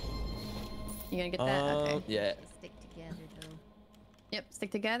 You gonna get that? Okay. Yeah. Stick together though. Yep,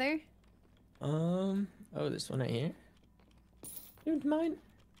 stick together. Oh, this one right here. You don't mind?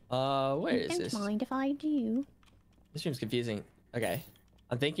 Where is this? Don't mind if I do. This room's confusing. Okay.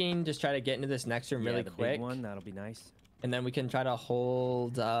 I'm thinking just try to get into this next room Yeah, really the quick. big one, that'll be nice. And then we can try to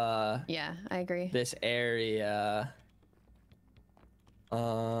hold Yeah, I agree. this area. We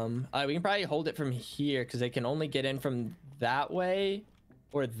can probably hold it from here because they can only get in from that way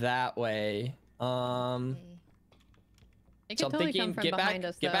or that way. They So could I'm totally thinking come from get behind back,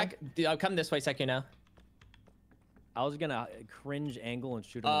 us, get though. back. I'll come this way, Sykkuno. I was gonna cringe angle and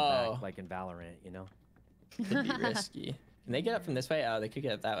shoot him in the Oh. back like in Valorant, you know? Could be risky. Can they get up from this way? Oh, they could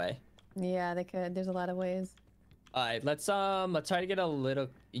get up that way. Yeah, they could. There's a lot of ways. All right, let's try to get a little.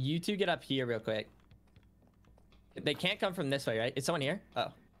 You two get up here real quick. They can't come from this way, right? Is someone here? Oh,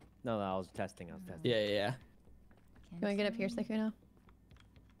 No, I was testing. yeah, yeah, yeah. You wanna get up here, Sykkuno?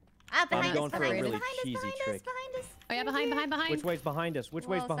 Ah, behind us, going for a behind us, really behind us, cheesy behind trick. us, behind us. Oh yeah, behind. Which way's behind us? Which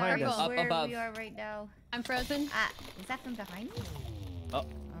way's Well, behind sorry, us? Up where above. we are right now. I'm frozen. Ah, is that from behind me? Oh. Oh.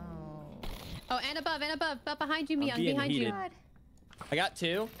 Oh, and above. Up behind you, I'm Miyoung. being Behind you. heated. God. I got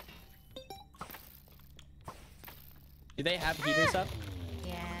two. Do they have heaters up?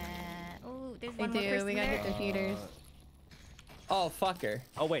 Yeah. Oh, there's They one more do. person We gotta there. get their heaters. Oh, fucker.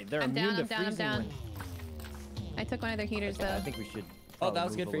 Oh wait, they're I'm immune down. to I'm freezing. down. when- I took one of their heaters I though. think we should. Oh, that probably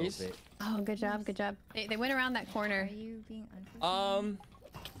was good move a little freeze. bit. Oh, good job. Good job. They went around that Are corner. you being unfortunate?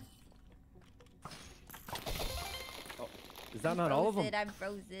 Is that not all of them? I'm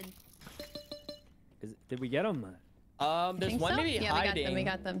frozen. Did we get them? I There's think one so? maybe Yeah, hiding. we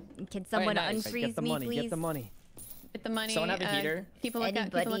got them. Can someone nice. unfreeze Get the me, money. please? Get the money. Get the money. Someone have a heater? People look out.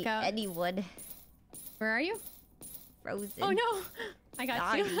 Anybody, People look out. anyone. Where are you? Frozen. Oh no! I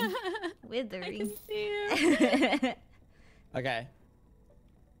got you. Dying. I Withering. can see you. Okay.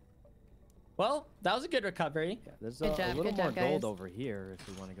 Well, that was a good recovery. Yeah, there's Good a job, little good more job, gold guys. over here if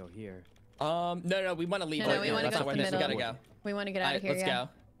we want to go here. No, we want to leave. No, right we now. wanna That's go not to where the this. We middle. gotta go. We want to get out of Alright, here. let's Yeah. go.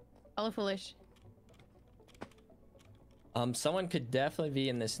 All foolish. Someone could definitely be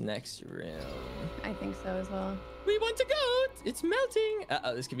in this next room. I think so as well. We want to go. It's melting.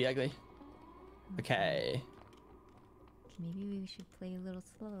 Uh-oh, this could be ugly. Okay. Maybe we should play a little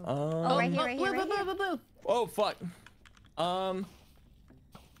slow. Oh, right here, right blue, here, right blue, here. blue, blue. Oh, fuck.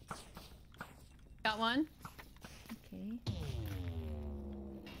 Got one. Okay.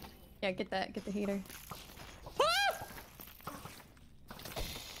 Yeah, get that. Get the heater.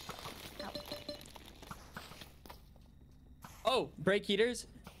 Oh, brake heaters.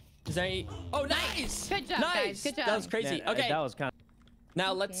 Is there any? Oh, nice. Good job, nice. guys. Good job. That was crazy. Yeah, Okay. That was kind of.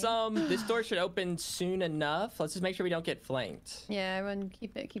 Now let's this door should open soon enough. Let's just make sure we don't get flanked. Yeah, everyone,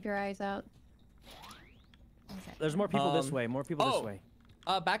 keep your eyes out. There's more people this way. More people oh, this way.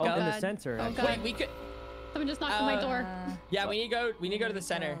 Back Oh, up. in the God. center. Oh, actually. God. Wait, we could. Someone just knocked on my door. Yeah, we need to go to the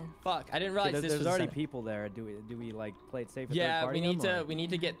center. Fuck, I didn't realize There's this was already the center. people there. Do we like play it safe? and Yeah, third-party we them, or- need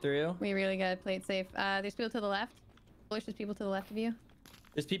to get through. We really gotta play it safe. There's people to the left. There's people to the left of you.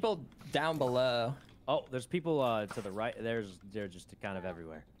 There's people down below. Oh, there's people to the right. They're just kind of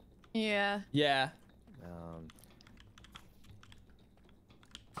everywhere. Yeah. Yeah.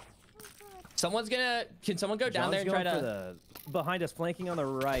 Someone's gonna. Can someone go down there and try John's to? going for the behind us, flanking on the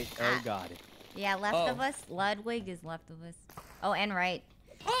right. Oh God. Yeah, left Oh. of us. Ludwig is left of us. Oh, and right.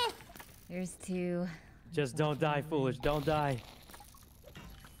 Ah! There's two. Just don't die, foolish. Don't die.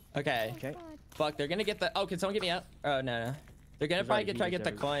 Okay. Okay. Fuck, they're gonna get the. Oh, can someone get me up? Oh no. They're gonna There's probably already try to get the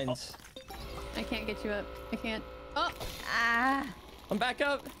heaters coins. I can't get you up. I can't. Oh, Ah. I'm back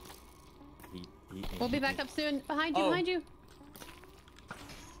up. we'll be back up soon. Behind you. Oh. Behind you.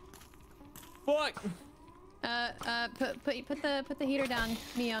 Fuck. Put the heater down,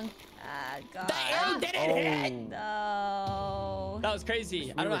 Myung. Ah, God. The arrow didn't hit. No. That was crazy.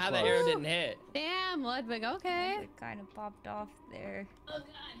 It's I don't know really how the close. arrow didn't hit. Damn, Ludwig. Okay. It kind of popped off there. Oh, God.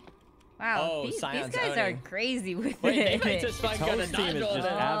 Wow, Oh, these Scion's guys are owning. crazy with Wait, it. they might just fucking go to Toast team is dodge roll just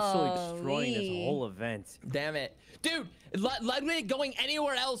there. absolutely destroying this Holy. whole event. Damn it, dude! Ludwig going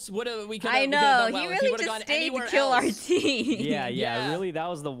anywhere else would have we could. I know, he Well. really would've just gone stayed to anywhere kill our else. team. Yeah, Yeah. really, that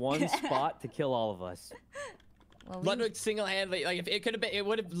was the one spot to kill all of us. Well, Ludwig single-handedly, like if it could have been, it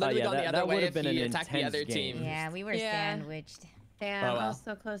would have literally gone the other that way would've if been he an attacked the intense other game. team. Yeah, we were Yeah. sandwiched. Damn, Oh, I well. was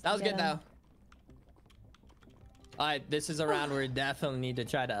so close. That was to good get him. though. Alright, this is a round where we definitely need to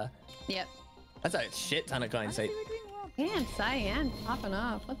try to. Yep. That's a shit ton of coins. Honestly, we're doing well. Damn, Cyan popping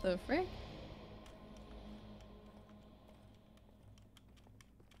off. What the frick?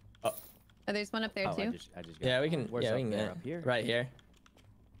 Oh. Oh, there's one up there Oh, too. I just got Yeah, we can. Where's yeah, up we can there? get Up here? right here.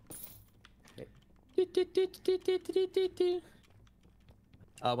 Okay.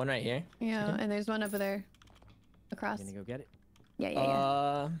 One right here. Yeah, and there's one over there. Across. Gonna go get it.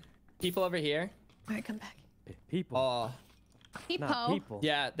 Yeah. People over here. All right, come back. People. Oh, People. Not people.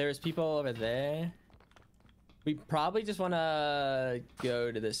 yeah. There's people over there. We probably just want to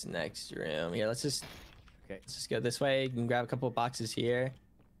go to this next room. Here, let's just go this way. You can grab a couple of boxes here.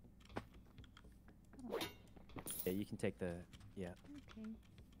 Yeah, you can take the. Yeah. Okay.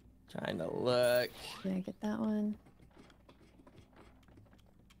 Trying to look. Yeah, get that one.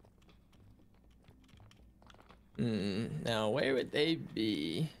 Now, where would they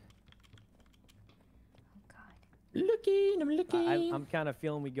be? Oh, God. Looking, I'm looking. I'm kind of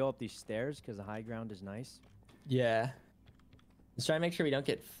feeling we go up these stairs because the high ground is nice. Yeah. Let's try to make sure we don't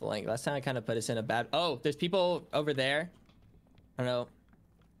get flanked. Last time I kind of put us in a bad. Oh, there's people over there. I don't know.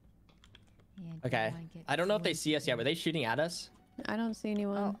 Yeah, Okay. wanna get I don't know if they close see us to yet. Were they shooting at us? I don't see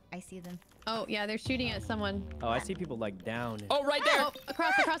anyone. Oh, I see them. Oh, yeah, they're shooting at someone. Oh, I see people like down. Oh, right there. Oh,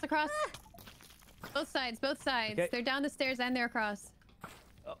 across. Both sides. Okay. They're down the stairs and they're across.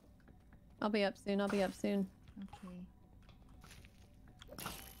 Oh. I'll be up soon. Okay.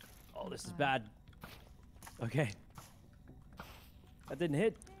 Oh, this is bad. Okay. That didn't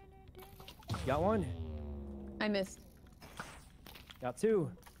hit. Got one. I missed. Got two.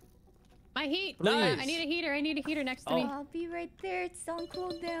 My heat. Nice. I need a heater. I need a heater next to me. I'll be right there. It's on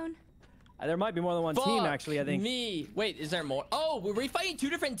cooldown. There might be more than one team, actually, I think. Me. Wait, is there more? Oh, were we fighting two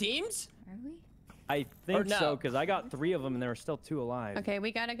different teams? Are we? I think no. so, because I got 3 of them and there were still 2 alive. Okay,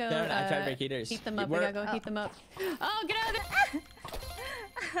 we gotta go. No, I tried to break heaters. Heat them up. We're- We gotta go heat them up. Oh, get out of there!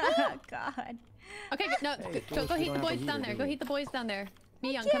 Oh, God. Okay, no, Hey, go we heat don't the have a boys heater, down there. do Go we? heat the boys down there.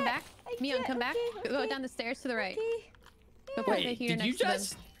 Miyoung, can't, come back. I Miyoung, can't, come back. okay, Go okay. down the stairs to the right. Okay. Go put the Wait, heater did you next to them.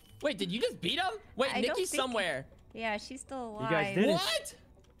 just? Wait, did you just beat him? Wait, I don't Nikki's think- somewhere. Yeah, she's still alive. You guys did it. What?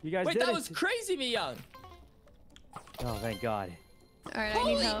 You guys Wait, did that it. was crazy, me young. Oh, thank God. All right, I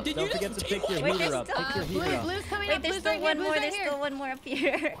Holy, need help. did Don't you forget just to pick your Wait, heater there's up. still- Pick your Blue, heater up. blue's coming Wait, up. there's Blue's still right one here. more. Blue's There's right still here. one more up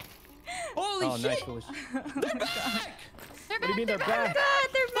here. Holy Oh, shit! nice, Foolish. They're back! They're What do you mean they're Oh, back? God,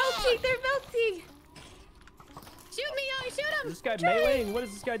 they're melting. They're melting. Shoot me, young. Shoot him. This guy meleeing. What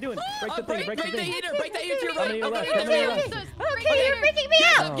is this guy doing? Break the thing. break Break the the thing. heater! Break the heater to your How right! many Okay, left? heater How to many your left? right! Okay, you're freaking me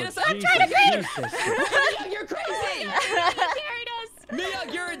out. Get us Oh, out! Jesus, Jesus. Mia, you're crazy! Carried us.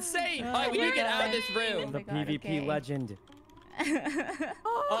 Mia, you're insane! Alright, we need to get out of this room. The my God, PvP okay. legend. Okay,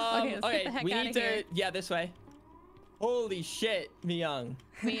 let's get the heck we outta need here. to. Yeah, this way. Holy shit, Myung.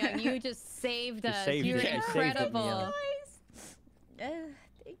 Miyoung, you just saved us. saved You're it. You saved it, incredible. Miyoung.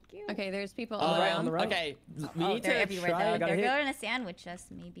 Thank you. Okay, there's people All all right, around. on the right. Okay, we Oh, need they're to everywhere. try. Though. gotta They're hit. going to sandwich us,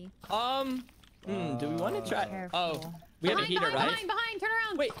 maybe. Do we want to try? Careful. Oh, we have a Behind, heater, behind, right? behind. Turn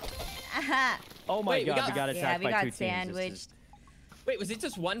around. Wait, Aha. Oh my Wait, we God, got- we got Yeah, attacked we by got 2 teams. This is- sandwiched. wait, was it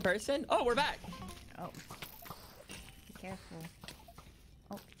just one person? Oh, we're back. Oh. Be careful.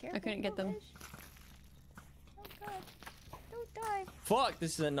 Oh, be careful. I couldn't get them. Foolish. Oh, God. Don't die. Fuck,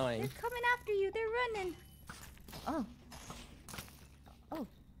 this is They're annoying. coming after you. They're running. Oh. Oh.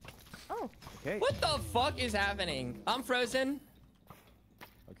 Oh. Okay. What the fuck is happening? I'm frozen.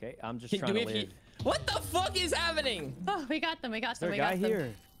 Okay, I'm just Do trying we to have live. heat? What the fuck is happening? Oh, we got them. We got Is there them. a We guy got them.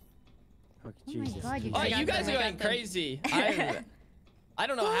 here? Oh, Oh my Jesus. God, you Oh, I got you guys them, are I going got them. crazy. I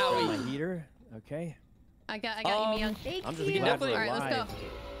don't know how My we. heater? Okay. I got you, Miyoung. Thank I'm just you. glad we're Definitely- All right, let's alive.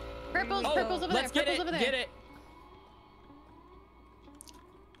 go. Purple's, Oh, purple's over there. let's get Purple's it. over there. Get it.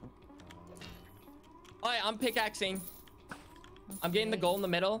 Alright, I'm pickaxing. I'm getting the goal in the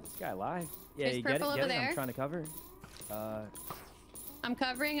middle. This guy alive. Yeah, There's you get it? purple Get over it? there. I'm trying to cover. I'm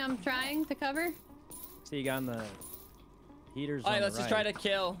covering. I'm trying to cover. See you got on the heaters Alright, on let's the just right. try to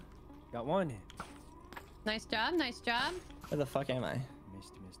kill. Got one. Nice job. Nice job. Where the fuck am I?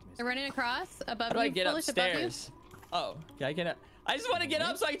 Missed. They're running across above How do I you. get Foolish above you. upstairs? Oh, can I get up? I just want to get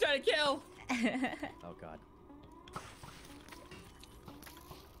up so I can try to kill. Oh god.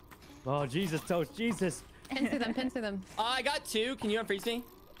 Oh Jesus, Toast, Jesus. Pin through them. Pin through them. I got 2. Can you unfreeze me?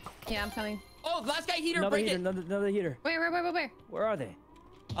 Yeah, I'm coming. Oh, last guy heater, Another break heater, it. another heater. Where? Where are they?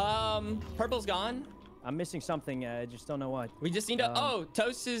 Purple's gone. I'm missing something. I just don't know what. We just need to. Oh,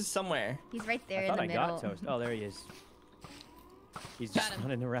 Toast is somewhere. He's right there I in thought the I middle. got Toast. Oh, there he is. He's Got just him.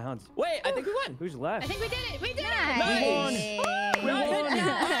 running around. Wait, I think we won. Who's I left? think we did it. We did Nice. it. We won.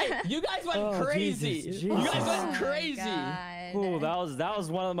 Hey, you guys went Oh, crazy. Jesus, You guys Jesus. went crazy. God. Ooh, that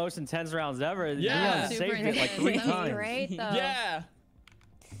was one of the most intense rounds ever. Yeah. You Super saved it like intense. 3 That was times. great though. Yeah.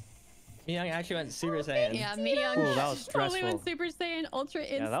 Young actually went Super Saiyan. Yeah, me young. Ooh, that was Totally went stressful. Super Saiyan Ultra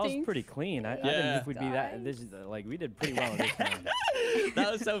Instinct. Yeah, that was pretty clean. I didn't Yeah. think we'd be that. This is like we did pretty well this round.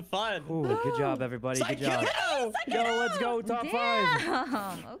 That was so fun. Ooh, good job, everybody. Good job. Sykkuno! Yo, let's go top 5.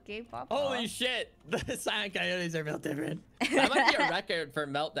 Damn. Okay, Papa. Holy shit. The Silent Coyotes are built different. That might be a record for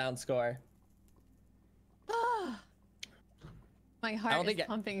meltdown score. My heart is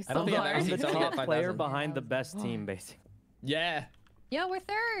pumping so I don't think I've hard. ever I'm seen the someone get top player 5,000. behind the best team, basically. Yeah. Yeah, we're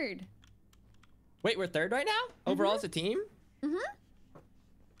third. Wait, we're third right now? Overall as a team?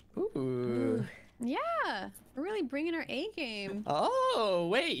 Ooh. Yeah, we're really bringing our A game. Oh,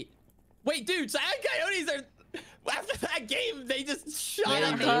 wait. Wait, dude, Silent Coyotes are... After that game, they just shot They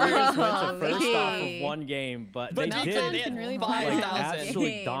up. just went to Oh, first off of man. 1 game, but But they they did had really like, 5,000.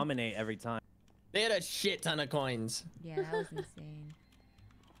 absolutely dominate every time. They had a shit ton of coins. Yeah, that was insane.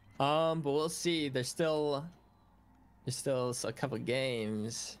 But we'll see. There's still a couple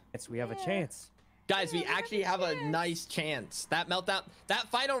games. Yes, we have a chance. Guys, we actually have a nice chance. That meltdown, that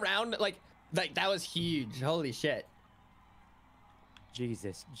final round, like that was huge. Holy shit.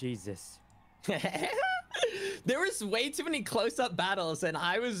 Jesus. There was way too many close-up battles, and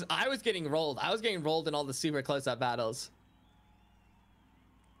I was getting rolled. I was getting rolled in all the super close-up battles.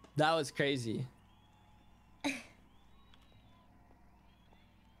 That was crazy.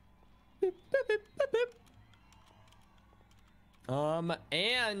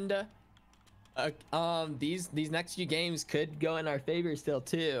 These next few games could go in our favor still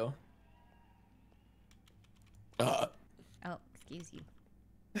too. Oh, excuse you.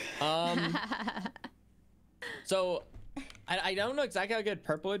 So I don't know exactly how good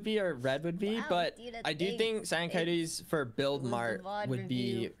purple would be or red would be, Wow, but dude, I do think Silent Coyotes for build mart would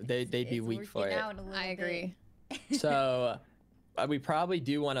be they'd be weak for it. I agree. So we probably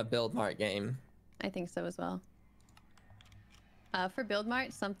do want a build mart game. I think so as well. For build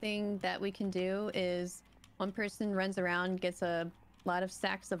mart, something that we can do is one person runs around, gets a lot of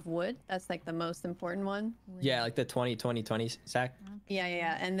stacks of wood. That's like the most important one. Yeah, like the 20-20-20 sack.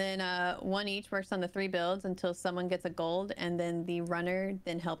 Yeah. And then one each works on the 3 builds until someone gets a gold, and then the runner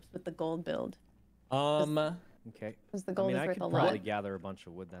then helps with the gold build. Okay. Because the gold is I worth could a probably lot. gather a bunch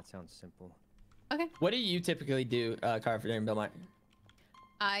of wood. That sounds simple. Okay. What do you typically do, Carver, during build mart?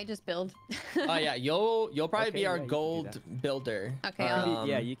 I just build. Oh yeah, you'll probably Okay, be our yeah, you can do gold that. builder. Okay,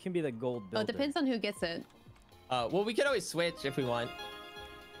 Yeah, you can be the gold builder. Oh, it depends on who gets it. Well, we could always switch if we want.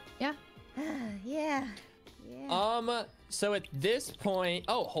 Yeah. Yeah. So at this point,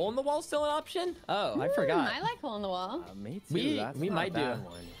 oh, hole in the wall still an option? Oh, I forgot. I like hole in the wall. Me too. We That's we not might a do. bad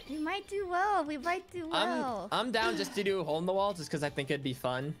one. We might do well. We might do well. I'm down just to do a hole in the wall just because I think it'd be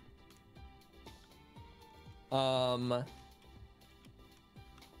fun.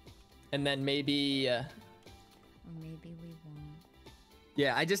 And then maybe. Or maybe we won't.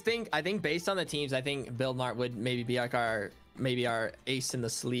 Yeah, I think based on the teams, I think Build Mart would maybe be like our ace in the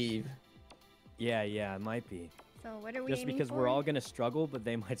sleeve. Yeah, it might be. So what are we Just aiming because for? we're all gonna struggle, but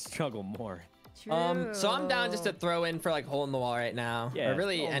they might struggle more. True. So I'm down just to throw in for like hole in the wall right now. Yeah, or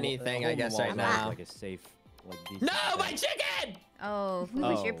really hole in the- anything, hole I in the guess wall right is now. like a safe, like decent No, my bet. chicken! Oh,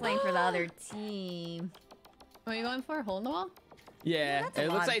 Foolish, you're Oh. playing for the other team. What are you going for? Hole in the wall? Yeah, that's a it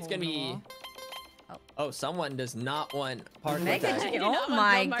looks lot like of it's gonna hole in the be. wall. Oh, someone does not want parkour Mega tag. chicken. You Oh know,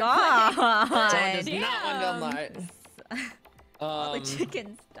 my Build Mart god. Someone does not want Build Mart. All the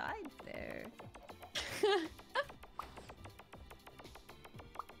chickens died there.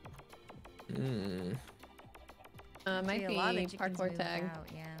 Might See, be a lot of chickens parkour moved tag. out,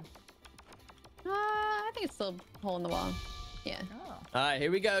 yeah. I think it's still hole in the wall. Yeah. Oh. All right,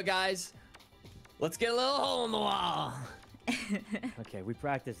 here we go, guys. Let's get a little hole in the wall. Okay, we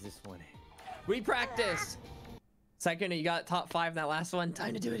practiced this one. We practice. Sykkuno, you got top 5 in that last one.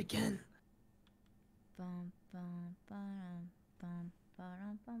 Time to do it again. Bum, bum, bum, bum,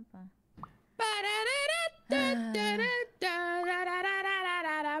 bum, bum, bum.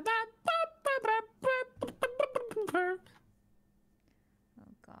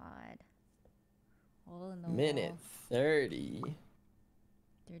 Oh god. hole in the Minute wall. 30.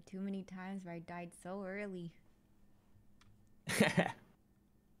 There are too many times where I died so early.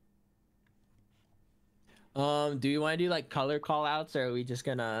 Do you want to do like color call outs, or are we just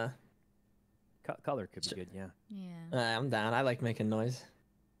gonna Color could be good, yeah. Yeah. I'm down. I like making noise.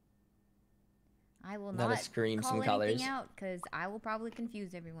 I will Gotta not scream call some anything colors. out because I will probably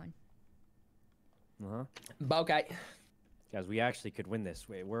confuse everyone. Okay. Guys, we actually could win this.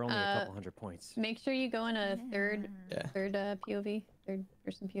 We're only a couple hundred points. Make sure you go in a third POV, third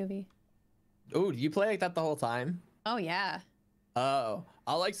person POV. Oh, do you play like that the whole time? Oh yeah. Oh,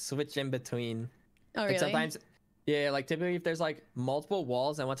 I'll like switch in between. Oh Like really? sometimes, yeah, like typically if there's like multiple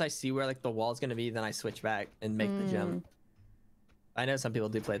walls, and once I see where like the wall's gonna be, then I switch back and make the jump. I know some people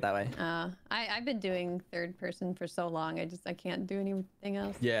do play it that way. I've been doing third person for so long. I can't do anything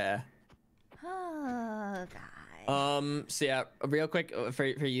else. Yeah. Oh god. So yeah, real quick for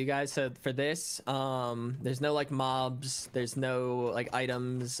you guys. So for this, there's no like mobs. There's no like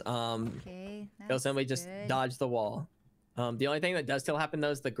items. Okay. You'll simply just good. dodge the wall. The only thing that does still happen though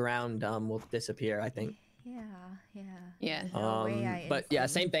is the ground will disappear, I think. Yeah. Yeah. No way I But yeah,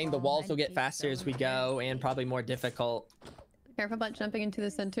 instantly same thing. The fall. walls will I'd get be faster so as we go, and probably more difficult. Careful about jumping into the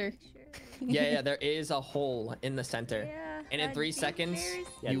center. Yeah, there is a hole in the center, Yeah, and in I'd 3 be seconds very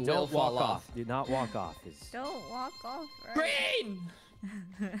Yeah, you don't will fall walk off. Do not walk off. Don't walk off. Right? Green.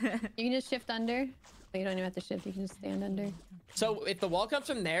 You can just shift under. But you don't even have to shift. You can just stand under. So if the wall comes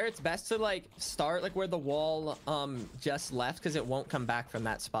from there, it's best to like start like where the wall just left, because it won't come back from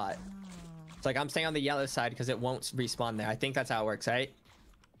that spot. It's like I'm staying on the yellow side because it won't respawn there. I think that's how it works, right?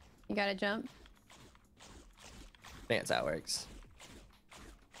 You gotta jump. I think that's how it works.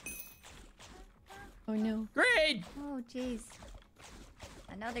 Oh no. Green! Oh jeez.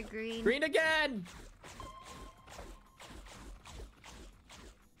 Another green. Green again!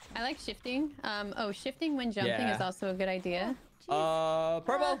 I like shifting. Shifting when jumping Yeah. is also a good idea.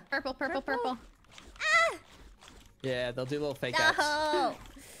 Purple! Purple. Yeah, they'll do little fake outs. No.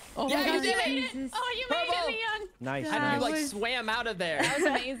 Oh Yeah, my you god, did it! Jesus. Oh, you Purple! made it, Leon! Nice, How do you like was- swam out of there? That was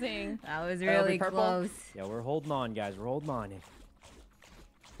amazing. That was be really purple? close. Yeah, we're holding on, guys. We're holding on.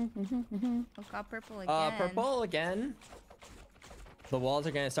 Oh, got purple again. Purple again. The walls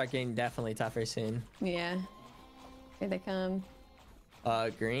are gonna start getting definitely tougher soon. Yeah. Here they come.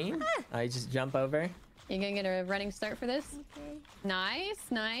 Green. I just jump over. You gonna get a running start for this? Okay. Nice.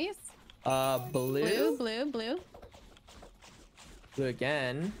 Blue. Blue. Blue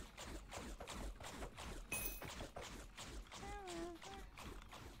again.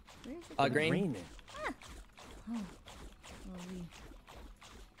 Where's it Green. Oh,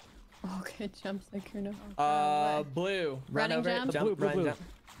 Oh, good jump, Sykkuno. Blue. Run Running over jump? it. Jump, Blue, run, blue. jump.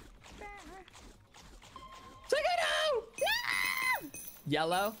 Sykkuno!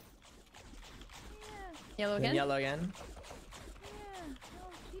 Yellow. Yellow Then again? yellow again.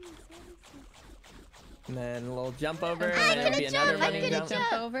 And then a little jump over, and then it'll be another running jump.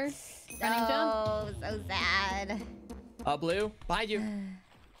 Jump over. Running jump. Oh, so sad. Blue, behind you.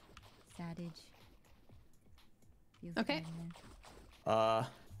 Savage. Feels Okay. bad, man.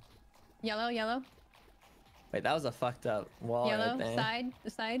 Yellow. Wait, that was a fucked up wall Yellow. right there.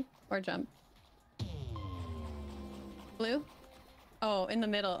 Side. Or jump. Blue. Oh, in the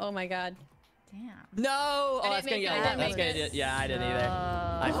middle. Oh my god. Damn. No! Oh, I that's didn't gonna make get it, a I lot. didn't That's make gonna it. get. Yeah, I didn't either.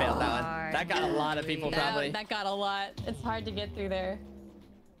 I failed that one. That got a lot of people probably. That got a lot. It's hard to get through there.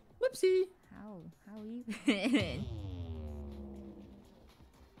 Whoopsie. How even?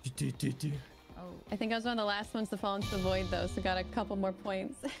 Oh. I think I was one of the last ones to fall into the void though, so got a couple more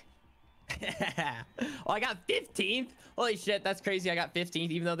points. Oh, I got 15th. Holy shit, that's crazy. I got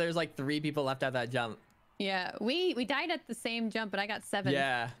 15th, even though there's like 3 people left at that jump. Yeah, we died at the same jump, but I got 7.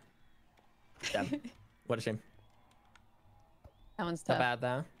 Yeah. What a shame. That one's Not tough. bad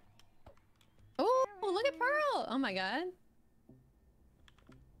though. Oh, look at Pearl! Oh my god.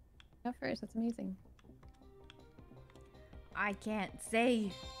 Go first. That's amazing. I can't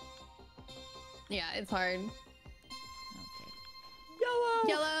say. Yeah, it's hard. Okay.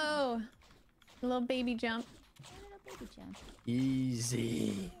 Yellow. A little baby jump. Little baby jump.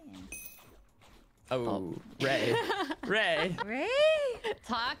 Easy. Yeah. Oh, Ray. Ray. Ray?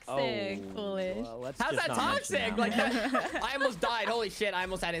 Toxic. Foolish. Well, let's How's just that not mention toxic? that Like one. that. I almost died. Holy shit, I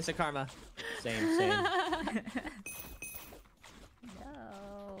almost had instant karma. Same. No.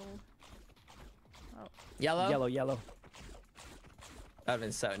 Oh. Yellow? Yellow. That would have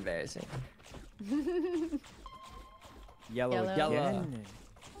been so embarrassing. Yellow. Yellow. Again.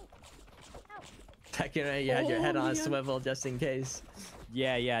 Technically, you had your head on a man. swivel just in case.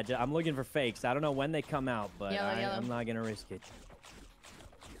 Yeah. I'm looking for fakes. I don't know when they come out, but Yellow. I'm not gonna risk it.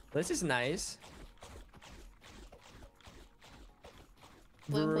 This is nice.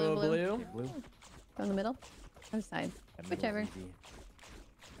 blue. Okay, blue. Go in the middle. Other side. That middle's Whichever. easy.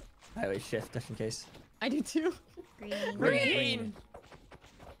 I always shift just in case. I do too. Green. Green.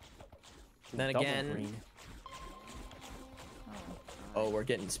 Then Double again. green. Oh, we're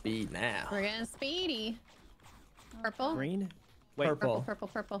getting speed now. We're getting speedy. Purple. Green. Wait. Purple.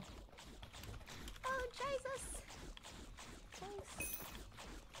 Purple. Oh, Jesus.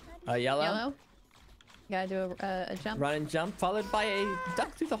 Yellow. Yellow. You gotta do a jump. Run and jump, followed by a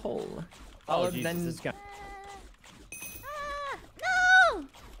duck through the hole. Oh, Followed Jesus, then. this guy. No!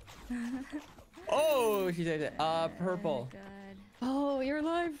 Oh, she did it. Purple. God. Oh, you're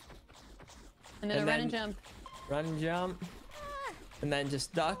alive. And then And a run and then- jump. Run and jump. And then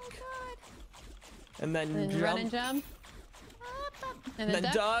just duck. And then And then jump. run and jump. And And then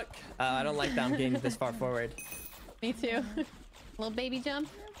then duck. duck. I don't like that I'm getting this far forward. Me too. Little baby jump.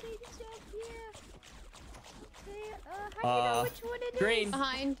 How do you know which one it is? Green.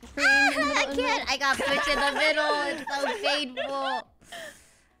 Behind. Green. In the middle, I in the middle. can't. I got pushed in the middle. It's so painful.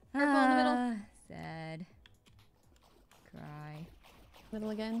 Purple in the middle. Sad. Cry. Middle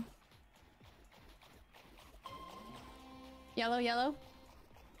again. Yellow.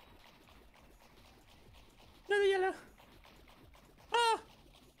 Another yellow. Ah!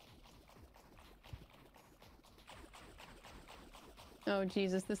 Oh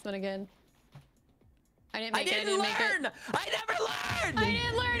Jesus, this one again. I didn't I make it. I didn't didn't make it. learn! I never learned! I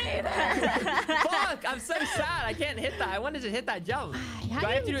didn't learn either. Fuck! I'm so sad. I can't hit that. I wanted to hit that jump. How Do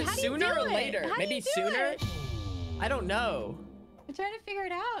I have to you- do it how do you sooner do or it? later? How do Maybe you do sooner? it? I don't know. I'm trying to figure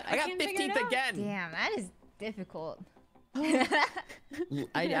it out. I got can't figure it 15th out. again. Damn, that is difficult.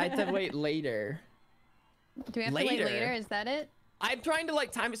 I had to wait later. Do we have to wait Later. later? Is that it? I'm trying to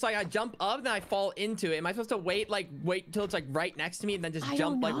like time it so I jump up, then I fall into it. Am I supposed to wait till it's like right next to me and then just I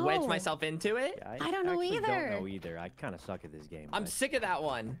jump don't like wedge know. myself into it? Yeah, I don't know actually either. Don't know either. I kind of suck at this game. I'm but- sick of that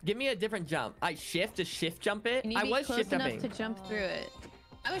one. Give me a different jump. I shift jump it. You need I to be was close shift enough jumping. to jump through it.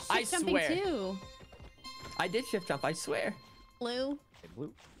 I was I shift jumping swear. too. I did shift jump, I swear. Blue. Okay,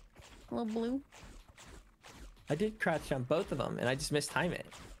 blue. A little blue. I did crouch jump both of them and I just mistime it.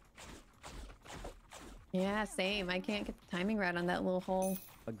 Yeah, same. I can't get the timing right on that little hole.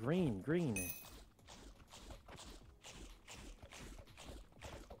 A green.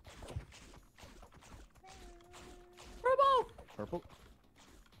 Purple! Purple.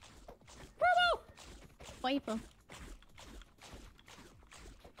 Purple! Wiper.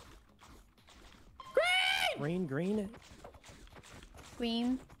 Green! Green.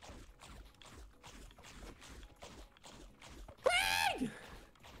 Queen. Green!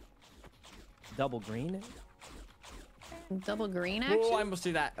 Double green. Double green action. Oh, I almost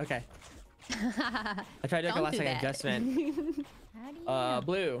do that. Okay. I tried to make a Don't last do second that. adjustment. How do you know?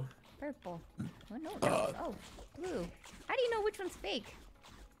 Blue. Purple. Oh, no. Oh, blue. How do you know which one's fake?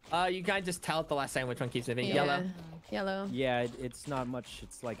 You can just tell at the last second which one keeps moving. Yeah. Yellow. Yellow. Yeah, it's not much.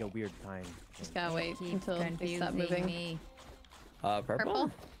 It's like a weird time. Just gotta wait Keep until they confusing stop moving. me. Purple.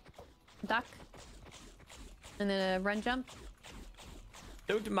 Purple. Duck. And then a run jump.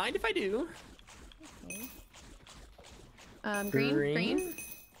 Don't mind if I do. Okay. Green. Green.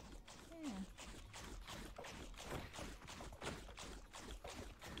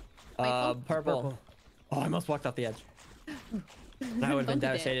 Yeah. Purple. Oh, I almost walked off the edge. I would have been Don't do that.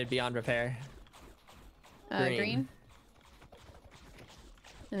 devastated beyond repair. Green. Green.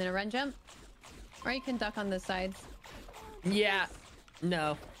 And then a run jump. Or you can duck on the sides. Yeah.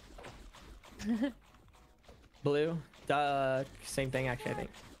 No. Blue. Duck. Same thing, actually, I think.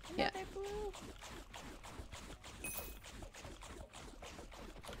 Yeah. Another blue.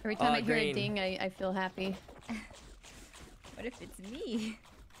 Every time I hear a Green. ding, I feel happy. What if it's me?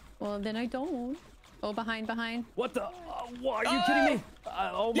 Well, then I don't. Oh, behind. What the? What, are you kidding me?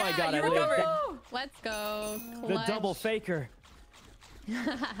 Oh my Yeah, god! you I lived. recovered. Let's go. The Clutch. double faker.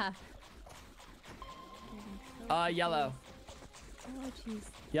 Yellow. Oh, jeez.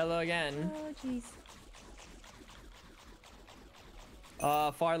 Yellow again. Oh, jeez.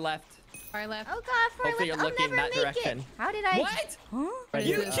 Far left. Far left. Oh, God. For Hopefully you're I'll looking never that make direction. It. How did I? What? Huh? Right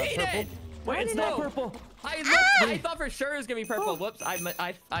You here, cheated! purple. Wait, it's not No. purple. I thought for sure it was gonna be purple. Whoops,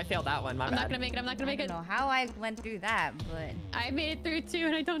 I failed that one. My I'm bad. not gonna make it. I'm not gonna I make don't it. know how I went through that, but. I made it through too,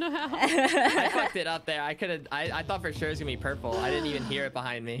 and I don't know how. I fucked it up there. I thought for sure it was gonna be purple. I didn't even hear it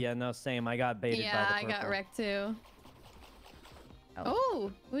behind me. Yeah, no, same. I got baited Yeah, by I the got purple. wrecked too. Oh.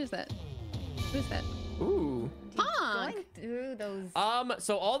 Oh, who is that? Who's that? Ooh. Honk. Going through those.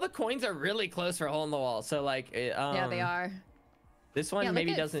 So all the coins are really close for hole in the wall. So like, Yeah, they are. This one Yeah,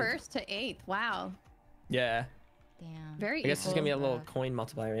 maybe look at doesn't. first to eighth. Wow. Yeah. Damn. Very I guess there's equal. gonna be a little coin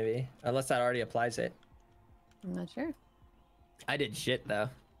multiplier maybe, unless that already applies it. I'm not sure. I did shit though.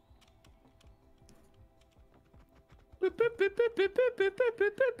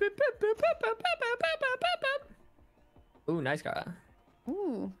 Ooh, nice car.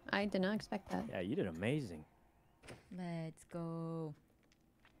 Ooh, I did not expect that. Yeah, you did amazing. Let's go.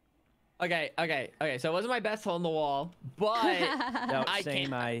 Okay. So it wasn't my best hole in the wall, but No, I same.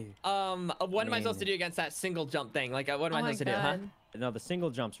 can't. What am I supposed to do against that single jump thing? Like, what am I supposed to do, huh? No, the single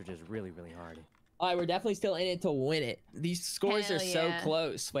jumps are just really, really hard. All right, we're definitely still in it to win it. These scores Hell are so yeah.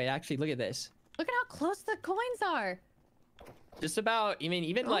 close. Wait, actually, look at this. Look at how close the coins are. Just about. I mean,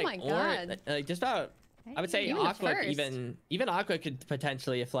 even Oh like my God. like just about. I would say Even the Aqua, first. even Aqua could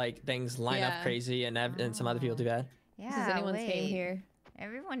potentially, if like things line up Yeah. crazy and some other people do bad. Yeah, This is anyone's game wait. here.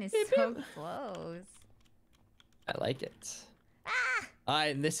 Everyone is Beep, so beep. close. I like it.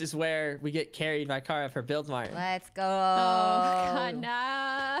 And this is where we get carried by Kara for Build Mart. Let's go. Oh God, nah.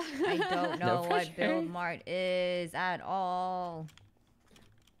 I don't No know what pressure. Build Mart is at all.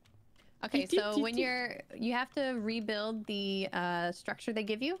 Okay, so when you have to rebuild the structure they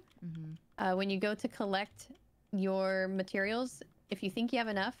give you. When you go to collect your materials, if you think you have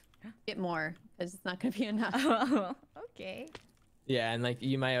enough, get more, because it's not going to be enough. Oh, okay. Yeah, and like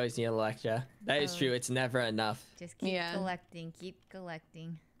you might always need a little extra. That is Oh. true. It's never enough. Just keep Yeah. collecting. Keep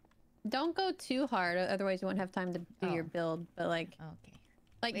collecting. Don't go too hard, otherwise you won't have time to do your Oh. build. But like,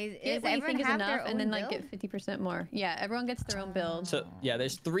 Okay. get Is what you everyone think is have enough, their and then own like build? get 50% more. Yeah, everyone gets their own build. So yeah,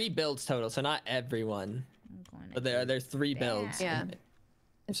 there's 3 builds total. So not everyone, I'm going but to there's 3 builds. Yeah.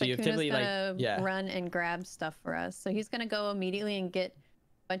 And So you Sykkuno's typically, like, gonna yeah. run and grab stuff for us. So he's gonna go immediately and get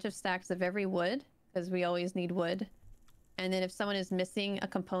a bunch of stacks of every wood, because we always need wood. And then if someone is missing a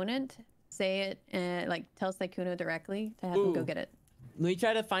component, say it and like tell Sykkuno directly to have him go Ooh. get it. Let me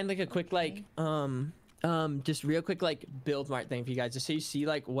try to find like a quick like just real quick like Build Mart thing for you guys, just so you see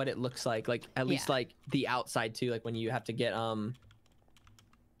like what it looks like at least Yeah. like the outside too, like when you have to get Okay,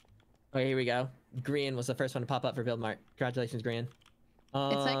 here we go. Grian was the first one to pop up for Build Mart. Congratulations, Grian.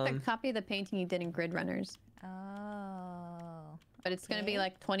 It's like the copy of the painting you did in Grid Runners, Oh. but it's gonna be Okay.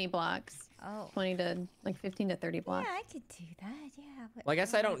 like 20 blocks, Oh. 20 to like 15 to 30 blocks. Yeah, I could do that. Yeah. But Well, I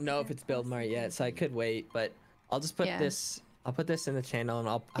guess I don't know if that's it's Build Mart yet, so I could wait, but I'll just put Yeah. this. I'll put this in the channel, and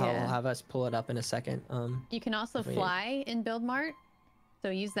I'll Yeah. have us pull it up in a second. You can also Wait. fly in Build Mart, so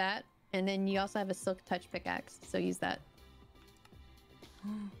use that. And then you also have a Silk Touch pickaxe, so use that.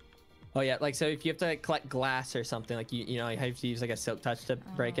 Oh yeah, like so if you have to collect glass or something, like you know, you have to use like a Silk Touch to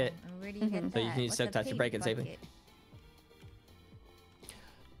break it. Oh, where do you get Mhm. So you that? can use What's Silk a Touch to pig break it safely. bucket?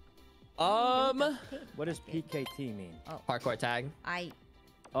 What does PKT mean? Parkour tag.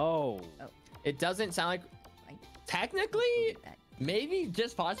 Oh. It doesn't sound like. I- Technically, that. maybe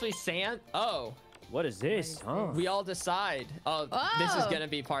just possibly sand. Oh, What is this? is Huh? we all decide. Oh, this is Oh. gonna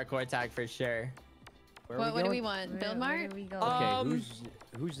be parkour tag for sure. Where are What do we going? want? Where- Build where Mart? do we go? Okay,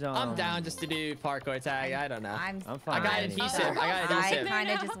 who's I'm down just to do parkour tag. I don't know. I'm I fine. got with adhesive. anything. I got I adhesive. kind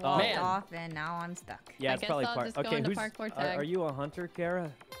of just Oh. walked Man. off and now I'm stuck. Yeah, I it's guess probably I'll part. just go Okay, into who's? parkour Are tag. you a hunter,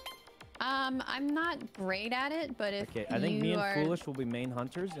 Kara? I'm not great at it, but if Okay, I think me you and are... Foolish will be main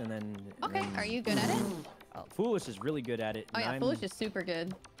hunters, and then. Okay, then- are you good at it? Foolish is really good at it. Oh and yeah, I'm- Foolish is super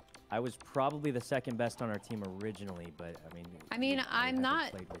good. I was probably the second best on our team originally, but I mean. I I'm haven't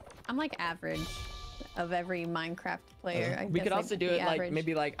not- played with- I'm like average of every Minecraft player. I We guess could I'd also do be it like average.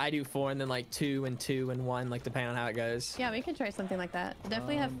 maybe like I do 4 and then like 2 and 2 and 1, like depending on how it goes. Yeah, we could try something like that.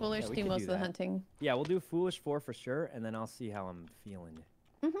 Definitely have Foolish yeah, we do could most do of the that. hunting. Yeah, we'll do Foolish 4 for sure, and then I'll see how I'm feeling.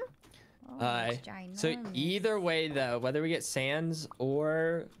 Oh, it's So ginormous. either way though, whether we get Sands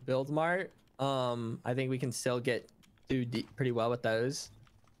or Build Mart, I think we can still do pretty well with those.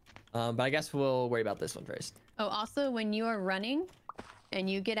 But I guess we'll worry about this one first. Oh, also when you are running and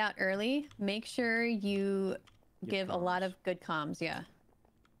you get out early, make sure you give a lot comms. of good comms. Yeah.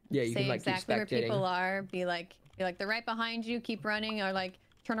 Yeah, you Say can like exactly where keep people spectating. are. Be like they're right behind you. Keep running, or like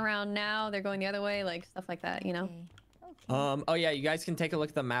turn around now. They're going the other way. Like stuff like that. You know. Okay. Okay. Oh yeah, you guys can take a look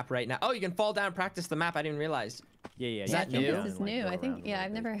at the map right now. Oh, you can fall down and practice the map. I didn't realize. Yeah, yeah. Is you that can new? jump down This is and, like, new. go I think. around a Yeah, little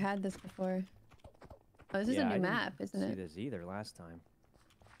I've bit. never had this before. Oh, this is Yeah, a I new didn't map, isn't see it? this either last time.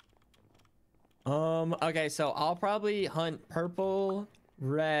 Okay, so I'll probably hunt purple,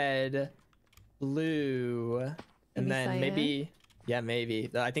 red, blue, and Maybe then cyan? maybe maybe.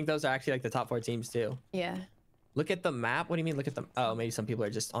 I think those are actually like the top 4 teams too. Yeah. Look at the map. What do you mean look at the Oh, maybe some people are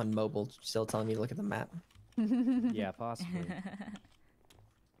just on mobile still telling me to look at the map. Yeah, possibly.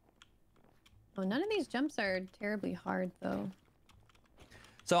 Oh, none of these jumps are terribly hard though.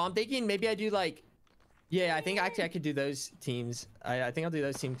 So I'm thinking maybe I do like yeah, I think actually I could do those teams. I think I'll do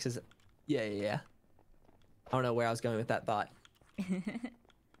those teams cuz yeah. I don't know where I was going with that thought.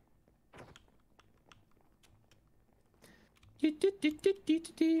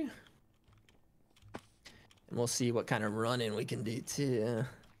 And we'll see what kind of running we can do too.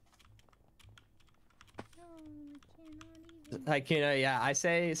 Sykkuno, yeah, I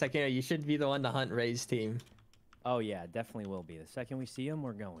say Sykkuno, you should be the one to hunt Ray's team. Oh yeah, definitely will be. The second we see him,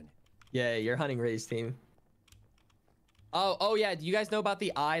 we're going. Yeah, you're hunting Ray's team. Oh yeah, do you guys know about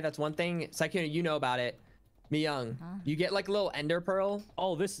the eye? That's one thing. Sykkuno, you know about it. Young, you get like a little ender pearl.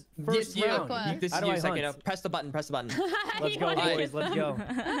 Oh, this first round. This is you, Sykkuno. Press the button. Press the button. Let's go, boys. Let's go.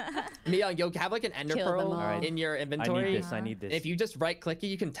 Young, you'll have like an ender pearl in your inventory. I need this. If you just right click it,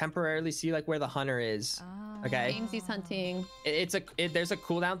 you can temporarily see like where the hunter is. Okay. James, he's hunting. There's a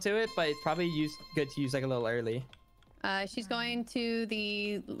cooldown to it, but it's probably good to use like a little early. She's going to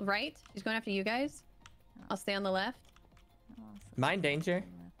the right. She's going after you guys. I'll stay on the left. Am I in danger?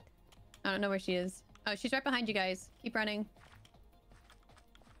 I don't know where she is. Oh, she's right behind you guys. Keep running.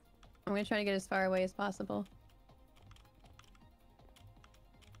 I'm gonna try to get as far away as possible.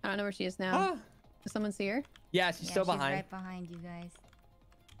 I don't know where she is now. Does someone see her? Yeah, she's still behind. Right behind you guys.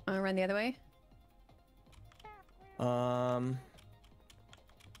 I'm gonna run the other way.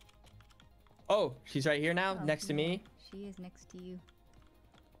 Oh, she's right here now, next to me. She is next to you.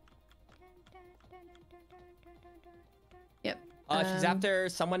 Yep. She's after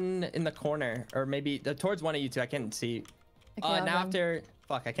someone in the corner, or maybe towards one of you two. I can't see. Okay, now after.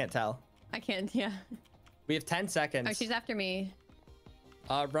 Fuck, I can't tell. I can't. Yeah. We have 10 seconds. Oh, she's after me.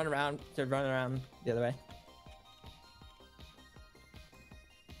 Run around. Run around the other way.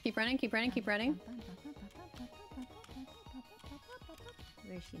 Keep running. Keep running. Keep running.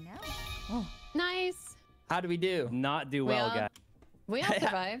 Where's she now? Oh, nice. How do we do? Not do well, guys. We all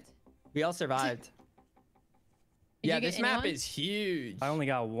survived. We all survived. Yeah, this map is huge. I only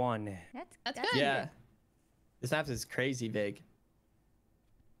got one. That's good. Yeah. This map is crazy big.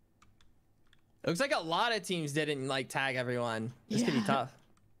 It looks like a lot of teams didn't like tag everyone. This could be tough.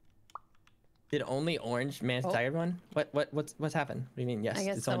 Did only orange manage to tag everyone? What's happened? What do you mean? Yes. I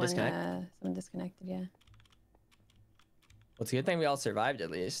guess Did someone disconnect? Someone disconnected, yeah. Well, it's a good thing we all survived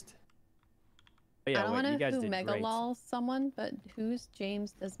at least. But yeah, I don't want to who did mega great. lol someone, but who's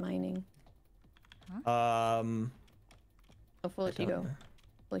James does mining? Oh, Foolish, you go.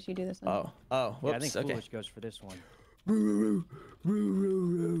 Foolish, you do this one. Oh, whoops. Yeah, I think okay. Foolish goes for this one.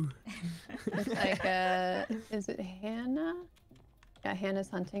 Looks like, is it Hannah? Yeah,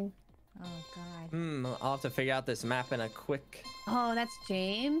 Hannah's hunting. Oh, God. I'll have to figure out this map in a quick... Oh, that's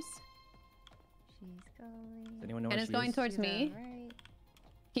James. She's going. Does anyone know Hannah's going towards me. Right.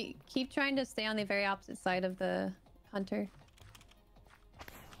 Keep trying to stay on the very opposite side of the hunter.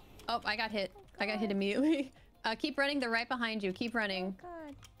 Oh, I got hit. I got hit immediately. Keep running. They're right behind you. Keep running. Oh,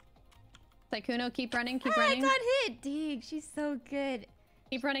 God. Sykkuno, keep running. Keep running. I got hit. Dig, she's so good.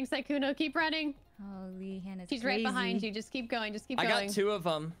 Keep running, Sykkuno. Keep running. Holy Hannah's She's crazy. right behind you. Just keep going. Just keep going. I got 2 of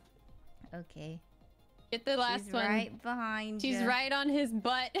them. Okay. Get the last She's one. right behind you. She's right on his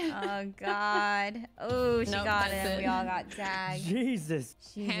butt. Oh, God. Oh, she Nope, got that's him. it. We all got tagged. Jesus.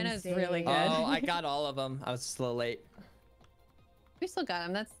 She's Hannah's insane. really good. Oh, I got all of them. I was just a little late. We still got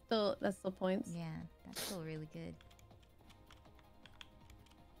him. That's still points. Yeah, that's still really good.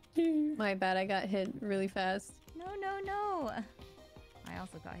 My bad. I got hit really fast. No. I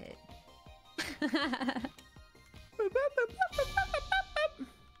also got hit.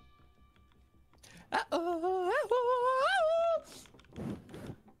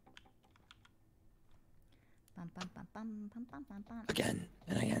 Again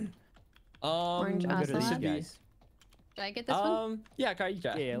and again. Orange I'll go to these ocelot. guys. Should I get this one? Yeah, Car, you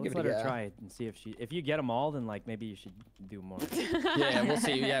try. Yeah, let's Give it let a her go. try it and see if you get them all, then like maybe you should do more. Yeah, we'll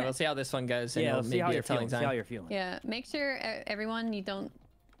see. Yeah, we'll see how this one goes. And Yeah, it'll see maybe how a you're feeling. telling See how time. you're feeling. Yeah. Make sure everyone you don't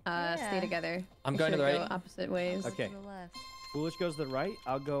stay together. I'm You going to the should right. go opposite ways. Okay. To the left. Foolish goes to the right.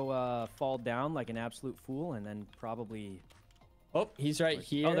 I'll go fall down like an absolute fool, and then probably. Oh, he's right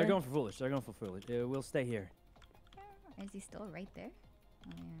here. Oh, they're going for Foolish. They're going for Foolish. We'll stay here. Is he still right there?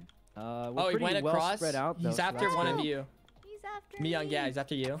 Oh, yeah. We're Oh, he pretty went well across. spread out, though, He's so after that's one good. of you. He's after me. Young, yeah, he's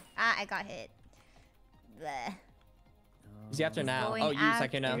after you. Ah, I got hit. Bleh. Who's he after now? Going Oh, you, after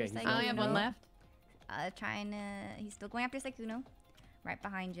Sykkuno. Okay, he's I only have one left. He's still going after Sykkuno. Right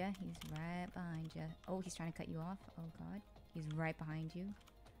behind you. He's right behind you. Oh, he's trying to cut you off. Oh, God. He's right behind you.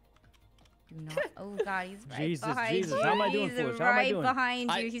 Do not. Oh, God. He's right behind Jesus. you. How am I doing, He's Foolish? How am I right doing?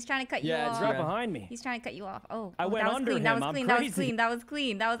 behind you. He's trying to cut you Yeah, off. He's right behind me. He's trying to cut you off. Oh, I went that was under clean. him. That was I'm clean. That was crazy. clean. That was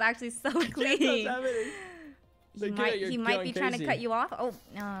clean. That was actually so clean. He might be trying to cut you off. Oh,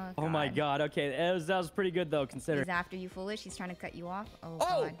 God. Oh my God. Okay, that was pretty good though, considering. He's after you, Foolish. He's trying to cut you off. Oh,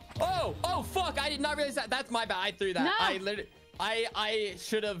 God. Oh, fuck. I did not realize that. That's my bad. I threw that. No. I literally, I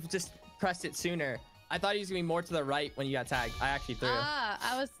should have just pressed it sooner. I thought he was gonna be more to the right when you got tagged. I actually threw. Ah,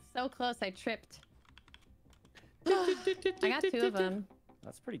 I was so close. I tripped. I got 2 of them.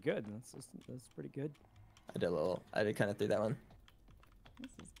 That's pretty good. That's pretty good. I did kind of threw that one.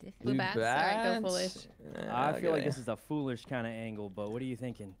 This is difficult. Blue bats? Alright, go foolish. I feel like this is a foolish kind of angle, but what are you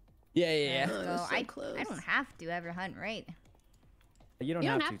thinking? Yeah. Let's go. so I close. don't have to ever hunt, right? You don't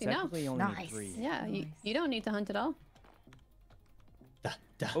have to. no. Technically, you only need Nice. 3. Yeah, Nice. you don't need to hunt at all.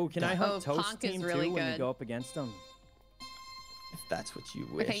 Oh, can I hunt Oh, Toast Ponk is team really too when you good. go up against them? If that's what you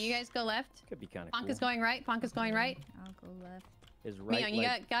wish. Okay, you guys go left. Could be kind of Ponk cool. is going right. Ponk is going right. I'll go left. Is right. Mion, you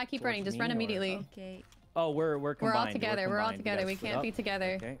like, gotta keep towards running. Just me, run or- immediately. Okay. Oh, we're combined. We're all together. We're all combined. together. gotta We split can't up. be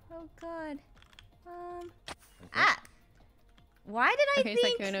together. Okay. Oh god. Ah. Why did I Okay,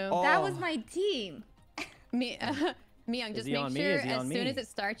 think Sykkuno. that was Oh. my team? Mion, just he on make me? sure Is he as on soon me? as it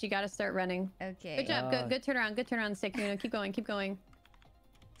starts, you gotta start running. Okay. Good job. Good turnaround. Good turnaround, Sykkuno. Keep going. Keep going. Keep going.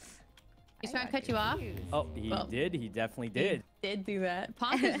 He's I trying to got cut you off. confused. Oh, he Well, did. He definitely did. He did do that.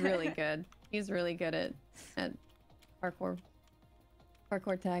 Ponk is really good. He's really good at parkour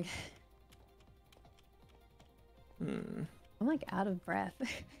tag. I'm like out of breath.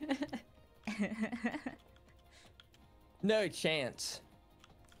 No chance.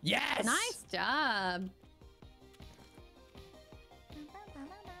 Yes. Nice job.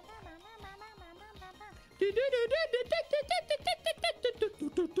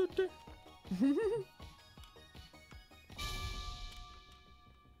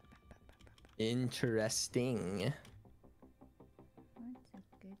 Interesting. What's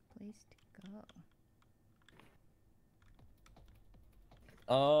a good place to go?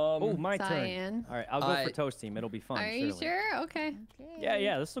 Oh, my turn. Cyan. All right, I'll go for Toast team. It'll be fun. Are you surely. sure? Okay. Okay.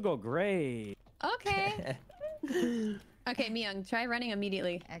 Yeah. This will go great. Okay. Okay, Miyoung, try running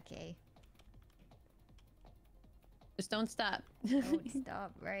immediately. Okay. Just don't stop. Don't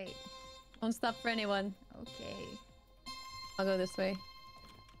stop. Right. Don't stop for anyone. Okay. I'll go this way.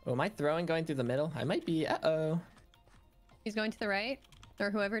 Oh, am I throwing going through the middle? I might be. Uh-oh. He's going to the right, or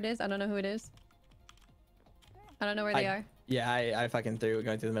whoever it is. I don't know who it is. I don't know where they are. Yeah, I fucking threw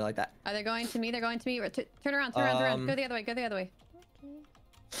going through the middle like that. Are they going to me? They're going to me. Turn around. Turn around. Turn around. Go the other way. Go the other way. Okay.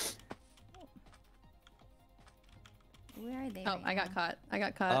 Where are they? Oh, right I got now? caught. I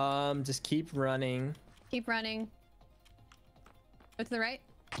got caught. Just keep running. Keep running. Go to the right.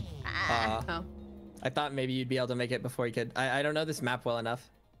 Ah. Oh. I thought maybe you'd be able to make it before you could. I don't know this map well enough.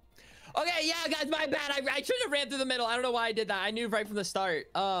 Okay, yeah, guys, my bad. I should have ran through the middle. I don't know why I did that. I knew right from the start.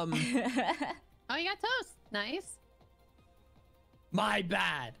 Oh, you got toast. Nice. My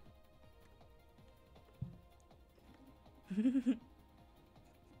bad. Do,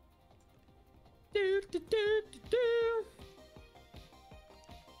 do, do, do, do.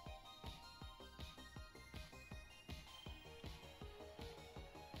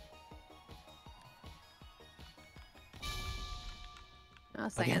 Oh,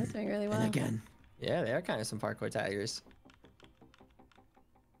 Cyan's doing really well. And again. Yeah, they are kind of some parkour taggers.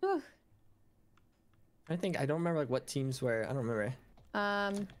 Whew. I don't remember like what teams were. I don't remember.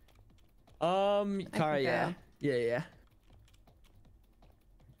 I Kara, think, yeah. Yeah.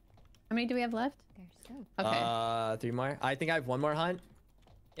 How many do we have left? There's so. Okay. 3 more. I think I have 1 more hunt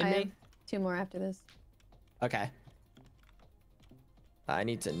in I me. have 2 more after this. Okay. I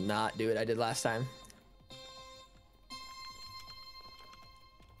need to not do what I did last time.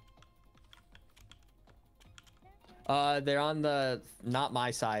 They're on the not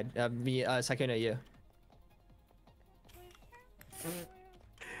my side. Me, Sykkuno, you.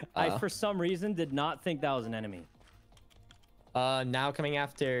 I for some reason did not think that was an enemy. Now coming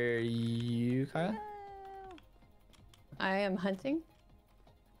after you, Kara. I am hunting.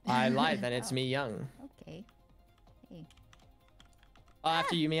 I lied. Then it's me, Young. Okay. Hey.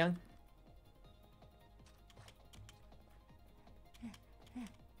 After you, me, Young.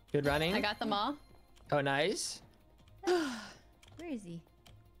 Good running. I got them all. Oh, nice. Where is he?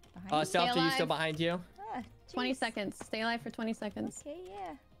 Behind Stealth, Stay are you still alive. behind you? Ah, 20 jeez. seconds. Stay alive for 20 seconds. Okay,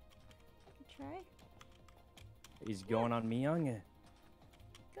 yeah. Try. He's going on me, young.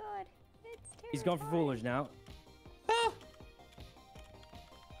 God, it's terrifying. He's going for foolish now. Ah!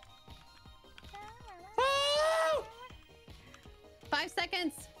 Ah! 5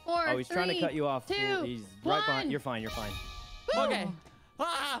 seconds. 4, Oh, he's trying to 3, cut you off. 2, He's right 1. behind. You're fine. You're fine. Okay.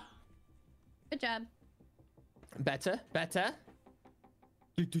 Ah! Good job. Better.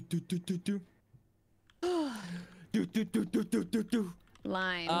 Do, do, do, do, do, do. Do, do, do, do, do, do, do.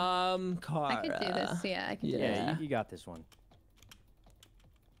 Line. Kara. I could do this. Yeah, I can do Yeah. this. Yeah, you got this one.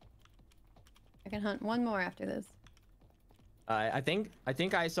 I can hunt 1 more after this. I think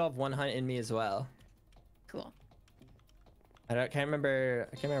I still have 1 hunt in me as well. Cool. I can't remember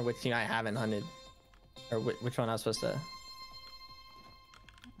which team I haven't hunted. Or which one I was supposed to?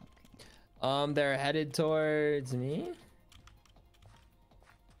 They're headed towards me.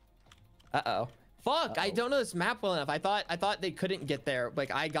 Uh-oh. Fuck, I don't know this map well enough. I thought they couldn't get there.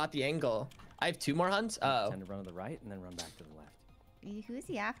 Like, I got the angle. I have 2 more hunts. Uh-oh. Tend to run to the right and then run back to the left. Who's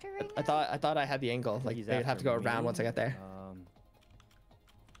he after right I now? thought I had the angle. Like, He's they'd have after to go me. around once I got there.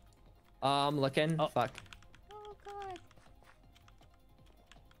 Looking. Oh. Fuck. Oh god.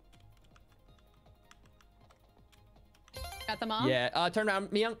 Got them all? Yeah. Turn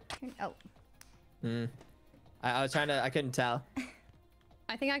around, Myung. Oh. I was trying to. I couldn't tell.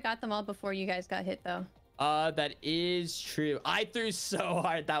 I think I got them all before you guys got hit though. That is true. I threw so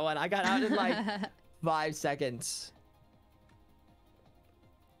hard that one. I got out in like 5 seconds.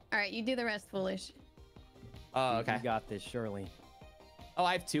 All right, you do the rest, foolish. Oh, okay. You got this, surely. Oh,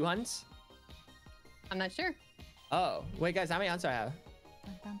 I have 2 hunts. I'm not sure. Oh, wait, guys, how many hunts do I have?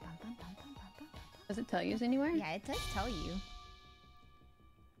 Does it tell you anywhere? Yeah, it does tell you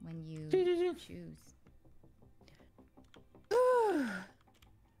when you choose.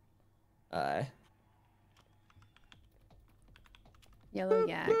 Yellow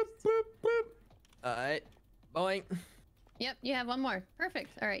yak. Alright. Boing. Yep, you have 1 more. Perfect.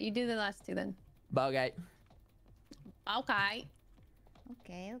 All right, you do the last 2 then. Bogey. Okay.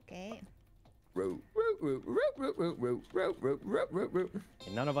 Okay. And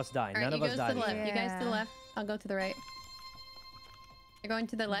none of us die. All right, None of us die. to the left. You guys to the Yeah. left. I'll go to the right. You're going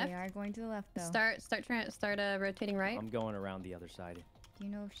to the left. They are going to the left though. Start rotating right. I'm going around the other side. Do you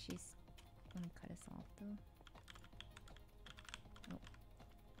know if she's gonna cut us off though?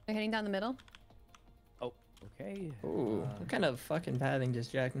 They're heading down the middle. Oh, okay. Ooh, what kind of fucking pathing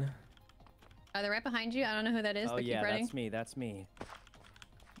just jacked? They're right behind you. I don't know who that is, Oh but yeah, keep running. that's me. That's me.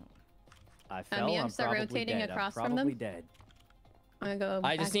 I fell. Young, I'm start probably rotating dead. across I'm from probably them. dead. I'm gonna go.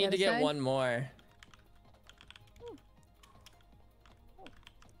 I back just the need other to get side. 1 more.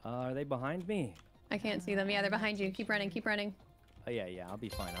 Are they behind me? I can't see them. Yeah, they're behind you. Keep running. Keep running. Oh yeah, I'll be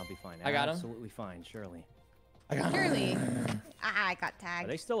fine. I'll be fine. I got him. Absolutely fine, surely. I got Surely. I got Are tagged.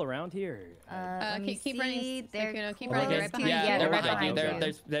 they still around here? Let me keep running. see. They're Sykkuno, keep close running. They're right to behind you. you. Yeah, they're right behind you.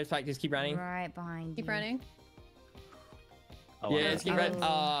 behind There's like, just keep running. Right behind Keep you. running. Oh, Yeah, I just keep got running. him.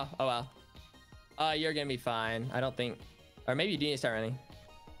 Oh well. You're gonna be fine. I don't think. Or maybe you do need to start running.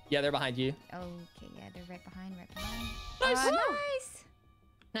 Yeah, they're behind you. Okay, yeah, they're right behind.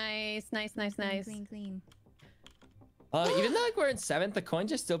 Nice. Nice. Nice. Clean. Even though like we're in 7th, the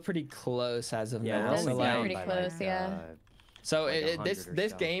coins are still pretty close as of Yeah, now. we're That's So, only yeah, down like, pretty by, close, like, yeah. so like it, 100 this or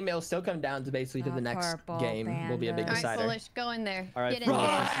this so. game, it'll still come down to basically to the next Purple game will be a big panda. All right, decider. foolish. Go in there. All right, Get in Foolish,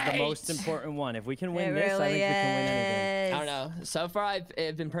 there. this is the most Right. important one. If we can It win this, I really think we can win anything. I don't know. So far,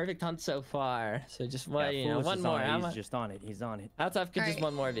 it's been perfect hunts so far. So just one, Yeah, Foolish one is more. on it. How He's much? just on it. He's on it. How tough could All just right.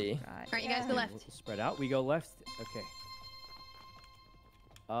 one more be? God. All right, you guys go left. We'll spread out. We go left. Okay.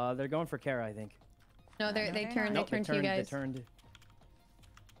 They're going for Kara, I think. No, they Okay. turned. Nope, They turned to you They guys. turned.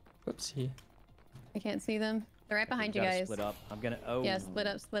 Whoopsie. I can't see them. They're right behind We you gotta guys. Split up. I'm gonna. Oh. Yeah, split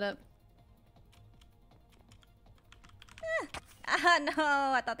up. Split up. No,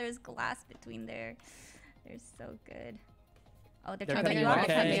 I thought there was glass between there. They're so good. Oh, they're They're cutting cutting you you off. off.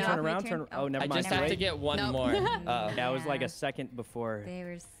 Okay. Cutting you Turn off. around, Return- turn- oh, never I mind, just you're have to right. get one Nope. more. Yeah, it was like Yeah. a second before. They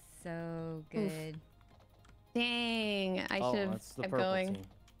were so good. Dang, I Oh, should have that's the kept purple going. team.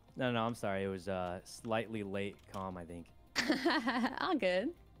 No, I'm sorry. It was slightly late calm, I think. All good.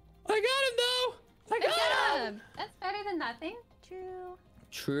 I got him though. I Good got him. job. That's better than nothing. True.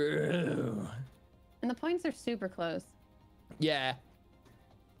 True. And the points are super close. Yeah.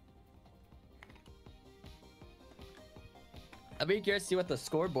 I'll be curious to see what the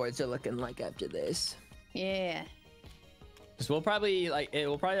scoreboards are looking like after this. Yeah. Because we'll probably it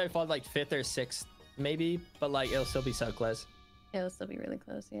will probably fall like 5th or 6th maybe, but like it'll still be so close. It'll still be really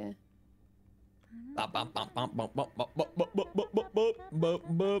close. Yeah. Bop, bop, bop, bop, bop, bop, bop, bop, bop, bop, bop, bop, bop, bop,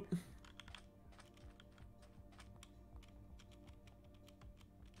 bop.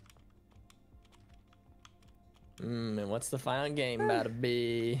 And what's the final game about to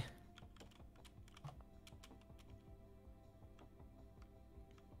be?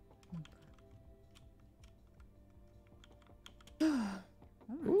 Oh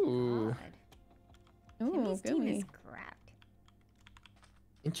my Ooh. God. Ooh, Timmy's team gooey. is cracked.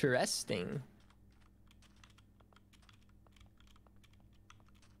 Interesting.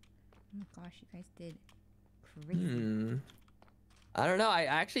 Oh my gosh, you guys did crazy. I don't know. I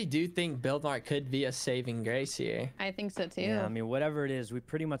actually do think Build Mart could be a saving grace here. I think so too. Yeah, I mean, whatever it is, we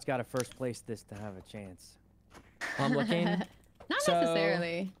pretty much got to first place this to have a chance. I'm looking. Not So-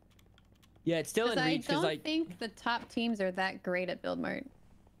 necessarily. Yeah, it's still in Because I reach because don't like think the top teams are that great at Build Mart.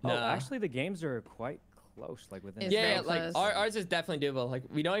 Oh, No. actually, the games are quite close. Like within. It's Yeah, very yeah, like close. ours is definitely doable. Like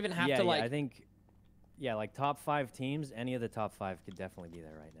we don't even have yeah, to yeah, like. I think. Yeah, like top 5 teams. Any of the top 5 could definitely be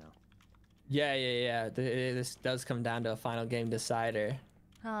there right now. Yeah, yeah, yeah. This does come down to a final game decider.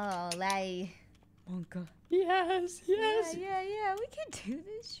 Oh, Lai. Monka. Yes, yes. Yeah. We can do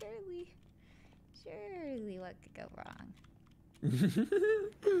this, surely. Surely, what could go wrong?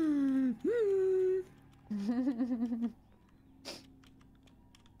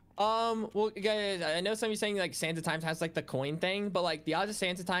 Well, guys, I know some of you saying like Santa Time has like the coin thing, but like the odds of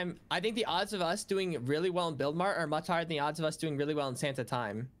Santa Time, I think the odds of us doing really well in Build Mart are much higher than the odds of us doing really well in Santa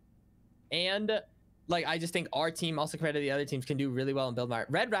Time. And like I just think our team also compared to the other teams can do really well in Build Mart.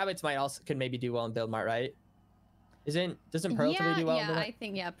 Red Rabbits could maybe do well in Build Mart, right? Doesn't Pearl typically do well in Build Mart? I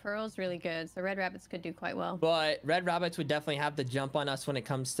think Pearl's really good, so Red Rabbits could do quite well. But Red Rabbits would definitely have the jump on us when it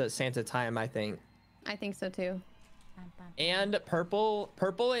comes to Santa Time, I think. I think so too. And purple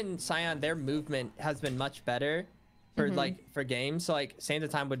and cyan, their movement has been much better for for games. So like Santa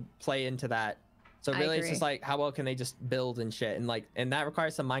Time would play into that. So really it's just like how well can they just build and shit, and that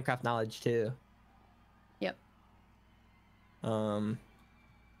requires some Minecraft knowledge too. Yep.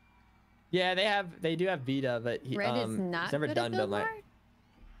 Yeah, they do have Vita, but Red is not he's never good done at Build Mart?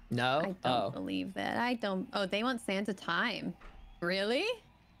 No. I don't believe that. I don't. Oh, they want Santa Time. Really?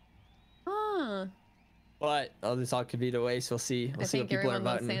 Huh. But this all could be the waste. We'll see. We'll see what think people are everyone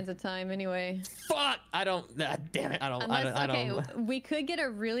loves voting. Santa Time anyway. Fuck! I don't. Damn it! I don't. Unless, I don't. okay, we could get a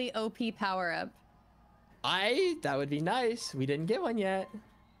really OP power up. That would be nice. We didn't get one yet.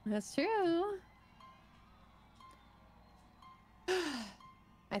 That's true.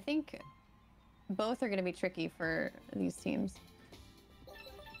 I think both are going to be tricky for these teams.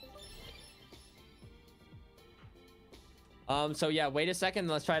 So yeah, wait a second.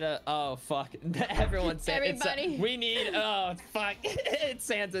 Let's try to. Oh fuck! Everyone said Everybody. we need. Oh fuck! It's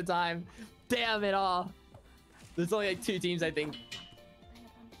Santa Time. Damn it all. There's only like 2 teams, I think.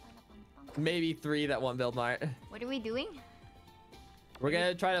 Maybe 3 that want Build Mart. What are we doing? We're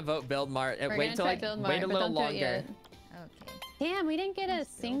gonna try to vote Build Mart. We're Wait till gonna try like Build wait Mart, a but little don't do it longer. yet. Okay. Damn, we didn't get a Build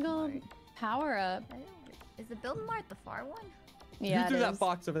single Mart. power up. Is the Build Mart the far one? Yeah, You threw it that is.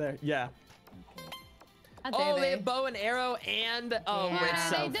 box over there. Yeah. How dare Oh, they they? have bow and arrow and oh, Yeah. it's What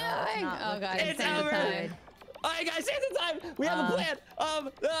so. are they doing? not Oh god, looking It's Santa over. Time. All right, guys, Santa Time. We have a plan. Go ahead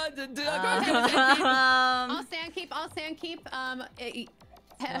and I'll sand keep.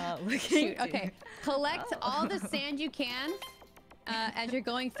 looking Shoot, to- okay. Collect all the sand you can as you're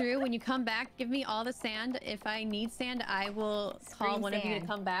going through. When you come back, give me all the sand. If I need sand, I will call Scream one of you to sand.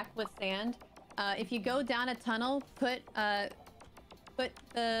 come back with sand. If you go down a tunnel, put the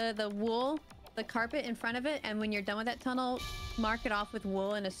wool, the carpet in front of it, and when you're done with that tunnel, mark it off with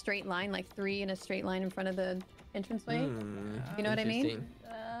wool in a straight line, like 3 in a straight line in front of the entranceway. You know what I mean? Interesting.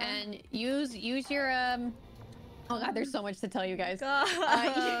 And use your oh god, there's so much to tell you guys.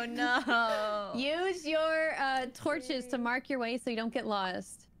 Oh no. Use your torches to mark your way so you don't get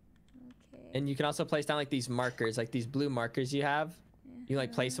lost. Okay. And you can also place down like these markers, like these blue markers you have. You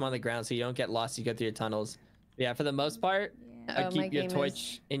like place them on the ground so you don't get lost. You go through your tunnels. But yeah, for the most part, Yeah. Oh, my keep your game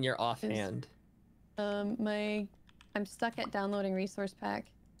torch in your offhand. I'm stuck at downloading resource pack.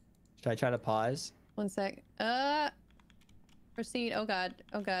 Should I try to pause? One sec. Proceed. Oh god.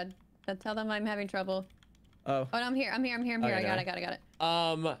 Tell them I'm having trouble. Oh. Oh, no, I'm here. Okay, I got it.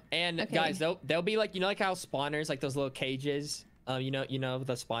 And Okay. guys, they'll be like, you know, like how spawners, like those little cages. You know what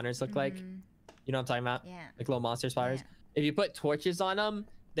the spawners look like. You know what I'm talking about? Yeah. Like little monster spawners. Yeah. If you put torches on them,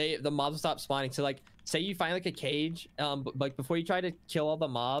 the mobs will stop spawning. So like, say you find like a cage, like before you try to kill all the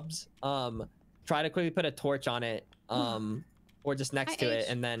mobs, try to quickly put a torch on it, or just next Hi, to it, H.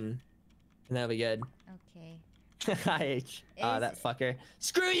 and that'll be good. Okay. Hi H. That Is- fucker.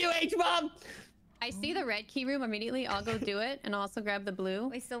 Screw you, H Bomb. I see the red key room immediately. I'll go do it, and I'll also grab the blue.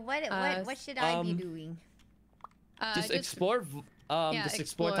 Wait, so what should I be doing? Just explore. yeah, Just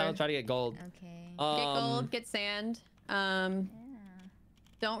explore explore. tunnel. Try to get gold. Okay. Get gold, get sand. Yeah.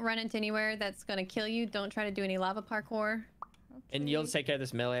 Don't run into anywhere that's gonna kill you. Don't try to do any lava parkour. And you'll take care of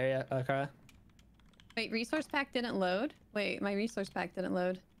this mill area, Kara. Wait, resource pack didn't load? Wait, my resource pack didn't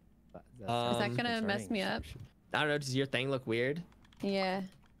load. Is that gonna mess me up? I don't know. Does your thing look weird? Yeah.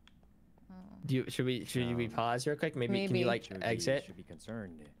 Should we pause real quick? Maybe can you Maybe. like exit? Should be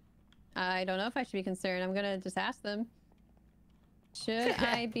concerned. I don't know if I should be concerned. I'm gonna just ask them. Should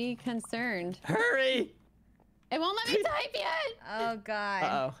I be concerned? Hurry! It won't let me type yet! Oh god.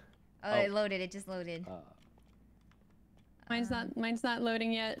 Uh-oh. Oh, it loaded. It just loaded. Mine's not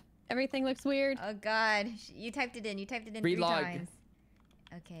loading yet. Everything looks weird. Oh god. You typed it in. You typed it in Relog. 3 times.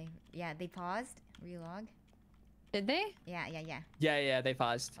 Okay. Yeah, they paused. Relog. Did they? Yeah. Yeah, they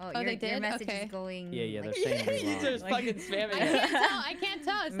paused. Oh, Oh, your, they did? your message Okay. is going. Yeah, like, they're saying He's relog. just fucking spamming I it. can't tell. I can't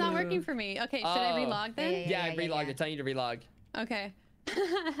tell. It's not working for me. Okay, should I Oh. relog then? Yeah, I yeah, relogged. yeah. It's telling you to relog. Okay.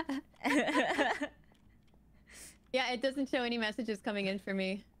 Yeah, it doesn't show any messages coming in for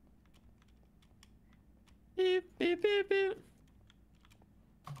me. Beep, beep, beep, beep.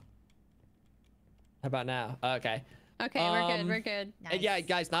 How about now? Okay. Okay, we're good. We're good. And yeah, Nice.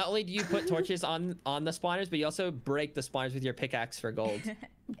 guys, not only do you put torches on the spawners, but you also break the spawners with your pickaxe for gold.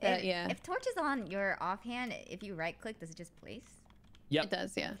 Yeah. If torch is on your offhand, if you right click, does it just place? Yep. It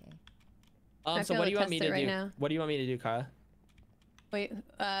does, yeah. Okay. I So feel what to do you want me test to it right do? now. What do you want me to do, Kara? Wait,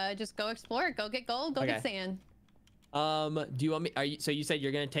 just go explore. Go get gold. Go Okay. get sand. Do you want me? So you said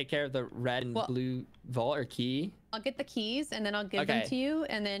you're gonna take care of the red and Well- blue vault or key? I'll get the keys and then I'll give them Okay. to you.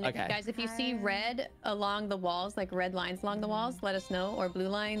 And then, Okay. guys, if you see red along the walls, like red lines along the walls, let us know. Or blue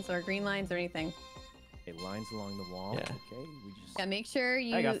lines or green lines or anything. Okay, lines along the wall. Yeah. Okay, we just. Yeah, make sure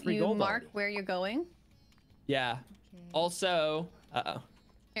I got 3 you gold mark already. where you're going. Yeah. Okay. Also,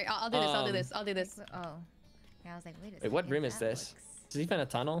 Here, I'll do this. I'll do Um, this. I'll do this. Oh. Yeah, I was like, wait a second. Wait, what room is that this? Is this even a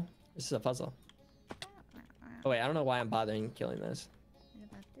tunnel? This is a puzzle. looks- Oh wait, I don't know why I'm bothering killing this. What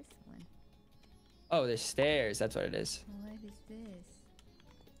about this one? Oh, there's stairs. That's what it is. What is this?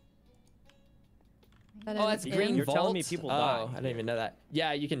 That Oh, is that's in. green You're vault. telling me people oh, die. I didn't even know that.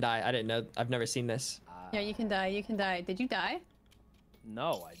 Yeah, you can die. I didn't know. I've never seen this. Yeah, you can die. You can die. Did you die?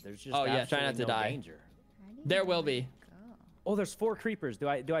 No, there's just. Oh, yeah, try not absolutely to no die. Danger. How do There you will be. go? Oh, there's 4 creepers. Do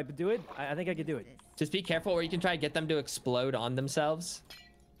I do it? I think I could do it. This. Just be careful, or you can try to get them to explode on themselves.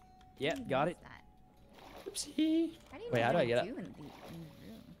 Yeah, What got is it. that? Oopsie. How do you Wait, know how do what I get up? do in the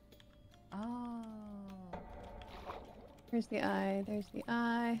room? Oh. There's the eye. There's the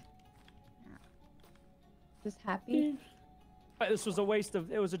eye. Just happy. This was a waste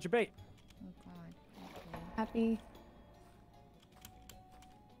of. It was a debate. Oh god. Okay. Happy.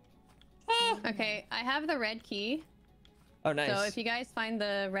 Okay, I have the red key. Oh, nice. So if you guys find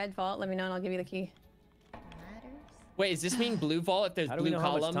the red vault, let me know and I'll give you the key. Ladders? Wait, does this mean blue vault if there's How do we blue know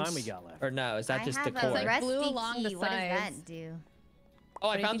how much columns? time we got left? Or no, is that just I the have core? a rusty Blue along the key. What does sides. that do? Oh,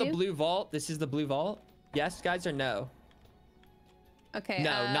 I What found did the you do? blue vault. This is the blue vault? Yes, guys, or no? Okay.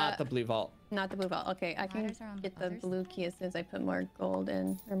 No, not the blue vault. Not the blue vault. Okay, I can Ladders are on the get the other blue key as soon as I put more gold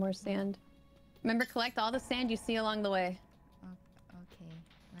in or more sand. Remember, collect all the sand you see along the way. Oh, okay.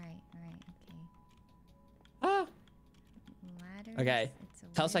 Right. Okay. Ah. Ladders. Okay. It's a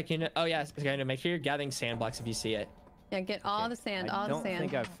Tell wood- Sykkuno. Oh, yeah. Sykkuno, make sure you're gathering sand blocks if you see it. Yeah, get all Okay. the sand. I All don't the sand.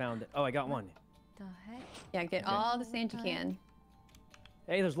 think I've found it. Oh, I got one. The heck? Yeah, get Okay. all the sand you can.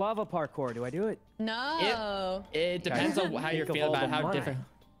 Hey, there's lava parkour. Do I do it? No, It depends on how you're Think of feeling all about the how money. different.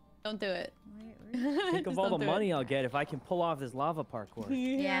 don't do it. Think of all the money I'll get if I can pull off this lava parkour.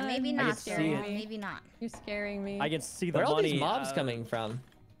 Yeah, maybe not, see Cyril. it. Maybe not. You're scaring me. I can see the Where are all money. these mobs coming from?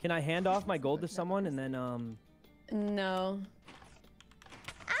 Can I hand off my gold to someone and then No.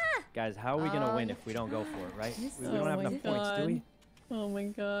 guys, how are we gonna win if we don't go for it, right? This We is don't have Oh enough my points, do we? God. Oh my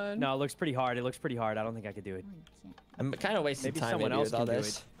god. No, it looks pretty hard. It looks pretty hard. I don't think I could do it. Oh, you can't. I'm kind of wasting Maybe time someone else with all can do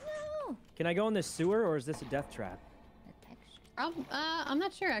this. No. Can I go in this sewer or is this a death trap? The texture. I'm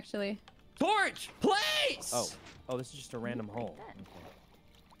not sure actually. Torch, place! Oh, this is just a random hole. that.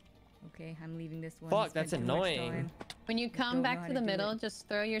 Okay, I'm leaving this one. Fuck, Spent that's too much annoying. time. when you come Don't know back how to to the do middle, it. just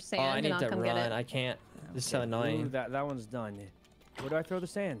throw your Oh, sand I and need I'll to come run. get it. I can't. This is so Okay, annoying. ooh, that one's done. Where do I throw the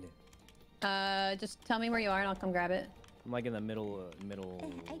sand? Just tell me where you are and I'll come grab it. I'm like in the middle.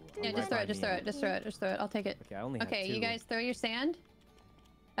 Yeah, just throw it. Just throw it. Just throw it. Just throw it. I'll take it. Okay, I only have Okay, two. you guys throw your sand.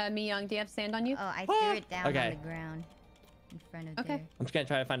 Mi Young, do you have sand on you? Oh, I threw it down Okay. on the ground in front of Okay. there. I'm just gonna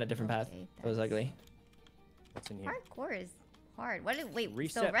try to find a different path. Okay, That was that's- ugly. What's in here? Hardcore is hard. What? Wait.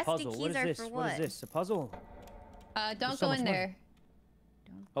 Reset so rusty puzzle. keys What is are this? for What what? is this? A puzzle? Don't so go much in money. there.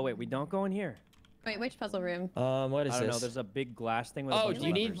 Oh wait, we don't go in here. Wait, which puzzle room? What is I don't know. this? There's a big glass thing with Oh, a bunch do of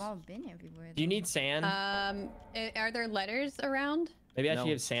you need- levers. We've all been everywhere. Do you though. need sand? Are there letters around? Maybe I No, should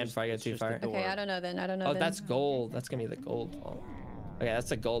give it's sand just- before I go it's too just a far. door. Okay, I don't know then. I don't know Oh, then. that's gold. That's gonna be the gold vault. Okay, that's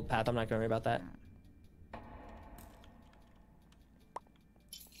the gold path. I'm not gonna worry about that.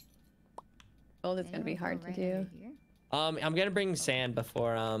 gold is gonna be Anyone hard go to right do. over here? I'm gonna bring sand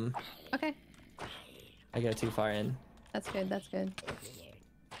before Okay, I go too far in. that's good. That's good.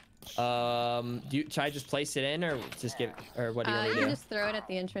 Should I just place it in or just give, or what do you want You me to can do? just throw it at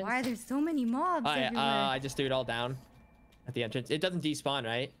the entrance. Why are there so many mobs Oh, yeah, everywhere? I just threw it all down at the entrance. It doesn't despawn,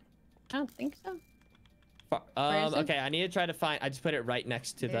 right? I don't think so. Where is it? Okay, I need to try to find. I just put it right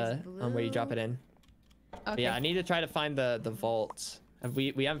next to There's the where you drop blue. it in. But Okay. yeah, I need to try to find the vaults.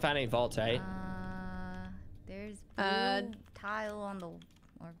 We haven't found any vaults, right? There's blue tile on the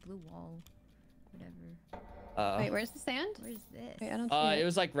or blue wall, whatever. Wait, where's the sand? Where's this? Wait, I don't see It it.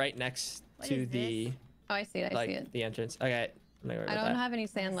 was like right next What to is the this? Oh, I see it. I like see it. the entrance. Okay. I'm gonna go I with don't that. have any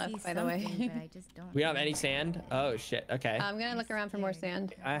sand I see left, by the way. something, but I just don't We don't have know any what sand. it is. Oh shit. Okay. I'm gonna look around for more scared.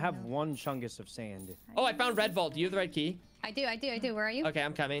 sand. I have one chungus of sand. Oh, I found red vault. Do you have the red key? I do. Where are you? Okay,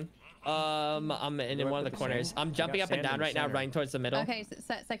 I'm coming. I'm in Where one of put the the corners. sand? I'm I jumping got up and sand in down the right now, center. running towards the middle. Okay,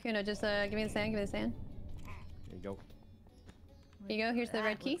 Sykkuno, just give me the sand. Give me the sand. There you go. Here you go. Here's the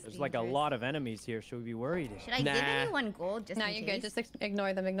red key. There's like a lot of enemies here. Should we be worried? Should I give Nah. anyone gold just No, in you're case? good. Just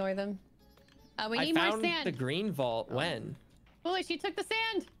ignore them. Ignore them. We I need more found sand. the green vault. When? Foolish, you took the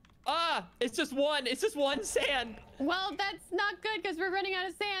sand. Ah, it's just one. It's just one sand. Well, that's not good because we're running out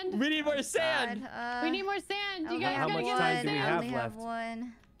of sand. We need more sand. God, We need more sand. I You only guys How gotta much get time more do we sand. I have only left? have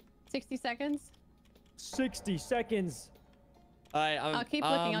one. 60 seconds. 60 seconds. Alright, I'll keep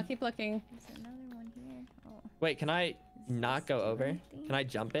looking. I'll keep looking. There's another one here. Oh, Wait, can I not go over? anything? Can I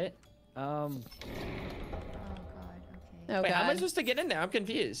jump it? Oh god. Okay. Oh Wait, how am I god. supposed to get in there? I'm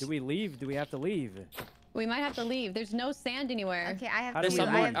confused. Do we leave? Do we have to leave? We might have to leave. There's no sand anywhere. Okay, I have How do two. There's we some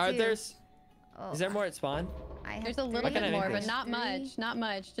I more. have Are two. there's? Oh, Is there more at spawn? I have There's a little Why can't bit I more, make but this? not much. Not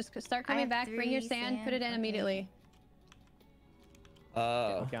much. Just start coming have back. Bring your 3 sand. Put it in sand, immediately.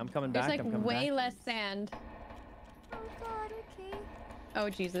 Oh. Okay, I'm coming There's back. like I'm coming way back. less sand. Oh god. Okay. Oh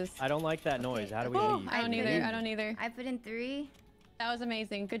Jesus. I don't like that noise. How do we Oh, leave? I don't either. I don't either. I put in 3. That was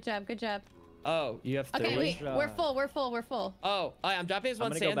amazing. Good job. Good job. Oh, you have three. Okay, wait. Should, We're full. We're full. We're full. Oh, alright, I'm dropping this I'm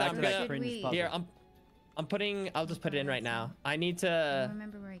one gonna go sand. back I'm to gonna. that Should cringe we- puzzle. Here, I'm putting. I'll just put it in right now. I need I to. don't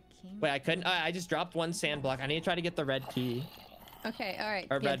remember where I came. Wait, I couldn't. I just dropped one sand block. I need to try to get the red key. Okay. All right.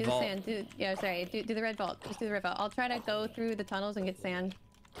 Or Yeah. red Do vault. the sand. Yeah. Sorry. Do the red vault. Just do the red vault. I'll try to go through the tunnels and get sand.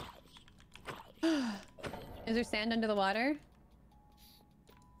 Is there sand under the water?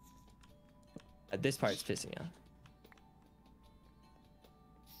 This part's pissing me off.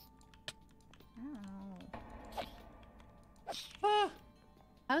 Oh.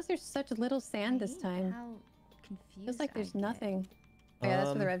 How is there such little sand this time? How confused. Feels like I there's get. nothing. Oh, yeah, that's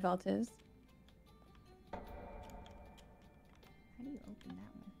where the Um, red vault is. How do you open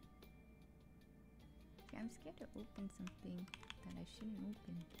that one? Okay, I'm scared to open something that I shouldn't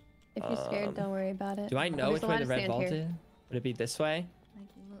open. If you're scared, Um, don't worry about it. Do I know There's which a way lot the of red sand vault here. is? Would it be this way? Like,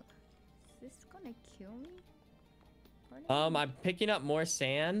 look. Is this gonna kill me? Pardon me? I'm picking up more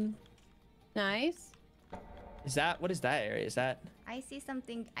sand. Nice. Is that what is that area? Is that? I see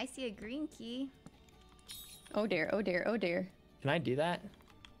something. I see a green key. Oh dear. Oh dear. Oh dear. Can I do that?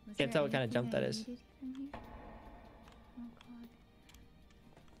 Was Can't there tell what kind of anything jump that I is. needed from here? Oh god.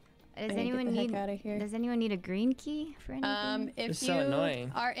 I Does need to anyone get the need? heck out of here. Does anyone need a green key for anything? If It's you so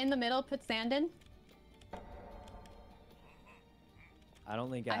annoying. are in the middle, put sand in. I don't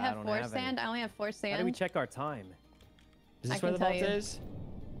think I I have don't 4 have sand. any. I only have 4 sand. How do we check our time? Is I this where can the tell vault you. is?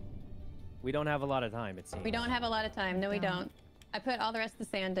 We don't have a lot of time, it seems. We don't have a lot of time. No, we don't. don't. I put all the rest of the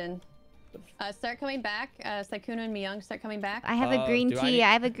sand in. Start coming back. Sykkuno and Myung, start coming back. I have a green do I key. need-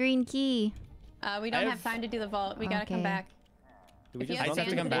 I have a green key. We don't have have- time to do the vault. We gotta come Okay. back. Do we If you just have I just have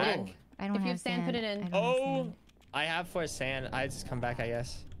to sand, come put it back. in. I don't If you have have sand, put it in. I don't have Oh, sand. I have 4 sand. I just come back, I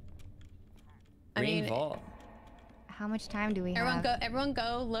guess. I Green mean, vault. How much time do we everyone have? go. Everyone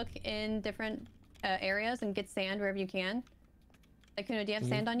go look in different areas and get sand wherever you can. Sykkuno, do you have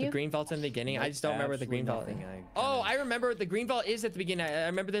sand on The you? green vault's in the beginning. I just don't remember where the green vault is. Absolutely nothing. Oh, I remember what the green vault is at the beginning. I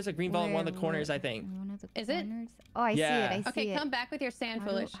remember there's a green vault in one of the corners, I think. One of the Is it? corners? Oh, I Yeah. see it. I Okay, see it. come back with your sand, How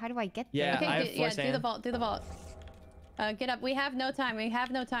foolish. how do I get Yeah, there? Okay, I have 4 do the sand. vault. Do the vault. Get up. We have no time. We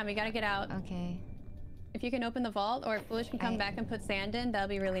have no time. We gotta get out. Okay. If you can open the vault, or if Foolish can come back and put sand in, that'll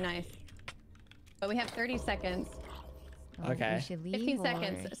be really nice. But we have 30 seconds. Oh, Okay. We should leave 15 or-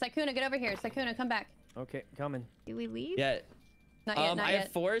 seconds. Sykkuno, get over here. Sykkuno, come back. Okay, coming. Do we leave? Yeah. Not yet. Not I yet.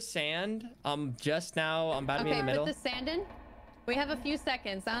 have 4 sand. Just now. I'm about to be in Okay, the middle. put the sand in. We have a few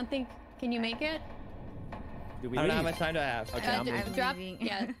seconds. I don't think. Can you make it? Do we I don't know how leave? much time do I have. Okay, I'm d- leaving. drop. leaving.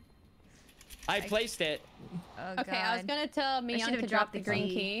 Yeah. I placed it. Oh, Okay, I was God. gonna tell Myung should've to drop dropped the the green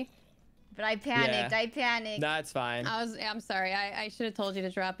key. key. But I panicked. Yeah. I panicked. No, it's fine. I'm sorry. I should have told you to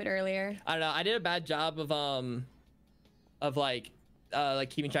drop it earlier. I don't know. I did a bad job of like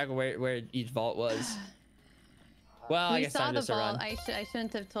keeping track of where each vault was. Well, I We guess saw I'm the just a vault. run. I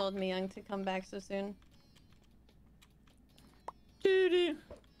shouldn't have told Myung to come back so soon. Doo-doo.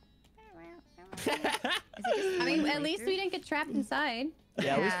 I mean, at least we didn't get trapped inside.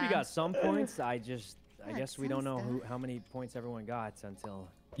 Yeah, at least we Yeah. got some points. I Yeah, guess we don't know some how many points everyone got until.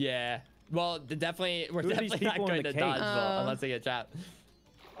 Yeah. Well, we're Who are these definitely not people in going the to cage? dodgeball Oh. unless they get trapped.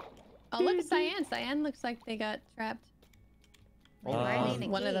 Oh, look at Cyan. Cyan looks like they got trapped. Wait, why are they in a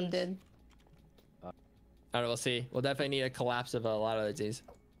One of them cage? did. I don't know. We'll see. We'll definitely need a collapse of a lot of these.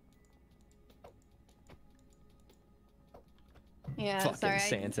 Yeah, Fucking sorry.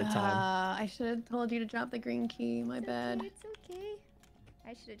 Santa time. I should have told you to drop the green key. My bad. It's okay. I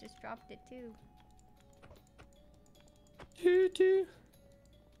should have just dropped it too.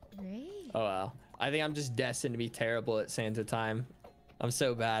 Great. Oh wow. I think I'm just destined to be terrible at Santa time. I'm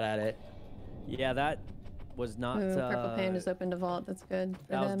so bad at it. Yeah, that was not. Ooh, Purple Panda's opened a vault. That's good.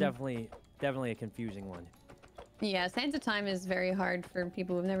 For That was them. definitely a confusing one. Yeah, Santa time is very hard for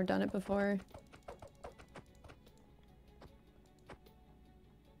people who've never done it before.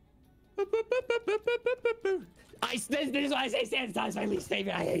 This is why I say Santa time's my least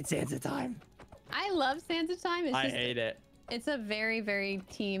favorite. I hate Santa time. I love Santa time. It's I just, hate it. It's a very, very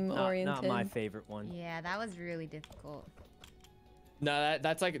team oriented. Not my favorite one. Yeah, that was really difficult. No,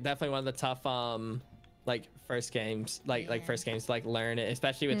 that's like definitely one of the tough like first games, like first games to like learn it,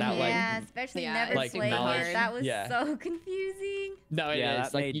 especially without yeah, especially never like played knowledge. it. That was Yeah. so confusing. No, it Yeah,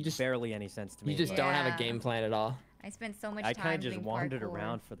 is that like made you just barely any sense to me. you just don't have a Yeah. game plan at all. I spent so much I time kind of just doing wandered parkour.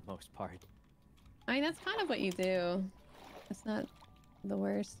 around for the most part. I mean, that's kind of what you do. It's not the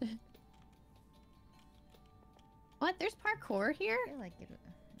worst. What? There's parkour here? I feel like there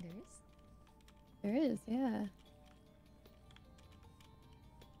is. There is, yeah.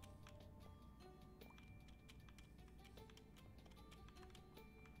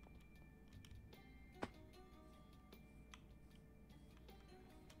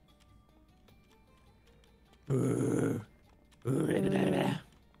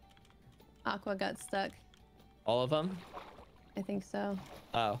 Aqua got stuck. All of them? I think so.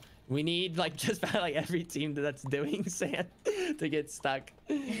 Oh, we need like just about like every team that's doing sand to get stuck.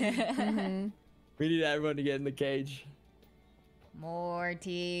 Mm-hmm. We need everyone to get in the cage. More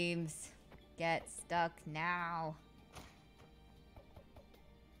teams. Get stuck now.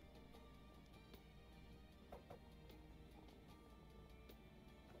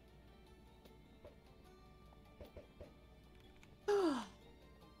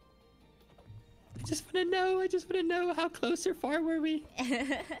 I just want to know how close or far were we?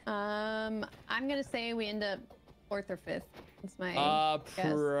 I'm gonna say we end up 4th or 5th. That's my guess.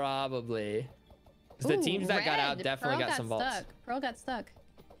 Probably. 'Cause the Ooh, teams that got out red. definitely Pearl got some vaults. stuck. Pearl got stuck.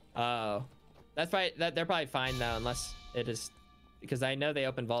 Oh, that's probably they're probably fine though, unless it is because I know they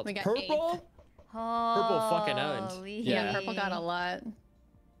open vaults. We got Purple. Purple fucking owned. Holy. Yeah, purple got a lot.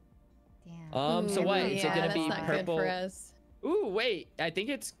 Damn. So Ooh, what? Is it yeah, gonna that's be not purple? good for us. Ooh, wait.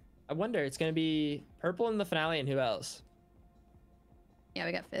 I wonder. It's gonna be purple in the finale, and who else? Yeah,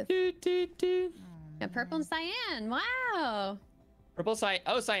 we got 5th. Do. Yeah, purple and cyan. Wow. Purple cyan.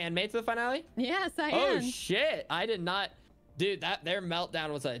 Oh, cyan made it to the finale. Yeah, cyan. Oh shit! I did not. Dude, their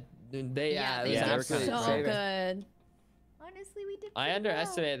meltdown was a. They yeah, it they was did absolutely so crazy. good. Honestly, we did. I pretty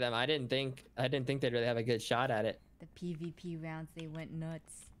underestimated them. I didn't think they'd really have a good shot at it. well. The PvP rounds, they went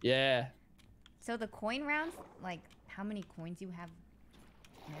nuts. Yeah. So the coin rounds, like how many coins you have,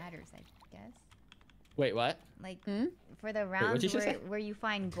 matters, I guess. Wait, what? Like for the what'd rounds you just say? where you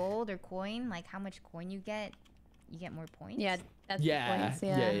find gold or coin, like how much coin you get more points. Yeah, that's Yeah. the points.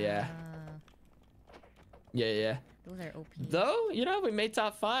 Yeah. Yeah. Those are OP. Though, we made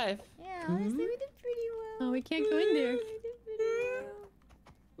top 5. Yeah, honestly, we did pretty well. Oh, we can't go in there. We did pretty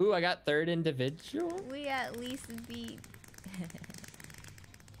well. Ooh, I got 3rd individual. We at least beat.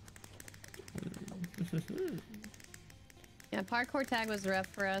 Yeah, parkour tag was rough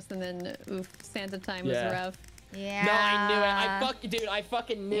for us, and then Santa time was Yeah. rough. Yeah. No, I knew it. I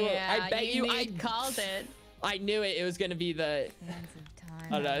fucking knew it. I bet you. I called it. I knew it. It was gonna be the. Sands of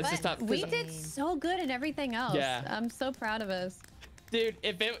time. Oh no, it's just But tough. we did so good in everything else. Yeah. I'm so proud of us. Dude,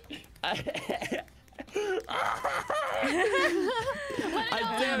 if it. What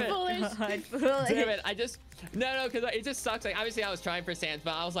damn it. Foolish. Damn it! I just no, because it just sucks. Like obviously I was trying for Sands,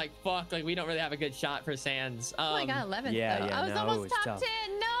 but I was like, fuck, like we don't really have a good shot for Sands. Oh, I got 11th yeah, though. yeah, I was no, it almost was top tough.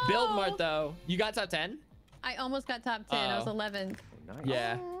 10. No. Build Mart though, you got top 10. I almost got top 10. I was Oh. 11th. Nice.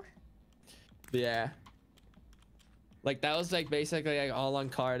 Yeah, Oh. yeah. Like that was like basically like all on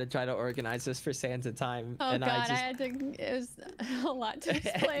card to try to organize this for Santa time, Oh and god, I I just. had to. It was a lot to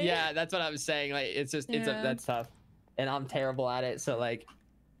explain. Yeah, that's what I was saying. Like it's just Yeah. that's tough, and I'm terrible at it. So like.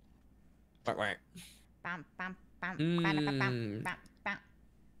 Bam, bam, bam, Mm. bam, bam, bam,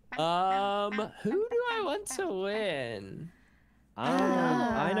 bam. Who do I want to win?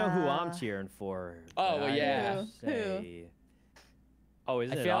 I know who I'm cheering for. Oh, but well, I yeah. won't say- Oh,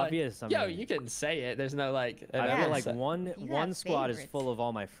 isn't I it feel like- obvious? Yo, you can say it. There's no like. I Yeah. feel like So- one You have squad is favorites. full of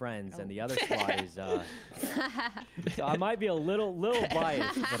all my friends, and Oh. the other squad is. So I might be a little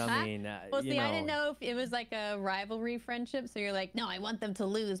biased, but I mean, Well, you see, know. I didn't know if it was like a rivalry friendship, so you're like, no, I want them to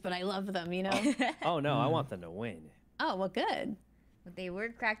lose, but I love them, you know? Oh no, I want them to win. Oh, well, good. But they were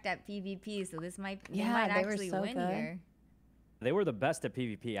cracked at PvP, so this might we Yeah, might they were actually so win good. here. They were the best at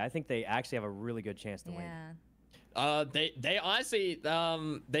PvP. I think they actually have a really good chance to win. Yeah. They honestly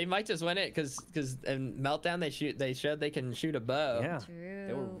they might just win it because in Meltdown they showed they can shoot a bow. Yeah, True.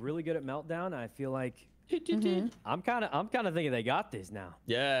 they were really good at Meltdown. I feel like Mhm. I'm kind of thinking they got this now.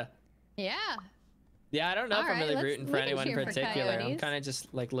 Yeah. Yeah. Yeah, I don't know if I'm Alright, really let's- rooting for we can anyone in cheer for particular. I'm Coyotes. kind of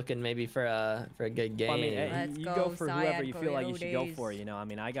just like looking maybe for a good game. Well, I mean, Let's you go, go for whoever Syed you feel like you should go Coyotes. for. You know, I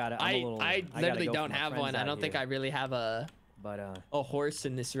mean, I gotta literally go don't for my have friends one. I out don't think here. I really have a horse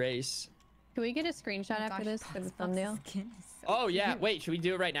in this race. Can we get a screenshot Oh my after gosh, this for the Fox's thumbnail? skin is so Oh yeah, cute. wait, should we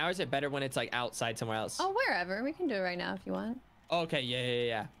do it right now? Or is it better when it's like outside somewhere else? Oh, wherever. We can do it right now if you want. Okay,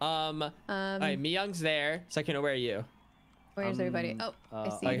 yeah. Alright, Myung's there. Sykkuno, where are you? Where's everybody? Oh, I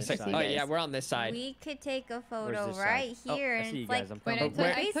see. Okay, I see you oh yeah, guys. we're on this side. We could take a photo this side? right Oh, here, I and see you it's like guys. I'm Wait,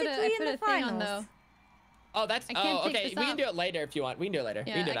 coming. I basically put in a the thing on finals. though. Oh, that's I can't take okay. this We can off. do it later if you want. We can do it later.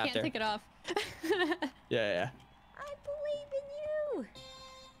 Yeah, we can do it I after. can't take it off. Yeah. I believe in you.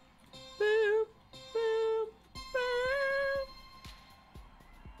 Boop, boop, boop.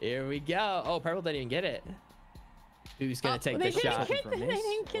 Here we go. Oh, purple didn't even get it. Who's gonna take they the didn't shot? Get For the, they miss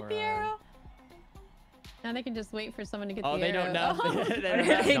didn't get or, the arrow. Now they can just wait for someone to get Oh, the they arrow. don't know. Oh, They What don't are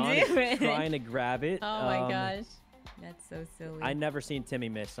know. they John is doing? trying to grab it. oh my gosh. That's so silly. I never seen Timmy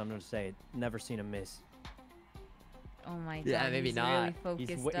miss. So I'm gonna say it. Never seen him miss. Oh my god. Yeah, maybe he's not. Really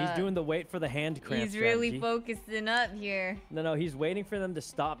He's focused he's up. doing the wait for the hand cramp He's really strategy. focusing up here. No, he's waiting for them to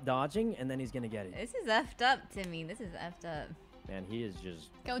stop dodging, and then he's gonna get it. This is effed up to me. This is effed up. Man, he is just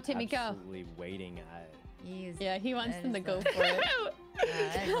Go, Timmy, go. absolutely waiting. He is, Yeah, he wants that them to is go the- for it.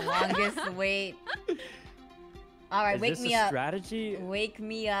 that is the longest wait. All right, Is wake this me a up. strategy? Wake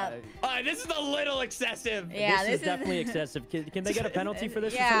me up. This is a little excessive. Yeah, this is definitely excessive. Can they get a penalty for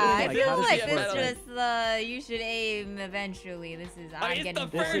this? or Yeah, something? I feel how does like this work? this just you should aim eventually. This is I'm it's getting. the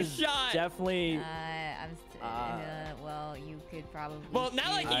This first is shot. definitely. Well, you could probably. Well, not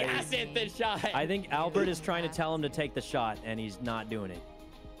like he I- has to hit this shot. I think Albert is trying to tell him to take the shot, and he's not doing it.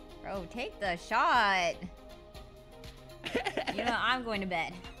 Bro, take the shot. You know, I'm going to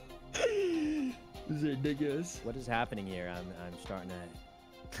bed. This is ridiculous. What is happening here? I'm starting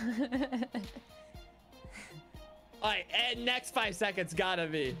to. Alright, and next 5 seconds gotta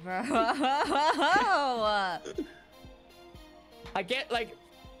be. Bro. I get like,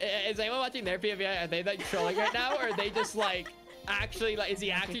 is anyone watching their POV? Are they like trolling right now, or are they just like actually like? Is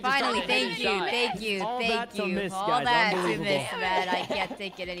he actually just Finally, trying to hit thank a you, shot? thank you, All thank that to you. miss, All guys. that to Unbelievable. miss, man. I can't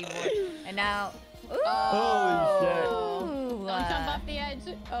take it anymore. And now. Ooh. Don't jump off the edge.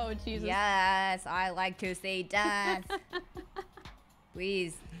 Oh, Jesus. Yes, I like to see dance.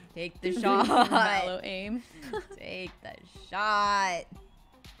 Please take the shot. Mallow aim. Take the shot.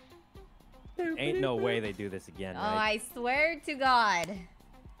 Ain't no way they do this again, Oh, right? I swear to God.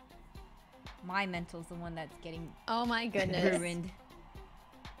 My mental's the one that's getting Oh my goodness. ruined.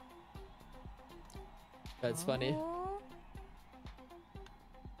 That's funny.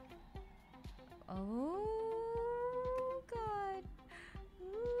 Oh, God.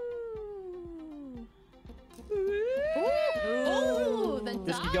 Ooh, the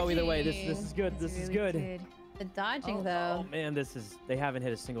This could go either way. This dodging. is good. This is good. The dodging, Oh, though. Oh man, they haven't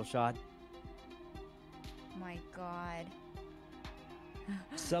hit a single shot. My God.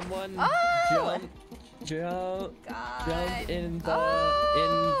 Someone Oh! jump God. in the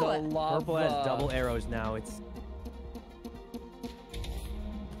Oh! lava. Purple has double arrows now. It's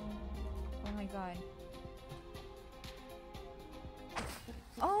Oh my God.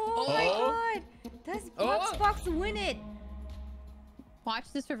 Oh my God. Does Box win it? Watch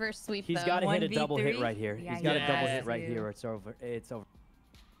this reverse sweep, he's though. got to hit a 1v3? double hit right here. Yeah, He's got a double yes. hit right Too. here. It's over. It's over.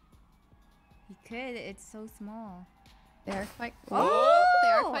 He could. It's so small. They're quite. Oh! They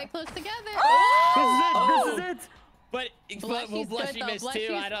are quite close together. Oh! This is it. But Blushy's Blushy good, though. missed too.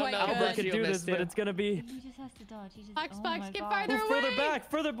 Blushy's I don't quite know. good. Albert Blushy could do missed this, but too. it's gonna be. He just has to dodge. He just. Box, oh box, my get God. farther Move further away.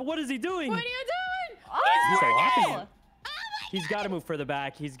 back, further. But what is he doing? What are you doing? He's so Oh! awesome. He's got to move further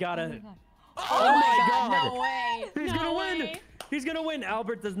back. He's got Oh to. my God. Oh my God! No way. He's no gonna way. win. He's gonna win.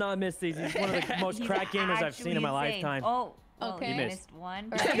 Albert does not miss these. He's one of the most He's crack gamers I've seen in my actually insane. lifetime. Oh, well, Okay. he He missed. missed one.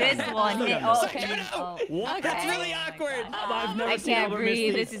 Right. This one Still hit. got Oh, missed. and, oh. What? That's Okay. really awkward. I've never I seen can't Albert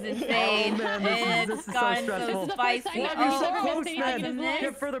breathe. miss This these. is insane. Oh man, this is so gotten stressful. This is the first spicy. time Why I've are you ever so missed close, anything man? in this.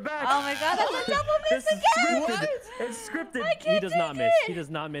 Get further back. Oh my God, that's a double miss This is again. scripted. It's scripted. I He can't does not take miss. it. He does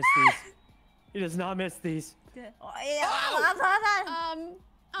not miss these. He does not miss these. Oh, yeah.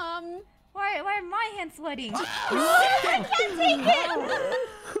 Why are my hands sweating? I can't take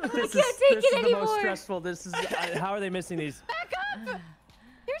it. This can't take this it is the most anymore. stressful. This is. How are they missing these? Back up.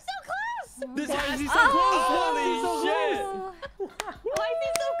 You're so close. This Why has is he to- so close? Holy shit! Oh. Why is he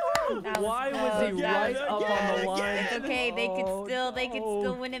so close? That was Why so was he good. right up on the line? It's okay. They could Oh,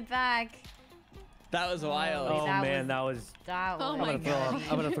 still win it back. That was wild. Oh that man, was- that was. That Oh was my I'm gonna throw up. God.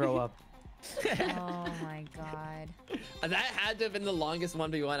 I'm gonna throw up. Oh my god. That had to have been the longest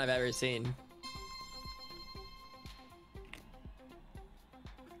 1v1 I've ever seen.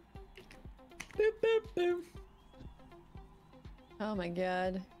 Boop, boop, boop. Oh my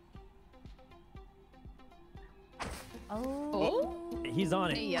god. Oh. He's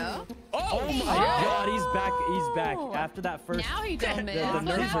on Hey, it. yo. Oh my god, he's back. He's back after that first. Now he don't miss. the What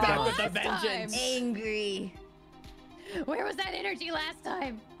nerves happened are back with the last vengeance. time? Angry. Where was that energy last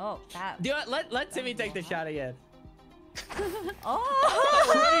time? Oh, that. Do it. Let Timmy take the shot again.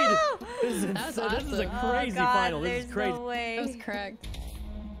 Oh. This That was this is a awesome. crazy God, final. This there's is crazy. No way. That was correct.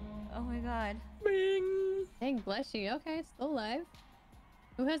 Oh my god. Bing. Dang, bless you. Okay, still alive.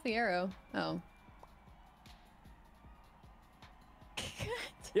 Who has the arrow? Oh.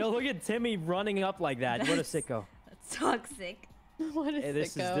 Yo, look at Timmy running up like that. What a sicko. That's toxic. What a Hey,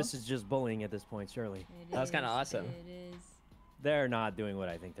 this sicko. is just bullying at this point, surely. That was kinda awesome. It is. They're not doing what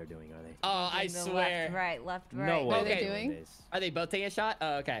I think they're doing, are they? Oh, I Moving swear. Left, right, left, right. No way. What are they they're doing? this. Are they both taking a shot?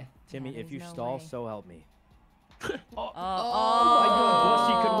 Oh, okay. Timmy, Yeah, if you there's no stall, way. so help me. Oh. My God,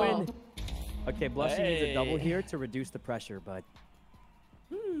 Blushy could win. Okay, Blushy needs a double Hey. here to reduce the pressure, but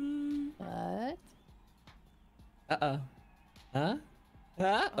What? Uh-oh. Huh?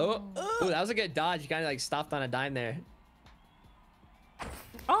 Huh? Oh. Ooh, that was a good dodge. You kind of like stopped on a dime there.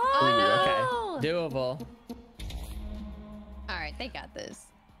 Oh, Okay. Doable. Alright, they got this.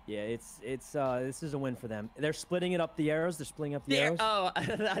 yeah, it's this is a win for them. They're splitting it up the arrows. They're splitting up the arrows. Oh, I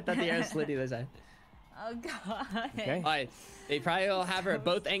thought the arrow slid either side. Oh god. Okay. All right. They probably will have her at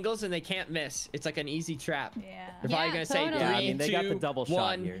both angles and they can't miss. It's like an easy trap. Yeah. They're probably Yeah, gonna say totally. Yeah, I 3, mean they got the 2, double shot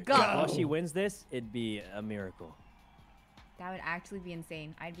 1, here. go. If Blushy wins this, it'd be a miracle. That would actually be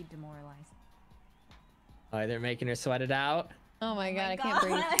insane. I'd be demoralized. All right, they're making her sweat it out. Oh my god, Oh I can't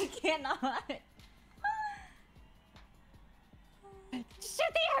breathe. I cannot.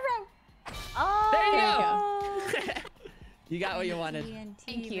 Shoot the arrow! Oh. There you There go. You got what you wanted. TNT,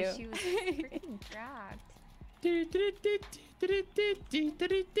 Thank but you. She was freaking trapped.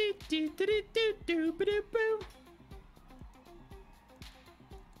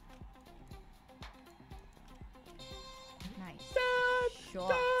 Nice.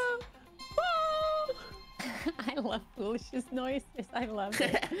 Shot. I love Foolish's noises. I love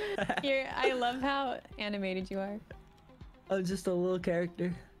it. I love how animated you are. I'm just a little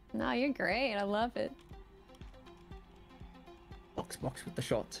character. No, you're great. I love it. Box with the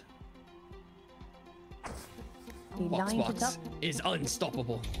shot. He Box lined it up. is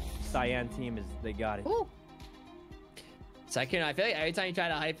unstoppable. Cyan team is they got it. Ooh. Sykkuno, I feel like every time you try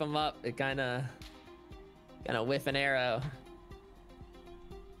to hype him up, it kind of whiff an arrow.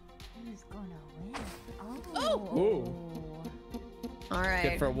 Who's gonna win? Oh. Ooh. All right.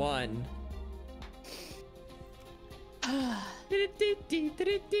 Good for one.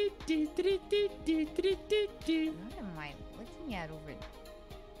 What am I looking at over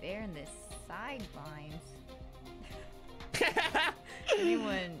there in the sidelines?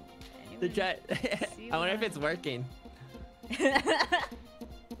 Anyone The try. see I wonder if what- it's working. I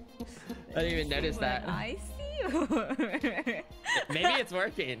didn't even notice What that. I see. Maybe it's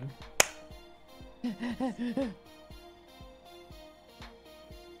working.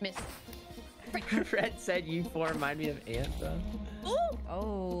 Miss. Fred said you four remind me of Anthem.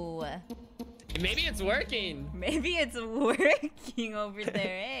 Oh, Maybe it's working. maybe it's working over there.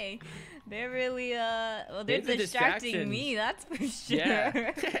 Hey, they're really well, they're It's a distracting distraction. me. That's for sure.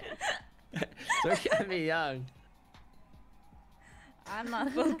 Yeah. So we're gonna be young. I'm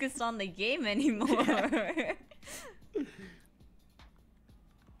not focused on the game anymore.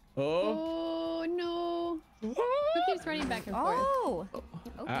 Oh. Oh no. Who keeps running back and forth? Oh,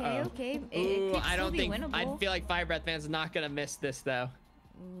 okay, Uh-oh. okay. It Ooh, could I still don't be think. winnable. I feel like Fire Breath Man's not gonna miss this though.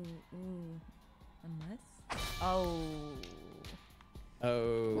 Ooh. Unless. Oh. Oh.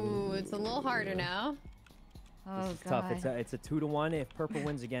 Ooh, it's a little harder now. Oh This is god. tough. It's a 2-1. If purple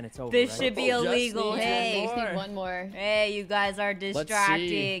wins again, it's over. This right? should be Just illegal. need Hey. Just more. need one more. Hey, you guys are see.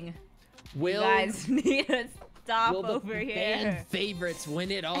 distracting. Will You guys need to stop will the over fan here. favorites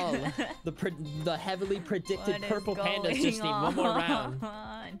win it all? The heavily predicted What is purple pandas just need one more round.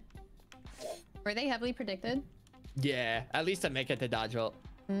 on? Were they heavily predicted? Yeah, at least to make it to dodge roll.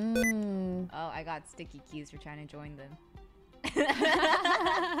 Mmm. Oh, I got sticky keys for trying to join them.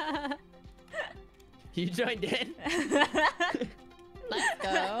 You joined in. Let's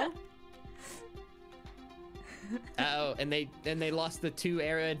go. Oh, and they lost the 2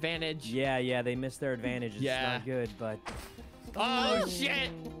 arrow advantage. Yeah, they missed their advantage. It's Yeah. not good, but Oh shit!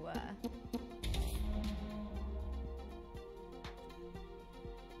 Ooh.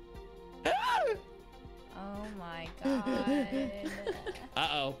 my god.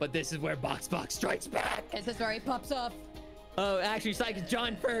 Uh-oh, but this is where Box strikes back. This is where he pops off. Oh, actually, Psych,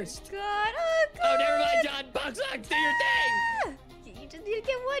 John first. God, oh god. Oh, never mind, John. Box, do your thing. You just need to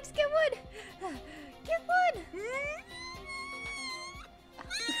get one. Just get one. Get one.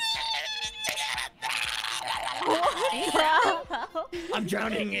 I'm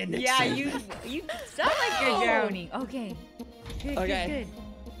drowning in it. Yeah, you sound like you're drowning. Okay. Good, Okay.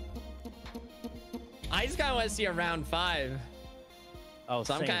 good. I just kind of want to see a round 5. Oh,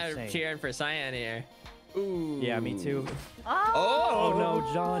 So I'm kind of cheering for Cyan here. Ooh. Yeah, me too. Oh. Oh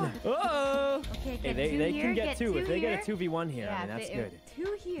no, John. Oh. Okay, Hey, get they here, can get two. If they here. get a 2v1 here, Yeah, I mean, that's good.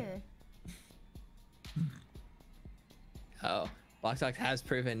 2 here. Oh, Box has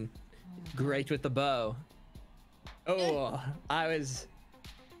proven great with the bow. Oh, I mean,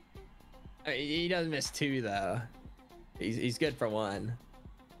 he doesn't miss 2 though. He's good for 1.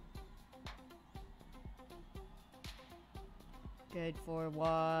 Good for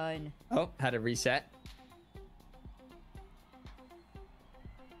 1. Oh, had to reset.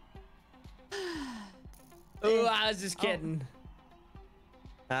 Oh, I was just kidding.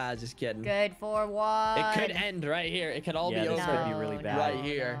 Ah, just kidding. Good for 1. It could end right here. It could all Yeah, be this over could be really bad. right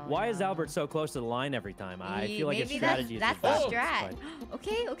here. Why is Albert so close to the line every time? I feel like his Maybe strategy that's is the advanced, strat.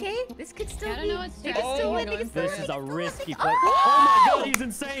 but Okay. This could still I don't be. know what They strat can still Oh, win. They can still this win. is they a can still risky win. play. Oh! Oh my god, he's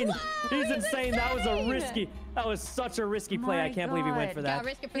insane. He's insane. That was a insane. risky. That was such a risky play. I My can't believe he went God. for Gotta that.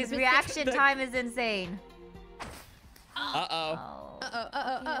 risk it for His the reaction time is insane. Uh-oh.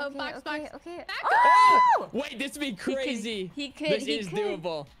 Uh-oh. Box. Okay. Oh! Wait, this would be crazy. He could. This is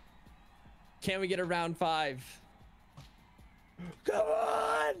doable. Can we get a round 5? Come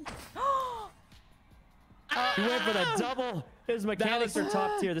on! He went for the double. His mechanics was- are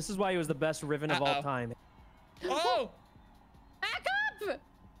top tier. This is why he was the best Riven of all Uh-oh. time. Oh! Back up!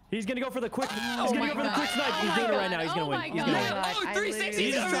 He's gonna go for the quick. He's gonna my go for the God. quick snipe. He's Oh doing it my right now. He's God. gonna Oh win. my He's God. gonna Oh win. my God. Oh, I 360!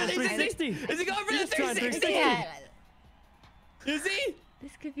 He's He's going trying for the 360! 360. Is he going for the He's trying 360? 360. Is he?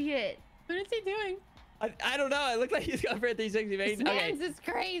 This could be it. What is he doing? I don't know. It looked like he's going for a 360. This Maybe. Okay. man's is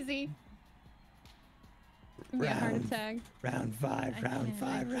crazy. Give me a heart attack. Round 5. Round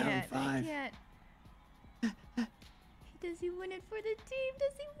 5. Round 5. Does he win it for the team?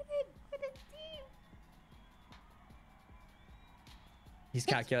 Does he win it for the team? He's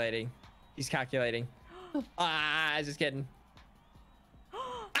calculating. He's calculating. Ah, just kidding.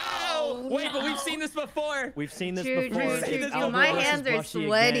 Oh, wait, but we've seen this before. We've seen this True. before. It's Albert My versus hands are Blushy again.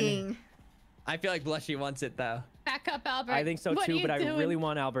 sweating. I feel like Blushy wants it though. Back up, Albert. I think so What are too, you but I doing? really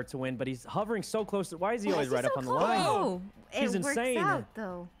want Albert to win. But he's hovering so close. Why is he Why always is right so up on the close? line? Oh, He's it insane. works out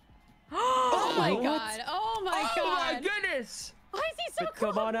though. Oh my What? god. Oh my Oh god. my goodness. Why is he so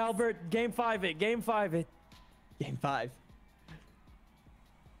close? Come on, Albert. Game 5 it. Game 5 it. Game 5.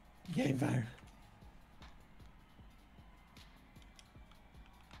 Game 5.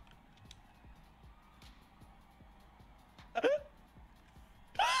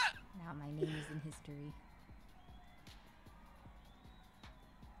 Now my name is in history.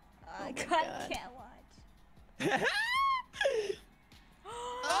 I can't watch.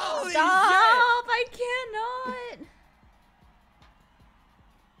 Holy Stop! I cannot.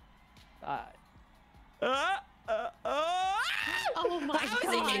 Oh my How is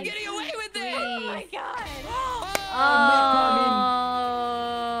god. he keep getting away with it? Oh my god.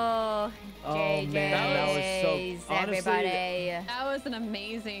 Oh, man, that was so- JJ's, honestly, everybody. That was an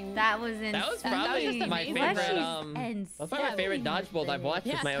amazing. That was insane. That was That was probably just my amazing. favorite. Blushy's That's probably my favorite insane with dodgeball I've it. watched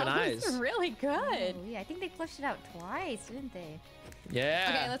Yes, with my own that eyes. was really good. Oh, yeah, I think they flushed it out twice, didn't they?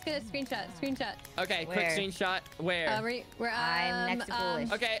 Yeah. Okay, let's get a screenshot. Screenshot. Okay, quick Where? screenshot. Where? We're I'm next to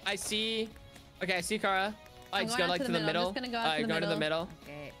Foolish. Okay, I see. Okay, I see Kara. I I'm just going go out like to to the the middle. middle. I'm just gonna go out to the Go to the middle. middle.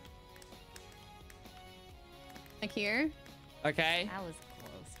 Okay, Like here. Okay. that was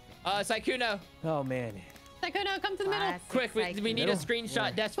close. Sykkuno. Oh man. Sykkuno, come to the middle. Classic Quick, we need a Middle? screenshot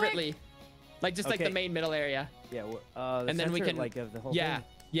Where? desperately. Like just like Okay. the main middle area. Yeah. The And then we center, can- like of the whole Yeah. thing.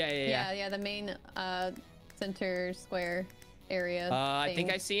 Yeah. The main center square area. I think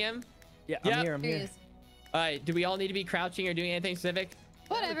thing. I see him. Yeah. Yep. I'm here. I'm Here he here. is. All right. Do we all need to be crouching or doing anything specific?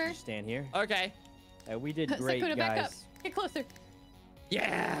 Whatever. Just stand here. Okay. We did great, Sykkuno, back up. guys. Get closer.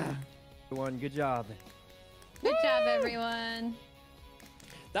 Yeah. Everyone, good job. Good job, everyone.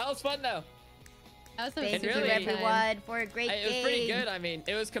 That was fun though. That was some Thank super you, really- good time. everyone, for a great It was game. pretty good. I mean,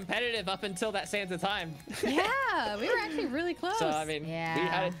 it was competitive up until that Santa time. Yeah, we were actually really close. So I mean, we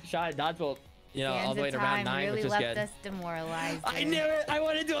had a shot at dodgeball, you know, all the way to round 9, really which was left good. us demoralized. I knew it. I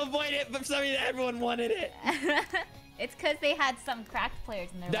wanted to avoid it, but for some reason everyone wanted it. It's because they had some cracked players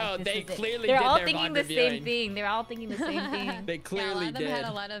and they're No, like, they this is it. clearly They're did all their thinking VOD the same reviewing. thing. They're all thinking the same thing. They yeah, a lot clearly of them did. had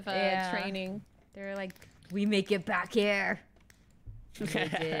a lot of Yeah. training. They're like, We make it back here. And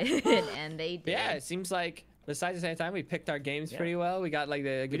they did, and they did. Yeah, it seems like besides the same time, we picked our games pretty well. We got like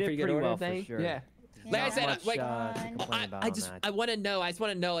the pretty good order well thing. for sure. Yeah. Like I said, Much, like to complain about I on just that. want to know. I just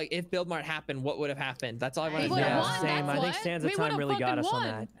want to know, like, if Build Mart happened, what would have happened? That's all I want to know. would've Same. won, I think that's Sands what. of We Time would've really got fucking us on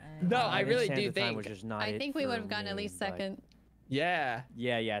won. that. No, I really Sands do of Time think. was just not I it think we for would have gotten at me, least but- second. Yeah.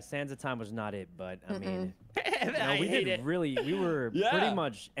 Yeah. Sands of Time was not it, but I mean, I we hate did it. really. We were Yeah. pretty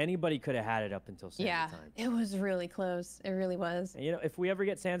much anybody could have had it up until Sands Yeah, of Time. it was really close. It really was. And, you know, if we ever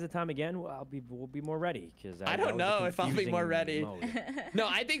get Sands of Time again, we'll be more ready because I don't know if I'll be more ready. No,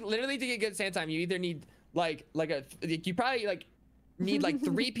 I think literally to get good sand time, you either need you probably like need like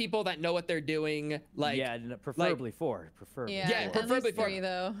 3 people that know what they're doing. Like yeah, preferably 4. Preferably. Yeah, four. preferably at least 4. 3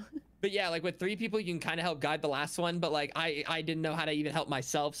 though. But yeah, like with 3 people, you can kind of help guide the last one. But like I didn't know how to even help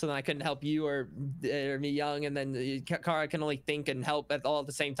myself, so then I couldn't help you or me young, and then Kara can only think and help all at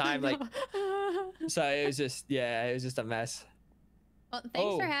the same time. Like so it was just a mess. Well,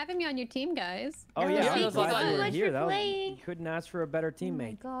 thanks for having me on your team, guys. Oh That yeah, was I'm so glad you were much here. for That was, playing. you couldn't ask for a better Oh my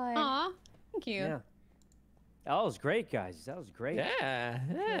teammate. god. Aw, thank you. Yeah. That was great, guys. That was great. Yeah.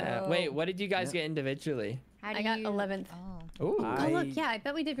 Yo. Wait, what did you guys get individually? How do I got you... 11th. Oh. Ooh. Oh look, yeah, I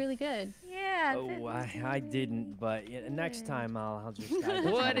bet we did really good. Yeah. Oh, I didn't, but yeah, next time I'll just.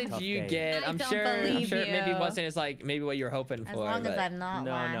 What did you get? I I'm don't sure believe maybe it you. wasn't as like maybe what you were hoping As for. long as but- I'm not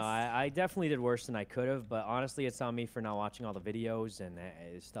No, last. I definitely did worse than I could have, but honestly, it's on me for not watching all the videos and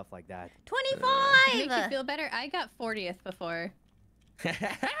stuff like that. 25. Make you feel better. I got 40th before.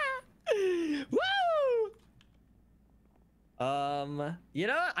 Woo! You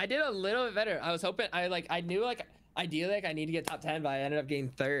know what? I did a little bit better. I was hoping I knew ideally I need to get top 10, but I ended up getting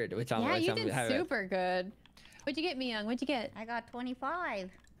 3rd, which I'm Yeah, you did happy with. super good. What'd you get, Myung? What'd you get? I got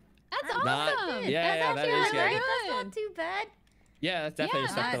 25. That's I'm Not- awesome. yeah, That's that actually is good. alright. Good. That's not too bad. Yeah, that's definitely Yeah.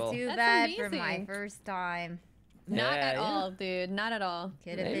 respectable. Not too That's bad for my amazing. first time. Not Yeah, at yeah. all, dude. Not at all.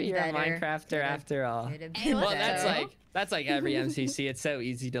 Could have Maybe been you're a better. Minecrafter after all. Could have Hey, been what's Well, better. that's like every MCC. It's so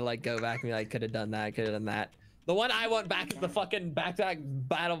easy to like go back and be like, could have done that, could have done that. The one I want back is the fucking back-to-back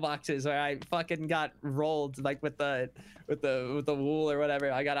battle boxes where I fucking got rolled like with the wool or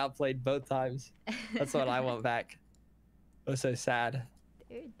whatever. I got outplayed both times. That's what I want back. It was so sad.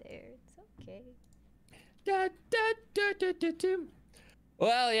 They're there. It's okay. Da, da, da, da, da, da.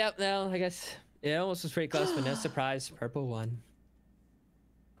 Well, yep. No, I guess it almost was pretty close, but no surprise. Purple won.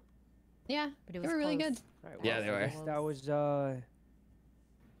 Yeah, But it they was were really close. good. All right, Yeah, well, they I were. guess that was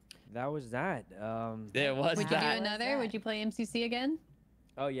that. It was Would you do that. another? that? Would you play MCC again?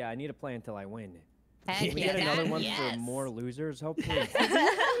 Oh yeah, I need to play until I win. Heck Can we yeah, get another Dad, one yes. for more losers, hopefully?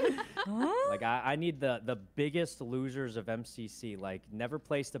 Huh? Like I need the biggest losers of MCC, like never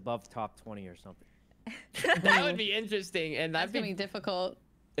placed above top 20 or something. That would be interesting, and That's that'd gonna be be difficult.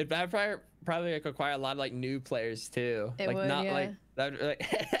 it. That'd probably like require a lot of like new players too. It like would, not yeah. like that.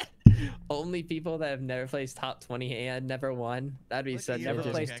 Like, only people that have never placed top 20 and never won. That'd be Look such at Never those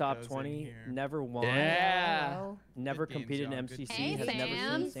interesting. placed top geckos in 20, here. never won, Yeah. Hello. never Good games, competed in y'all. Good MCC, Hey, has never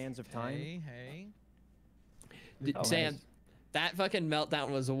Sam. seen Sands of Time. Hey. Oh, Sam, nice. that fucking meltdown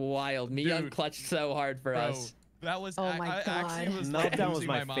was wild. Me Dude, clutched so hard for Bro, us. that was Oh my I actually God. was like, Meltdown was losing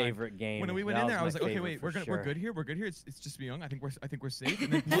my mind. favorite game. When we went That in there, I was my like, okay, favorite wait, for we're sure. good here. We're good here. It's just Myung. I think we're safe.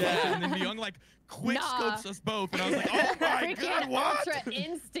 And then, Yeah. and then Myung like quick Nah. scopes us both, and I was like, oh my Freaking god, what? ultra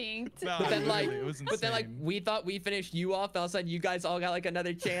instinct. Nah, But then like, literally, it was but then like, insane. we thought we finished you off. All of a sudden, you guys all got like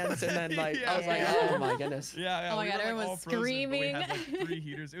another chance, and then like, I was like, Yeah. oh my goodness. Yeah, Oh my we God, were, like, everyone all was frozen, but we had, screaming. like 3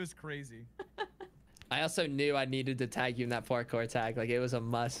 heaters. It was crazy. I also knew I needed to tag you in that parkour tag. Like it was a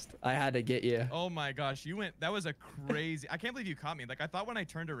must. I had to get you. Oh my gosh, you went. That was a crazy. I can't believe you caught me. Like I thought when I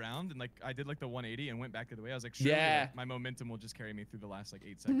turned around and like I did like the 180 and went back the other way. I was like, surely, Yeah. like, my momentum will just carry me through the last like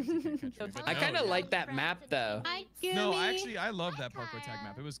 8 seconds. You can't catch me. But I no, kind of dude. like that map though. Hi, No, Gumi. actually, I love that parkour tag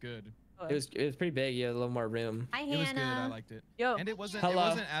map. It was good. It was pretty big. You had a little more room. Hi, It was good. I Hannah. liked it. Yo. And it wasn't. Hello. It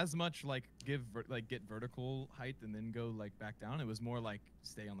wasn't as much like get vertical height and then go like back down. It was more like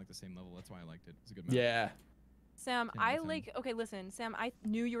stay on like the same level. That's why I liked it. It's a good map. Yeah. Sam, Yeah, I that's fine. like. Okay, listen, Sam. I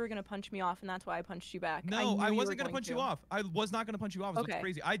knew you were gonna punch me off, and that's why I punched you back. No, knew I you wasn't were gonna punch you to. off. I was not gonna punch you off. It's Okay.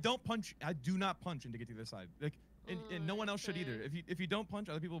 crazy. I don't punch. I do not punch and to get to the other side. Like, and no one else should either. If you don't punch,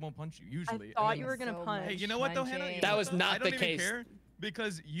 other people won't punch you usually. I thought And you then- were gonna So punch. Hey, you know what though, Hannah? punching. You That know was what, though? not I don't the even case. care,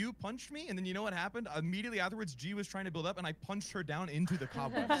 because you punched me, and then you know what happened? Immediately afterwards, G was trying to build up, and I punched her down into the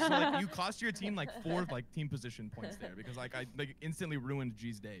cobwebs. So like you cost your team like 4 like team position points there because like I like instantly ruined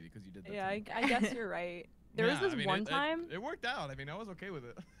G's day because you did that. Yeah, to me. I guess you're right. There was this one time. It worked out. I mean, I was okay with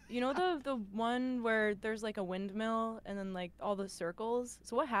it. You know the one where there's like a windmill and then like all the circles?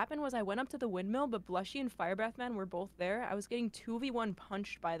 So what happened was I went up to the windmill, but Blushy and Firebreath Man were both there. I was getting 2v1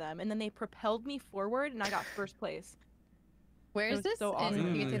 punched by them, and then they propelled me forward, and I got first place. Where It is was this? so awesome.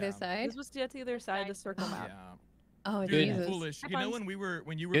 And you to the other side? This was to the other side of the circle map. Yeah. Oh, Dude, Jesus. foolish. You know when you were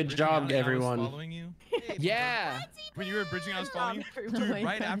Good bridging job, out and I was everyone. following you? Yeah. When you were bridging, I was following you. Oh Dude, my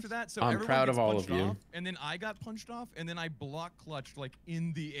right gosh. after that, so I'm everyone proud gets of all punched of you. off, and then I got punched off, and then I block clutched like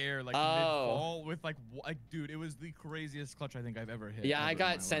in the air, like Oh. mid-fall with like, dude, it was the craziest clutch I think I've ever hit. Yeah, ever I in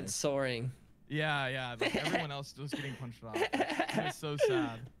got my sent life. soaring. Yeah, like everyone else was getting punched off. It was so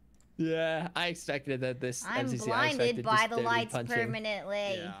sad. Yeah, I expected that this I'm MCC, I blinded expected by just the dirty lights punching.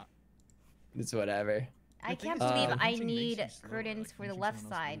 permanently. Yeah. It's whatever. I The thing can't is, believe I punching makes need you slower, curtains like, for the punching left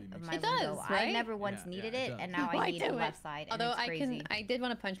someone else side really of makes my It does, window. I right? never once Yeah, needed yeah, it it, does. and now Why I need do the it? left side, and Although it's crazy. I did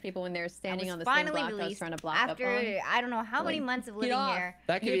want to punch people when they were standing I on was the same finally block I was released trying to block after up on. I don't know how many Like, months of get living off. here.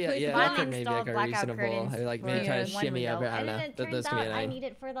 That could You be, place yeah, the that Finally could maybe installed like a blackout reasonable, curtains or like for maybe try to one shimmy window, over. I and don't then know. it Those turns can be out I annoying. need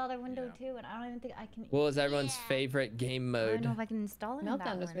it for the other window Yeah. too, and I don't even think I can. What was everyone's Yeah. favorite game I don't mode? know if I can install it in that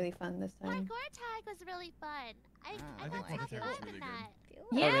Meltdown was one. really fun this time. Parkour tag was really fun. I I got think top Parkour tag was 5 really in good. that.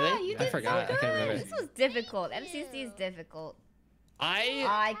 Yeah, really? you I did forgot. so I can't good. remember. This was difficult. Thank MCC is you. difficult. I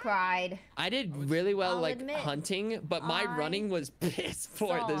I cried. did really well I'll like admit, hunting, but my I running was piss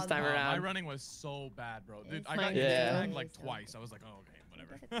poor this saw time that. My around. running was so bad, bro. Dude, It's I got like- Yeah. tagged like so- twice. I was like, oh, okay,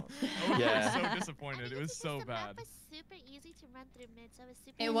 whatever. Difficult. I was Yeah. so I disappointed. think It was it's because so the map bad. was super easy to run through mid, so it was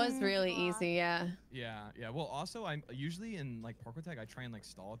super It easy was to really pull off. easy, yeah. Yeah. Well, also, I'm usually in like parkour tag. I try and like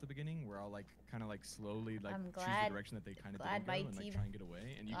stall at the beginning, where I'll like kind of like slowly like I'm choose glad- the direction that they kind of glad didn't go my and like team try and get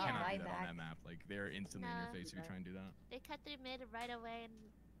away. And you got cannot my do that on back. that map. Like they're instantly in your No. face if you try and do that. They cut through mid right away, and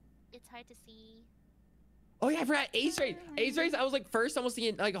it's hard to see. Oh yeah, I forgot Ace Race. Ace Race, I was like first almost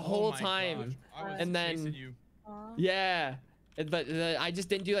the like a Oh whole my time. gosh, I was And then- chasing you. Aw. Yeah. But I just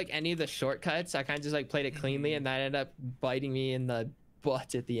didn't do like any of the shortcuts. I kind of just like played it cleanly, and that ended up biting me in the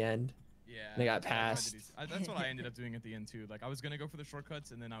butt at the end. Yeah. They got that's what I tried to passed. do. That's what I ended up doing at the end too. Like I was gonna go for the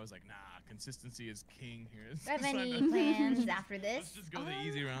shortcuts, and then I was like, nah, consistency is king here. Do you have So I any meant- plans after Let's this? just go the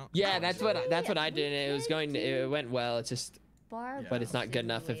easy route. Yeah, that's what I we did. And it was could going. do- It went well. It's just, Bar but it's not good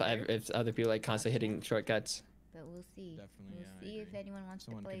enough if other people like constantly hitting shortcuts. But we'll see. Definitely, We'll yeah, I see if agree. anyone wants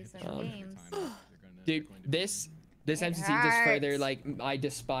Someone to could play hit the some shortcut every games. time, they're gonna Dude, going to this It MCC just further hurts. like I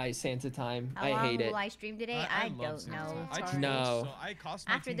despise Santa time. How I long hate it. will I stream today? I I love don't Santa. know. I It's tried No. hard. so I cost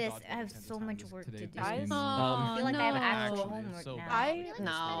my After team this, dodgeball I have Santa so time much this- work today to this do. Guys? game. I feel like I have no. actual Actually, homework so now. bad. I feel like we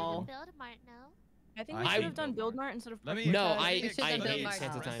No. started to build a mart now. I think I we should should have done build build Mart. mart instead of Let me- Parkour No, Tag. I We should've I done hate Build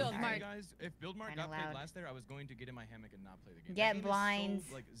Santa Mart. time. Build Hey, Mart. guys, if Build Mart Kinda got played loud. last there, I was going to get in my hammock and not play the game. Get That game is so,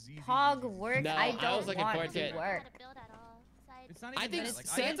 blinds. like, Pog work. No, I I don't was looking want forward to to it. I work. don't know how to build at all. Besides, It's not I even think that, like,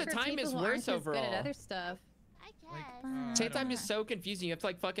 Santa For time people is who worse aren't as good overall. at other stuff. I Like, guess. Santa time don't is so confusing. You have to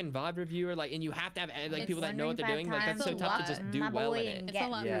like fucking VOD review or like, and you have to have like It's people that know what they're wondering doing. Like that's so times tough to a just lot. do My well boy in and it. It's a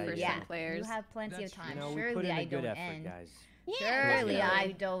lot Yeah, for yeah. some players. You have plenty That's of time. You know, we Surely put in I a good don't effort, end. guys. Surely Yeah.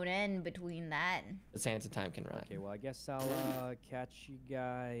 I don't end between that. The Santa time can run. Okay, well, I guess I'll catch you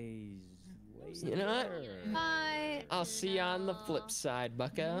guys later. You know what? Bye. I'll see you on the flip side,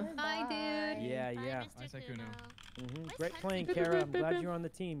 Bucko. Bye, dude. Yeah, Bye, yeah. Mr. Bye, Sykkuno. Kuno. Where's Great Hudson? playing, Kara. I'm glad you're on the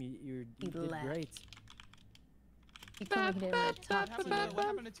team. You did left. great. You told me to What talk happened, to you. what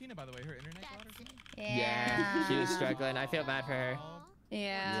happened to Tina, by the way? Her internet got or something? Yeah, she was struggling. I feel bad for her. Aw.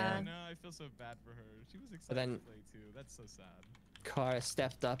 Yeah. I know. I feel so bad for her. She was excited then- to play too. That's so sad. Kara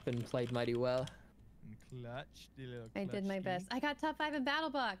stepped up and played mighty well. And clutch, the little I did my clutch best. I got top 5 in Battle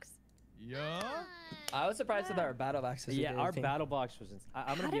Box. Yeah. I was surprised with our battle boxes. Yeah, our battle box was. I'm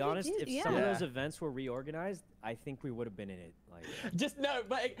How gonna did be we honest. do- If some of yeah. those events were reorganized, I think we would have been in it. Like, Just no,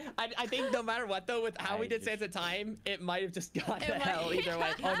 but I think no matter what though, with how we I did just- Santa time, it might have just gone It to might- hell either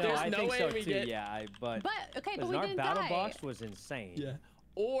way. oh no, There's I no think way so we too. get. Yeah, but But, okay, but we our didn't battle die. box was insane. Yeah. And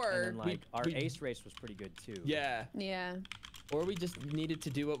Or then, like our we, ace race was pretty good too. Yeah. Yeah. Or we just needed to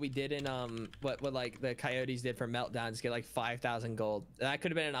do what we did in what like the Coyotes did for Meltdowns, get like 5,000 gold. That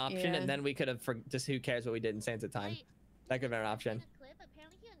could have been an option, Yeah. and then we could have just who cares what we did in Santa time. Wait, That could have been an option. in a clip,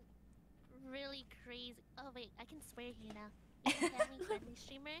 apparently he went really crazy. Oh wait, I can swear here now. He's a family friendly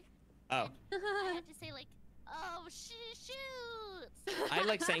streamer. Oh, And I have to say like, oh shoot. I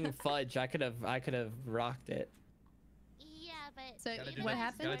like saying fudge. I could have rocked it. Yeah, but So Gotta he do what the-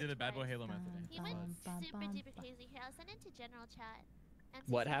 happened? Gotta do the bad boy Halo method. He went super duper crazy. Here, I'll send it to general chat. MCC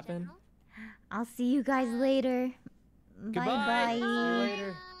What happened? general. I'll see you guys later. Goodbye. Bye. See you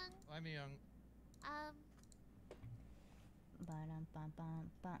later. Bye, Myung. Ba-dum-bum-bum-bum.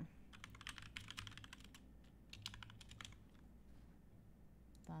 Bum.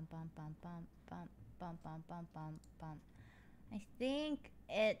 I think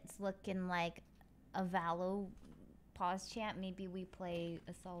it's looking like a Valo pause chant. Maybe we play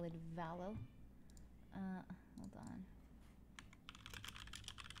a solid Valo. Hold on.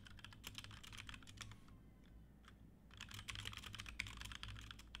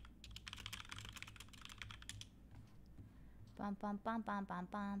 Bum.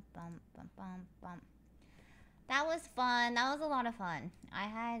 That was fun. That was a lot of fun. I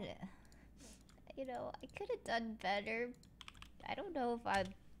had, you know, I could have done better. I don't know if I'm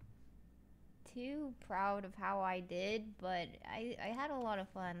too proud of how I did, but I had a lot of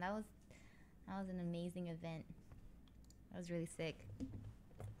fun. That was an amazing event. That was really sick.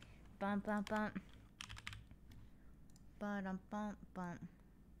 Bum. Ba-dum. I'm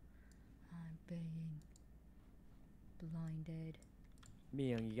being blinded.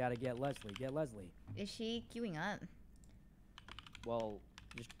 Myung, you gotta get Leslie. Get Leslie. Is she queuing up? Well,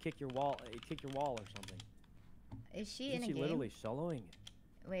 just kick your wall or something. Is she Isn't in a she game? literally soloing?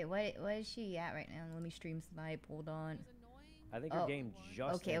 Wait, what is she at right now? Let me stream snipe. Hold on. I think her game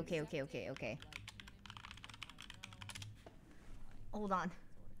just ended. Okay. Hold on.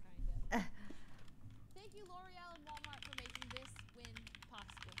 Thank you, L'Oreal and Walmart, for making this win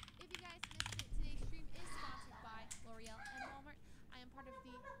possible. If you guys missed it, today's stream is sponsored by L'Oreal and Walmart. I am part of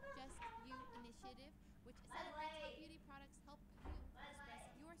the Just You initiative, which celebrates how beauty products help you express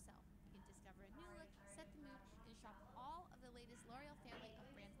yourself. You can discover a new look, set the mood, and shop all of the latest L'Oreal family of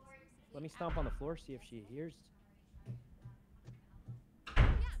brands exclusively. Let me stomp on the floor, see if she hears. Yeah,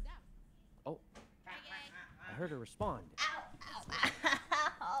 I'm down. Oh, I heard her respond.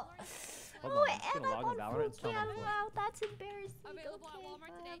 Hold Oh, on, I'm just and gonna I'm log in on Valorant and stomp on the floor. Wow, that's embarrassing. Available at Okay,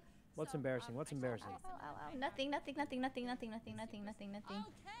 Walmart today. What's So, embarrassing? What's I saw embarrassing? Ow. Nothing. Okay,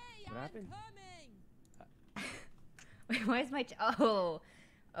 What happened? coming. Wait, why is my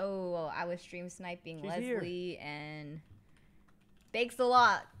oh, I was stream sniping She's Leslie and thanks a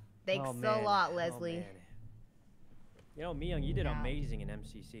lot. Thanks Oh, a man. lot, Oh, Leslie. man. You know, Myung, you did Yeah. amazing in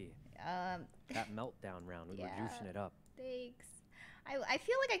MCC. Um, That meltdown round, we were Yeah. juicing it up. thanks. I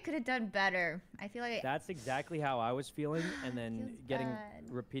feel like I could have done better. I feel like That's exactly how I was feeling, and then Feels getting bad.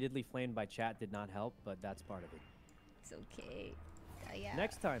 repeatedly flamed by chat did not help, but that's part of it. it's okay. Yeah.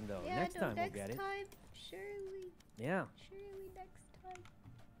 Next time, though. Yeah, next no, time next we'll get it. time, surely next time.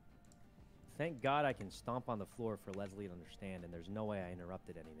 Thank God I can stomp on the floor for Leslie to understand, and there's no way I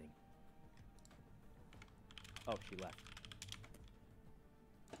interrupted anything. Oh, she left.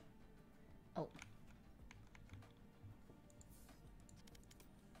 Oh.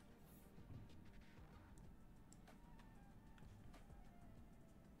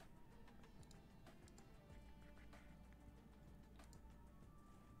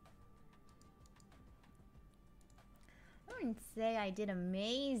 I wouldn't say I did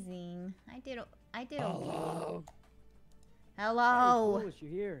amazing. I did Hello. Hello. Hey, foolish,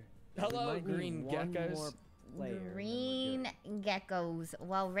 you're here. Hello, We might need green one geckos. more player, and then we're Green good. geckos.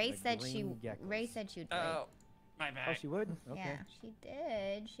 Well, Ray The said she green geckos. Ray said she'd play. Oh, my Oh, bad. she would? Okay. Yeah, she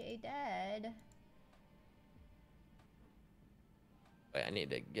did. She did. Wait, I need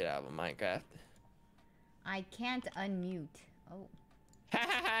to get out of Minecraft. I can't unmute. Oh.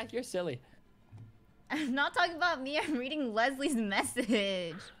 You're silly. I'm not talking about me. I'm reading Leslie's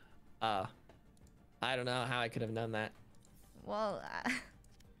message. I don't know how I could have known that. Well,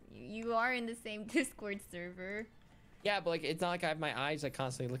 you are in the same Discord server. Yeah, but like, it's not like I have my eyes like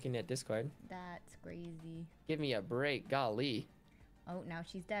constantly looking at Discord. That's crazy. Give me a break, golly. Oh, now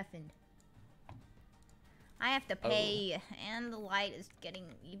she's deafened. I have to pay, and the light is getting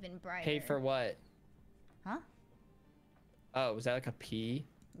even brighter. Pay for what? Huh? Oh, was that like a P?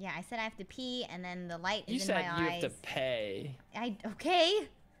 Yeah, I said I have to pee, and then the light You is in said my you eyes. have to pay. Okay.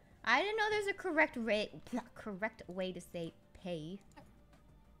 I didn't know there's a correct way to say pay.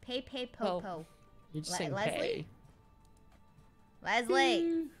 Pay, po, Well, po. You're just saying Leslie? pay.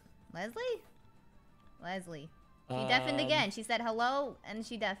 Leslie? Leslie? She deafened again. She said hello, and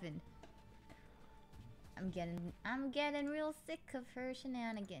she deafened. I'm getting real sick of her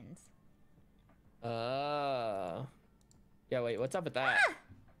shenanigans. Oh. Yeah, wait, what's up with that?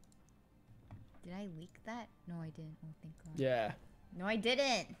 Did I leak that? No, I didn't. Oh, thank God. Yeah. No, I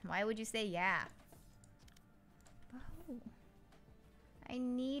didn't. Why would you say yeah? Oh. I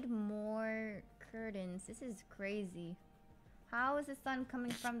need more curtains. This is crazy. How is the sun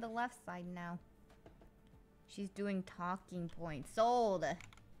coming from the left side now? She's doing talking points. Sold.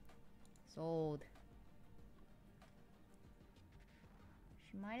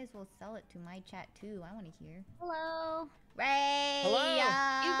 She might as well sell it to my chat too. I want to hear. Hello. Ray. Hello.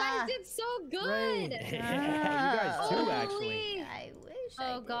 You guys did so good. Yeah, you guys too, actually. Holy. I wish.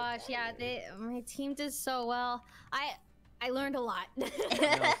 Oh gosh, yeah, my team did so well. I learned a lot. No,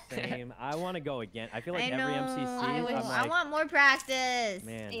 same. I want to go again. I feel like every MCC. I want more practice.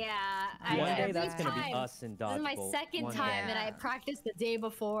 Man. Yeah. One day every that's gonna be time. us in dodgeball. This is my second time, and I practiced the day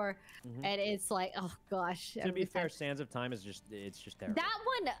before, and it's like, oh gosh. To be fair, Sands of Time is just terrible. That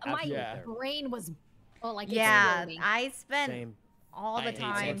one, my brain was, it's exploding. I spent Same. all the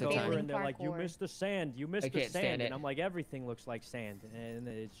time over failing and they're like, you parkour. missed the sand, you missed the can't stand sand, it. and I'm like, everything looks like sand, and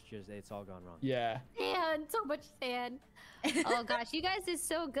it's all gone wrong. Yeah. Sand, so much sand. Oh gosh, you guys did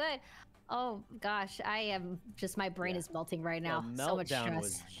so good. Oh gosh, I am just, my brain is melting right now. The So much meltdown stress.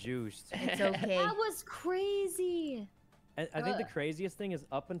 was juiced. It's okay. That was crazy. And I think the craziest thing is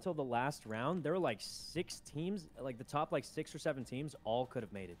up until the last round, there were like 6 teams, like the top like 6 or 7 teams, all could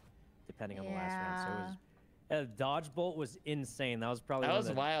have made it, depending on the last round. So it was. Dodgebolt was insane. That was probably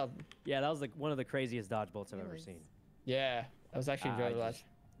wild. Yeah, that was like one of the craziest dodgebolts I've ever seen. Yeah, that was actually enjoyable.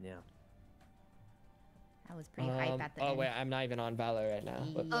 Yeah. That was pretty hype at the end. Oh wait, I'm not even on Valor right now.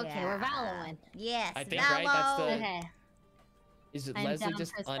 Whoops. Okay, we're Valorant. Yes, I think right. That's the. Okay. Is it I'm Leslie down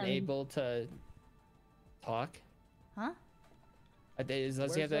just for some- unable to talk? Huh? Does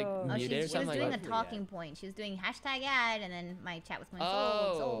Leslie have to like mute it or she was something doing like a that? talking point. She was doing hashtag ad, and then my chat was going.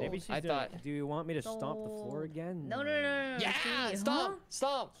 Oh, sold. Maybe she's I doing, thought. do you want me to stomp the floor again? No. Yeah, She- stomp,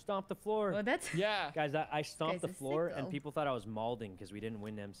 stomp. Stomp the floor. Well, that's Yeah. Guys, I stomped the Guys are floor, and sicko. people thought I was malding because we didn't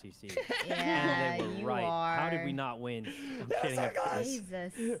win MCC. Yeah, and they were you right. How did are. we not win? I'm kidding. of course.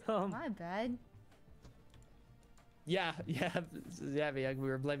 Jesus. My bad. Yeah, we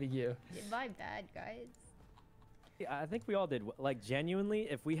were blaming you. My bad, guys. Yeah, I think we all did. Like, genuinely,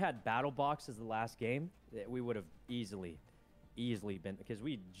 if we had Battle Box as the last game, we would have easily been, because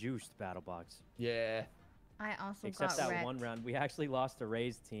we juiced Battle Box. Yeah. I also Except got that wrecked. one round, we actually lost to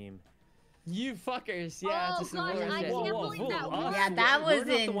Ray's team. You fuckers, yeah. Oh, just gosh, ignore I it. can't believe that one. Yeah, that was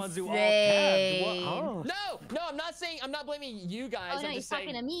We're not the ones who all insane. tabbed. What? No, I'm not blaming you guys. Oh no, I'm he's just saying.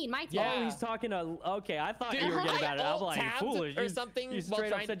 talking to me, my team. Yeah. Oh, he's talking to. Okay, I thought Dude, you were getting I about it. I'm alt like, tabbed foolish. or You- something You while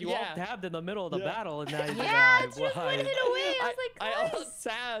straight up trying- said you yeah. all tabbed in the middle of the battle, and now you're Yeah, like, just putting it away. I was like, I guys. alt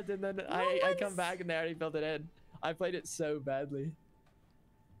tabbed and then I come back and they already filled it in. I played it so badly.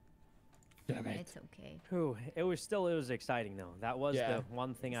 Damn it. It's okay. Whew, it was exciting though. That was the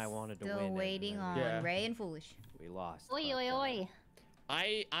one thing I wanted to win. Still and waiting then on Ray and Foolish. We lost. Oi, but, oi, oi.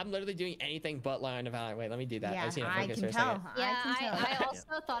 I'm literally doing anything but line of Valorant. Wait, let me do that. Yeah, I just need to I focus can for a tell. second. Yeah, I can tell. I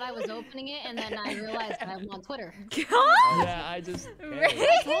also thought I was opening it, and then I realized I'm on Twitter. Yeah, I just.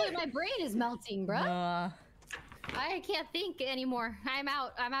 Totally, my brain is melting, bro. I can't think anymore. I'm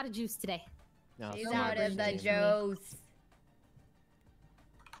out of juice today. No, She's so out much of the juice. juice.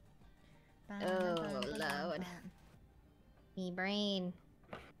 Oh, Lord. Me brain.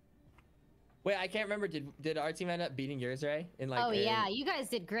 Wait, I can't remember. Did our team end up beating yours, Ray? Oh yeah, you guys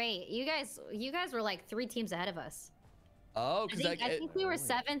did great. You guys were like 3 teams ahead of us. Oh, I because think, I think we were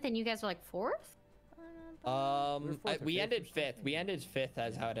 7th and you guys were like 4th. we ended 5th. We ended 5th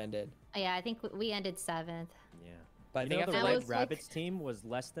as how it ended. Oh, yeah, I think we ended 7th. Yeah. But I You think know, after the I Red was, like- Rabbits team was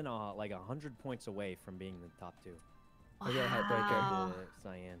less than like 100 points away from being the top 2. Maybe a heartbreaker. The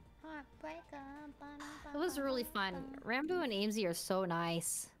Cyan. It was really fun. Rambo and Amesy are so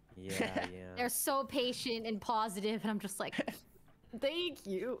nice. Yeah, yeah. They're so patient and positive, and I'm just like, thank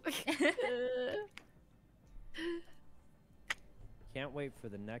you. Can't wait for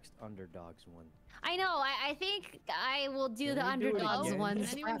the next Underdogs one. I know. I think I will do Can the we do it underdogs again?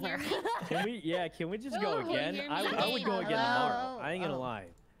 ones Anyone hear forever. me? Can we just go Oh, again? hear me? I would go again tomorrow. I ain't gonna Oh. lie.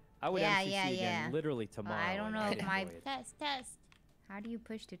 I would Yeah, MCC yeah, again yeah. literally tomorrow. I don't and know I'd if my enjoy it. Test. How do you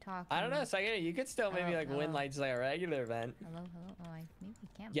push to talk? I don't know, Sykkuno, you could still maybe Hello, like win hello. like just like a regular event. Hello. Oh, I maybe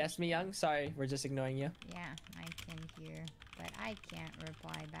can't. Yes, push me to young. talk. Sorry, we're just ignoring you. Yeah, I can hear, but I can't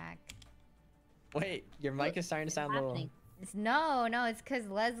reply back. Wait, your mic is starting to sound a little. happening? No, it's because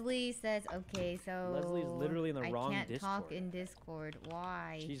Leslie says okay. So Leslie's literally in the wrong I can't talk Discord. in Discord.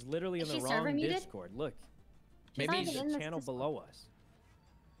 Why? She's literally in Is the she server wrong muted? Discord. Look. She's Maybe not even in the this channel Discord. below us.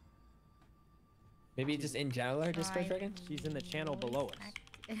 Maybe just in general or Discord I dragon? She's in the channel below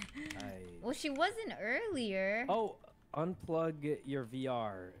us. Well, she wasn't earlier. Oh, unplug your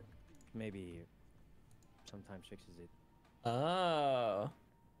VR. Maybe sometimes fixes it. Oh.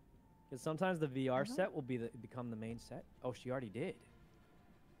 Because sometimes the VR set will become the main set. Oh, she already did.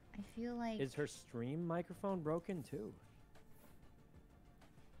 I feel like. Is her stream microphone broken too?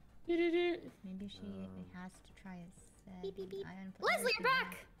 Maybe she has to try a setting. Beep, beep, beep. I unplugged Leslie, her you're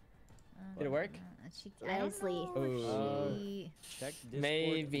back! Did it work? I don't Leslie. know if she... Check Discord,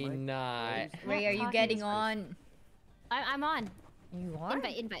 Maybe mic, not. voice. Ray, are you talking getting to on? I'm on. You are?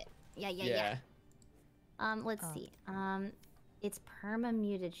 Invite. Yeah. Let's see. It's perma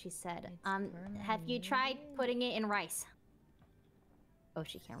muted, she said. Have you tried putting it in rice? Oh,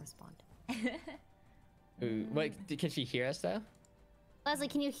 she can't respond. Ooh, wait, can she hear us though? Leslie,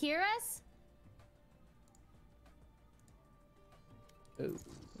 can you hear us? Ooh.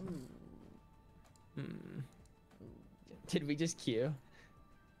 Did we just queue?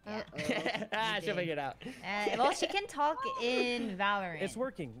 She'll figure it out. Well, she can talk in Valorant. It's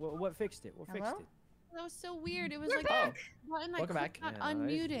working. What fixed it? What fixed Hello? it? That was so weird. It was We're like back. button I Welcome could back. not Yeah, no,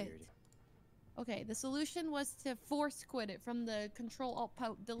 it is unmute it. weird. Okay, the solution was to force quit it from the Control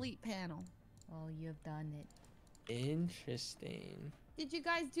Alt Delete panel. Well, you've done it. Interesting. Did you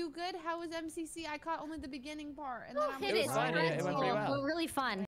guys do good? How was MCC? I caught only the beginning part, and then Oh, I'm it was is fine. It went pretty well. really fun.